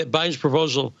think that Biden's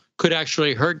proposal could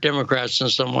actually hurt Democrats in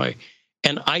some way.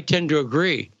 And I tend to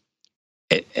agree,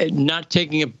 not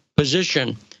taking a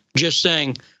position, just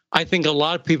saying, I think a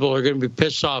lot of people are going to be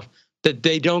pissed off that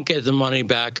they don't get the money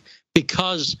back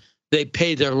because they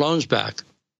paid their loans back.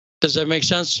 Does that make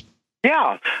sense?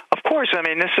 Yeah, of course. I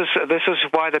mean, this is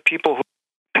why the people who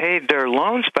paid their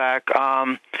loans back,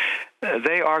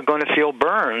 they are going to feel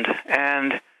burned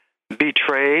and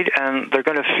betrayed, and they're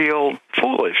going to feel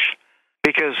foolish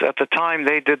because at the time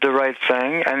they did the right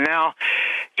thing, and now,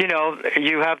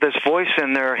 you have this voice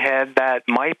in their head that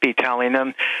might be telling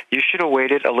them, you should have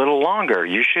waited a little longer.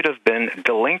 You should have been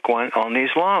delinquent on these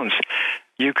loans.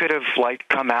 You could have,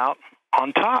 come out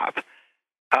on top.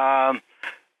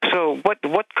 So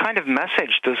what kind of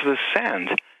message does this send?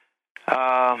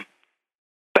 But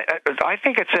I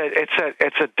think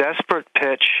it's a desperate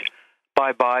pitch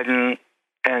by Biden,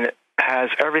 and it has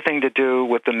everything to do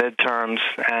with the midterms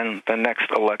and the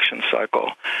next election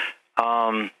cycle.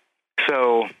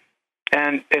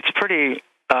 And it's pretty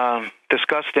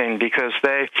disgusting because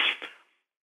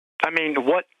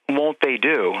what won't they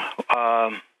do?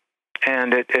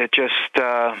 And it just,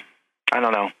 I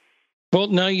don't know. Well,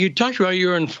 now you talked about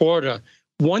you're in Florida.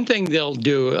 One thing they'll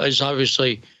do is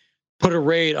obviously put a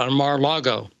raid on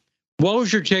Mar-a-Lago. What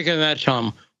was your take on that,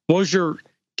 Thom? What was your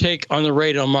take on the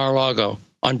raid on Mar-a-Lago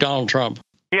on Donald Trump?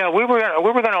 Yeah, we were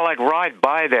going to ride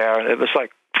by there. It was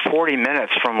 40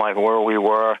 minutes from where we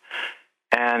were,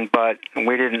 but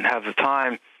we didn't have the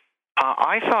time.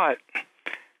 I thought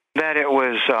that it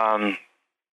was,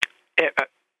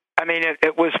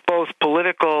 it was both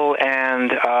political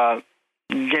and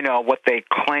what they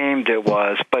claimed it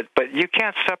was, but you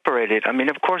can't separate it. I mean,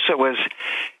 of course, it was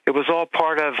all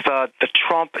part of the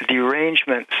Trump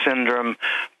derangement syndrome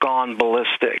gone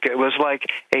ballistic. It was like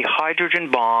a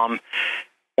hydrogen bomb,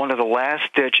 one of the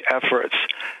last-ditch efforts,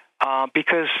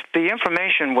 because the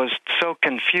information was so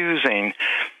confusing.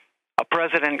 A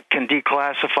president can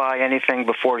declassify anything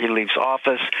before he leaves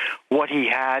office. What he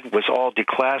had was all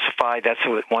declassified. That's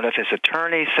what one of his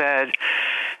attorneys said.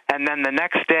 And then the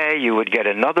next day, you would get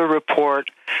another report.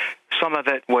 Some of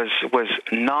it was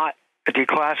not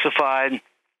declassified.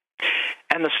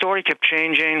 And the story kept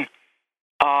changing.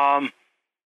 And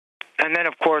then,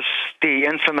 of course, the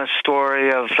infamous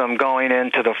story of them going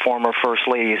into the former First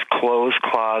Lady's clothes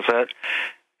closet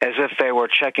as if they were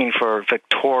checking for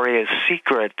Victoria's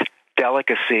Secret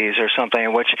delicacies or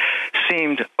something, which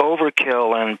seemed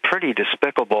overkill and pretty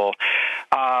despicable.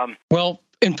 Well,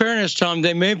 in fairness, Thom,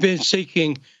 they may have been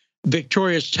seeking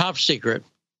Victoria's top secret.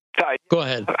 Go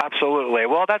ahead. Absolutely.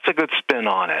 Well, that's a good spin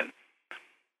on it.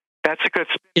 That's a good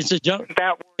spin.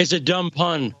 It's a dumb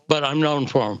pun, but I'm known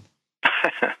for them.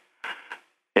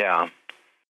 Yeah.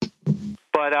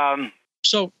 But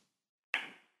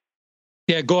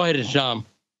yeah, go ahead, Thom.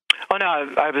 Oh no,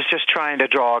 I was just trying to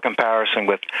draw a comparison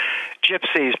with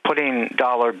gypsies putting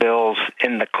dollar bills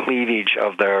in the cleavage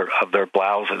of their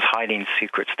blouses, hiding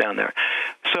secrets down there.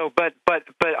 So, but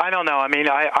I don't know. I mean,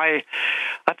 I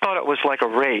thought it was like a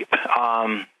rape.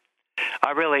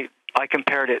 I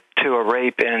compared it to a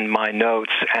rape in my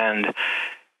notes, and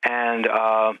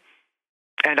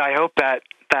And I hope that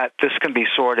this can be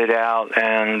sorted out,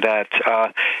 and that,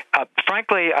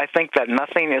 frankly, I think that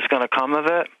nothing is going to come of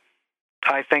it.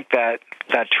 I think that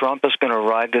Trump is going to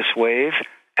ride this wave,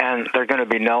 and there are going to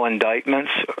be no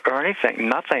indictments or anything.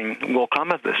 Nothing will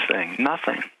come of this thing.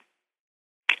 Nothing.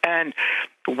 And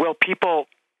will people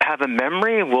have a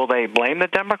memory? Will they blame the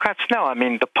Democrats? No. I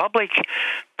mean, the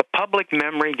public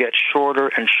memory gets shorter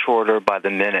and shorter by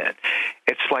the minute.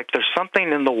 It's like there's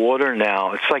something in the water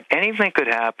now. It's like anything could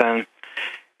happen,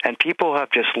 and people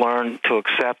have just learned to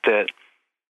accept it,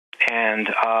 and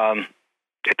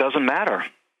it doesn't matter.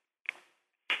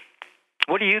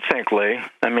 What do you think, Lee?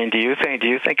 I mean, do you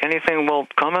think anything will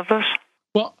come of this?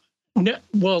 Well,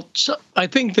 no, so I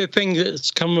think the thing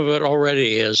that's come of it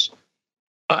already is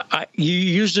you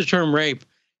use the term rape,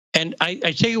 and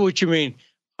I take what you mean.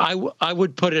 I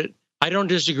would put it. I don't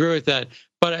disagree with that,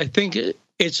 but I think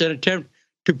it's an attempt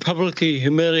to publicly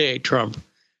humiliate Trump,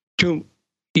 to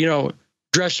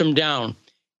dress him down,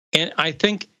 and I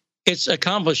think it's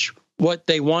accomplished what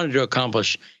they wanted to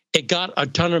accomplish. It got a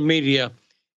ton of media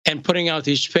and putting out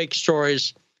these fake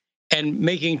stories and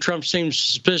making Trump seem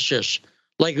suspicious,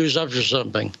 like he was up to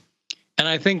something. And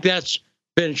I think that's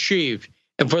been achieved.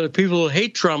 And for the people who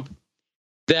hate Trump,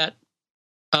 that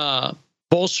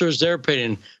bolsters their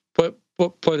opinion. But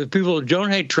for the people who don't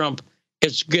hate Trump,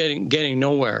 it's getting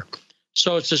nowhere.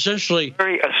 So it's essentially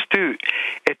very astute.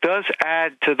 It does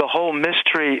add to the whole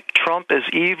mystery Trump is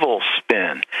evil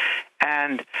spin.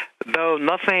 And though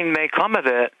nothing may come of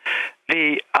it,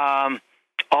 the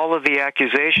all of the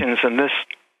accusations in this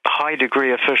high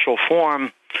degree official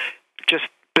form just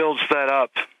builds that up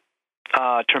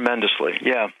tremendously.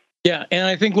 Yeah. Yeah. And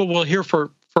I think what we'll hear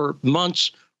for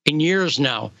months and years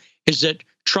now is that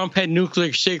Trump had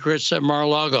nuclear secrets at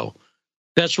Mar-a-Lago.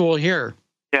 That's what we'll hear.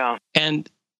 Yeah. And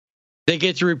they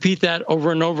get to repeat that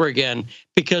over and over again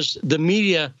because the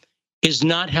media is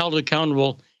not held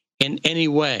accountable in any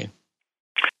way.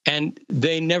 And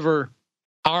they never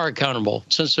are accountable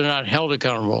since they're not held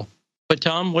accountable. But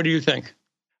Tom, what do you think?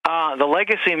 The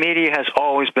legacy media has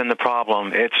always been the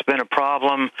problem. It's been a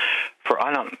problem for,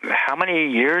 I don't know, how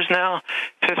many years now?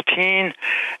 15?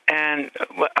 And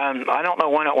I don't know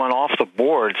when it went off the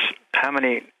boards, how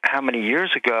many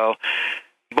years ago.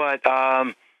 But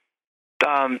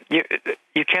you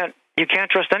can't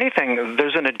trust anything.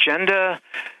 There's an agenda.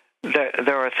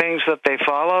 There are things that they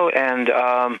follow, and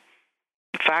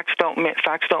facts don't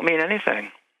mean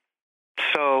anything.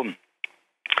 So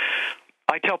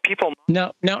I tell people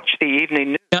now watch the evening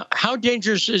news. Now, how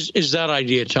dangerous is that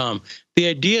idea, Tom? The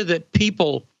idea that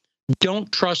people don't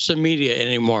trust the media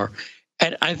anymore,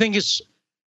 and I think it's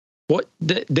what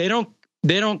they don't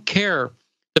care.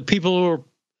 The people who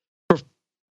are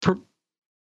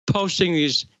posting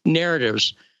these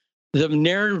narratives, the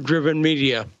narrative-driven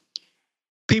media,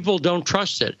 people don't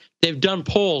trust it. They've done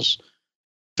polls.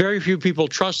 Very few people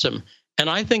trust them. And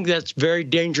I think that's very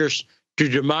dangerous to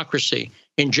democracy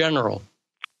in general.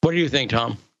 What do you think,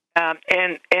 Tom?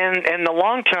 And in the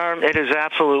long term, it is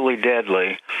absolutely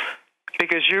deadly.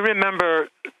 Because you remember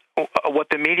what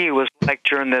the media was like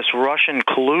during this Russian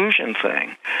collusion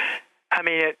thing. I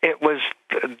mean, it was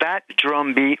that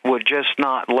drumbeat would just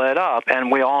not let up, and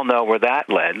we all know where that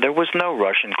led. There was no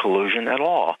Russian collusion at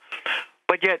all,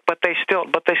 but they still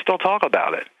talk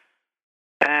about it,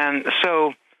 and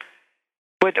so.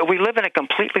 But we live in a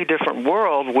completely different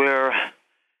world where,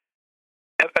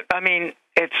 I mean,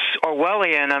 it's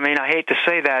Orwellian. I mean, I hate to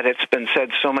say that. It's been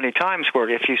said so many times where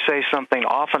if you say something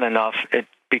often enough, it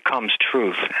becomes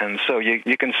truth, and so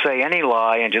you can say any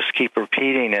lie and just keep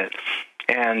repeating it.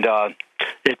 And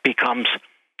it becomes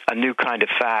a new kind of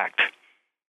fact.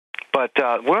 But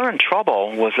we're in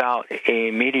trouble without a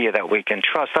media that we can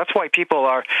trust. That's why people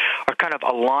are kind of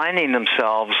aligning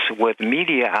themselves with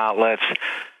media outlets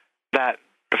that,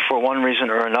 for one reason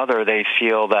or another, they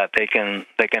feel that they can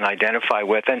identify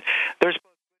with. And there's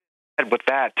with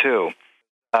that too.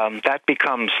 That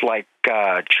becomes like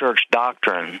church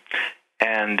doctrine,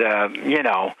 and there's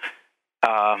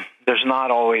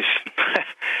not always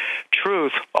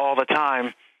truth all the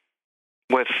time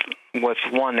with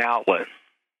one outlet,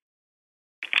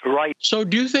 right? So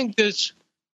do you think this,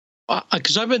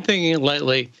 because I've been thinking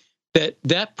lately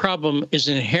that problem is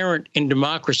inherent in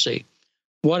democracy.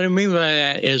 What I mean by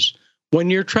that is when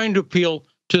you're trying to appeal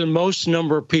to the most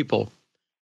number of people,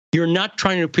 you're not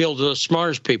trying to appeal to the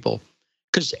smartest people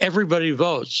because everybody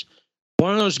votes.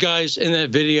 One of those guys in that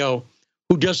video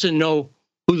who doesn't know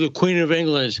who the Queen of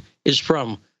England is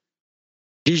from.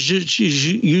 You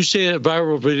see that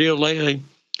viral video lately?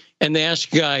 And they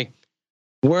asked a guy,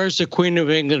 where's the Queen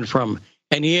of England from?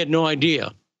 And he had no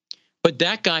idea. But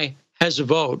that guy has a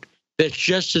vote that's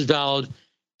just as valid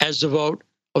as the vote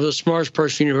of the smartest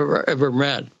person you've ever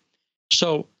met.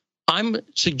 So I'm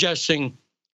suggesting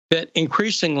that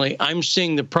increasingly I'm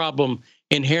seeing the problem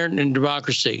inherent in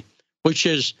democracy, which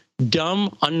is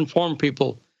dumb, uninformed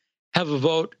people have a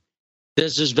vote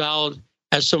that's as valid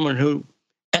as someone who,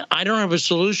 and I don't have a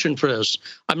solution for this.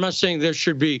 I'm not saying there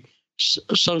should be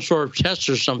some sort of test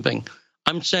or something.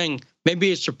 I'm saying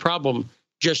maybe it's a problem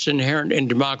just inherent in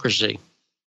democracy.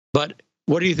 But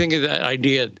what do you think of that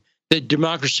idea that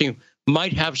democracy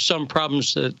might have some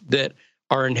problems that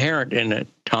are inherent in it,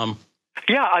 Thom?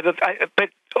 Yeah, but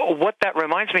what that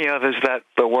reminds me of is that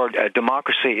the word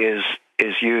democracy is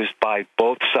used by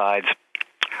both sides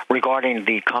regarding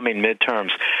the coming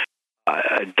midterms.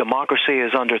 Democracy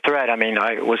is under threat. I mean,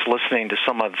 I was listening to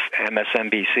some of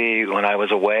MSNBC when I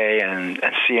was away and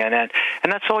CNN,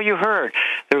 and that's all you heard.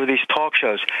 There were these talk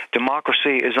shows.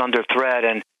 Democracy is under threat.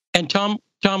 And Thom,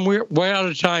 we're way out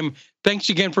of time. Thanks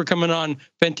again for coming on.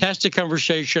 Fantastic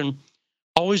conversation.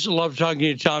 Always love talking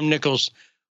to Thom Nickels.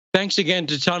 Thanks again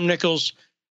to Thom Nickels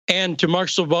and to Mark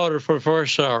Sleboda for the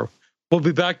first hour. We'll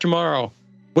be back tomorrow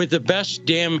with the best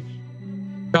damn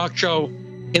talk show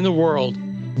in the world,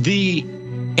 the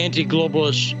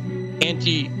anti-globalist,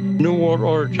 anti-New World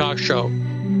Order talk show.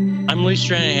 I'm Lee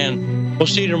Stranahan. We'll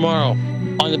see you tomorrow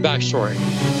on The Backstory.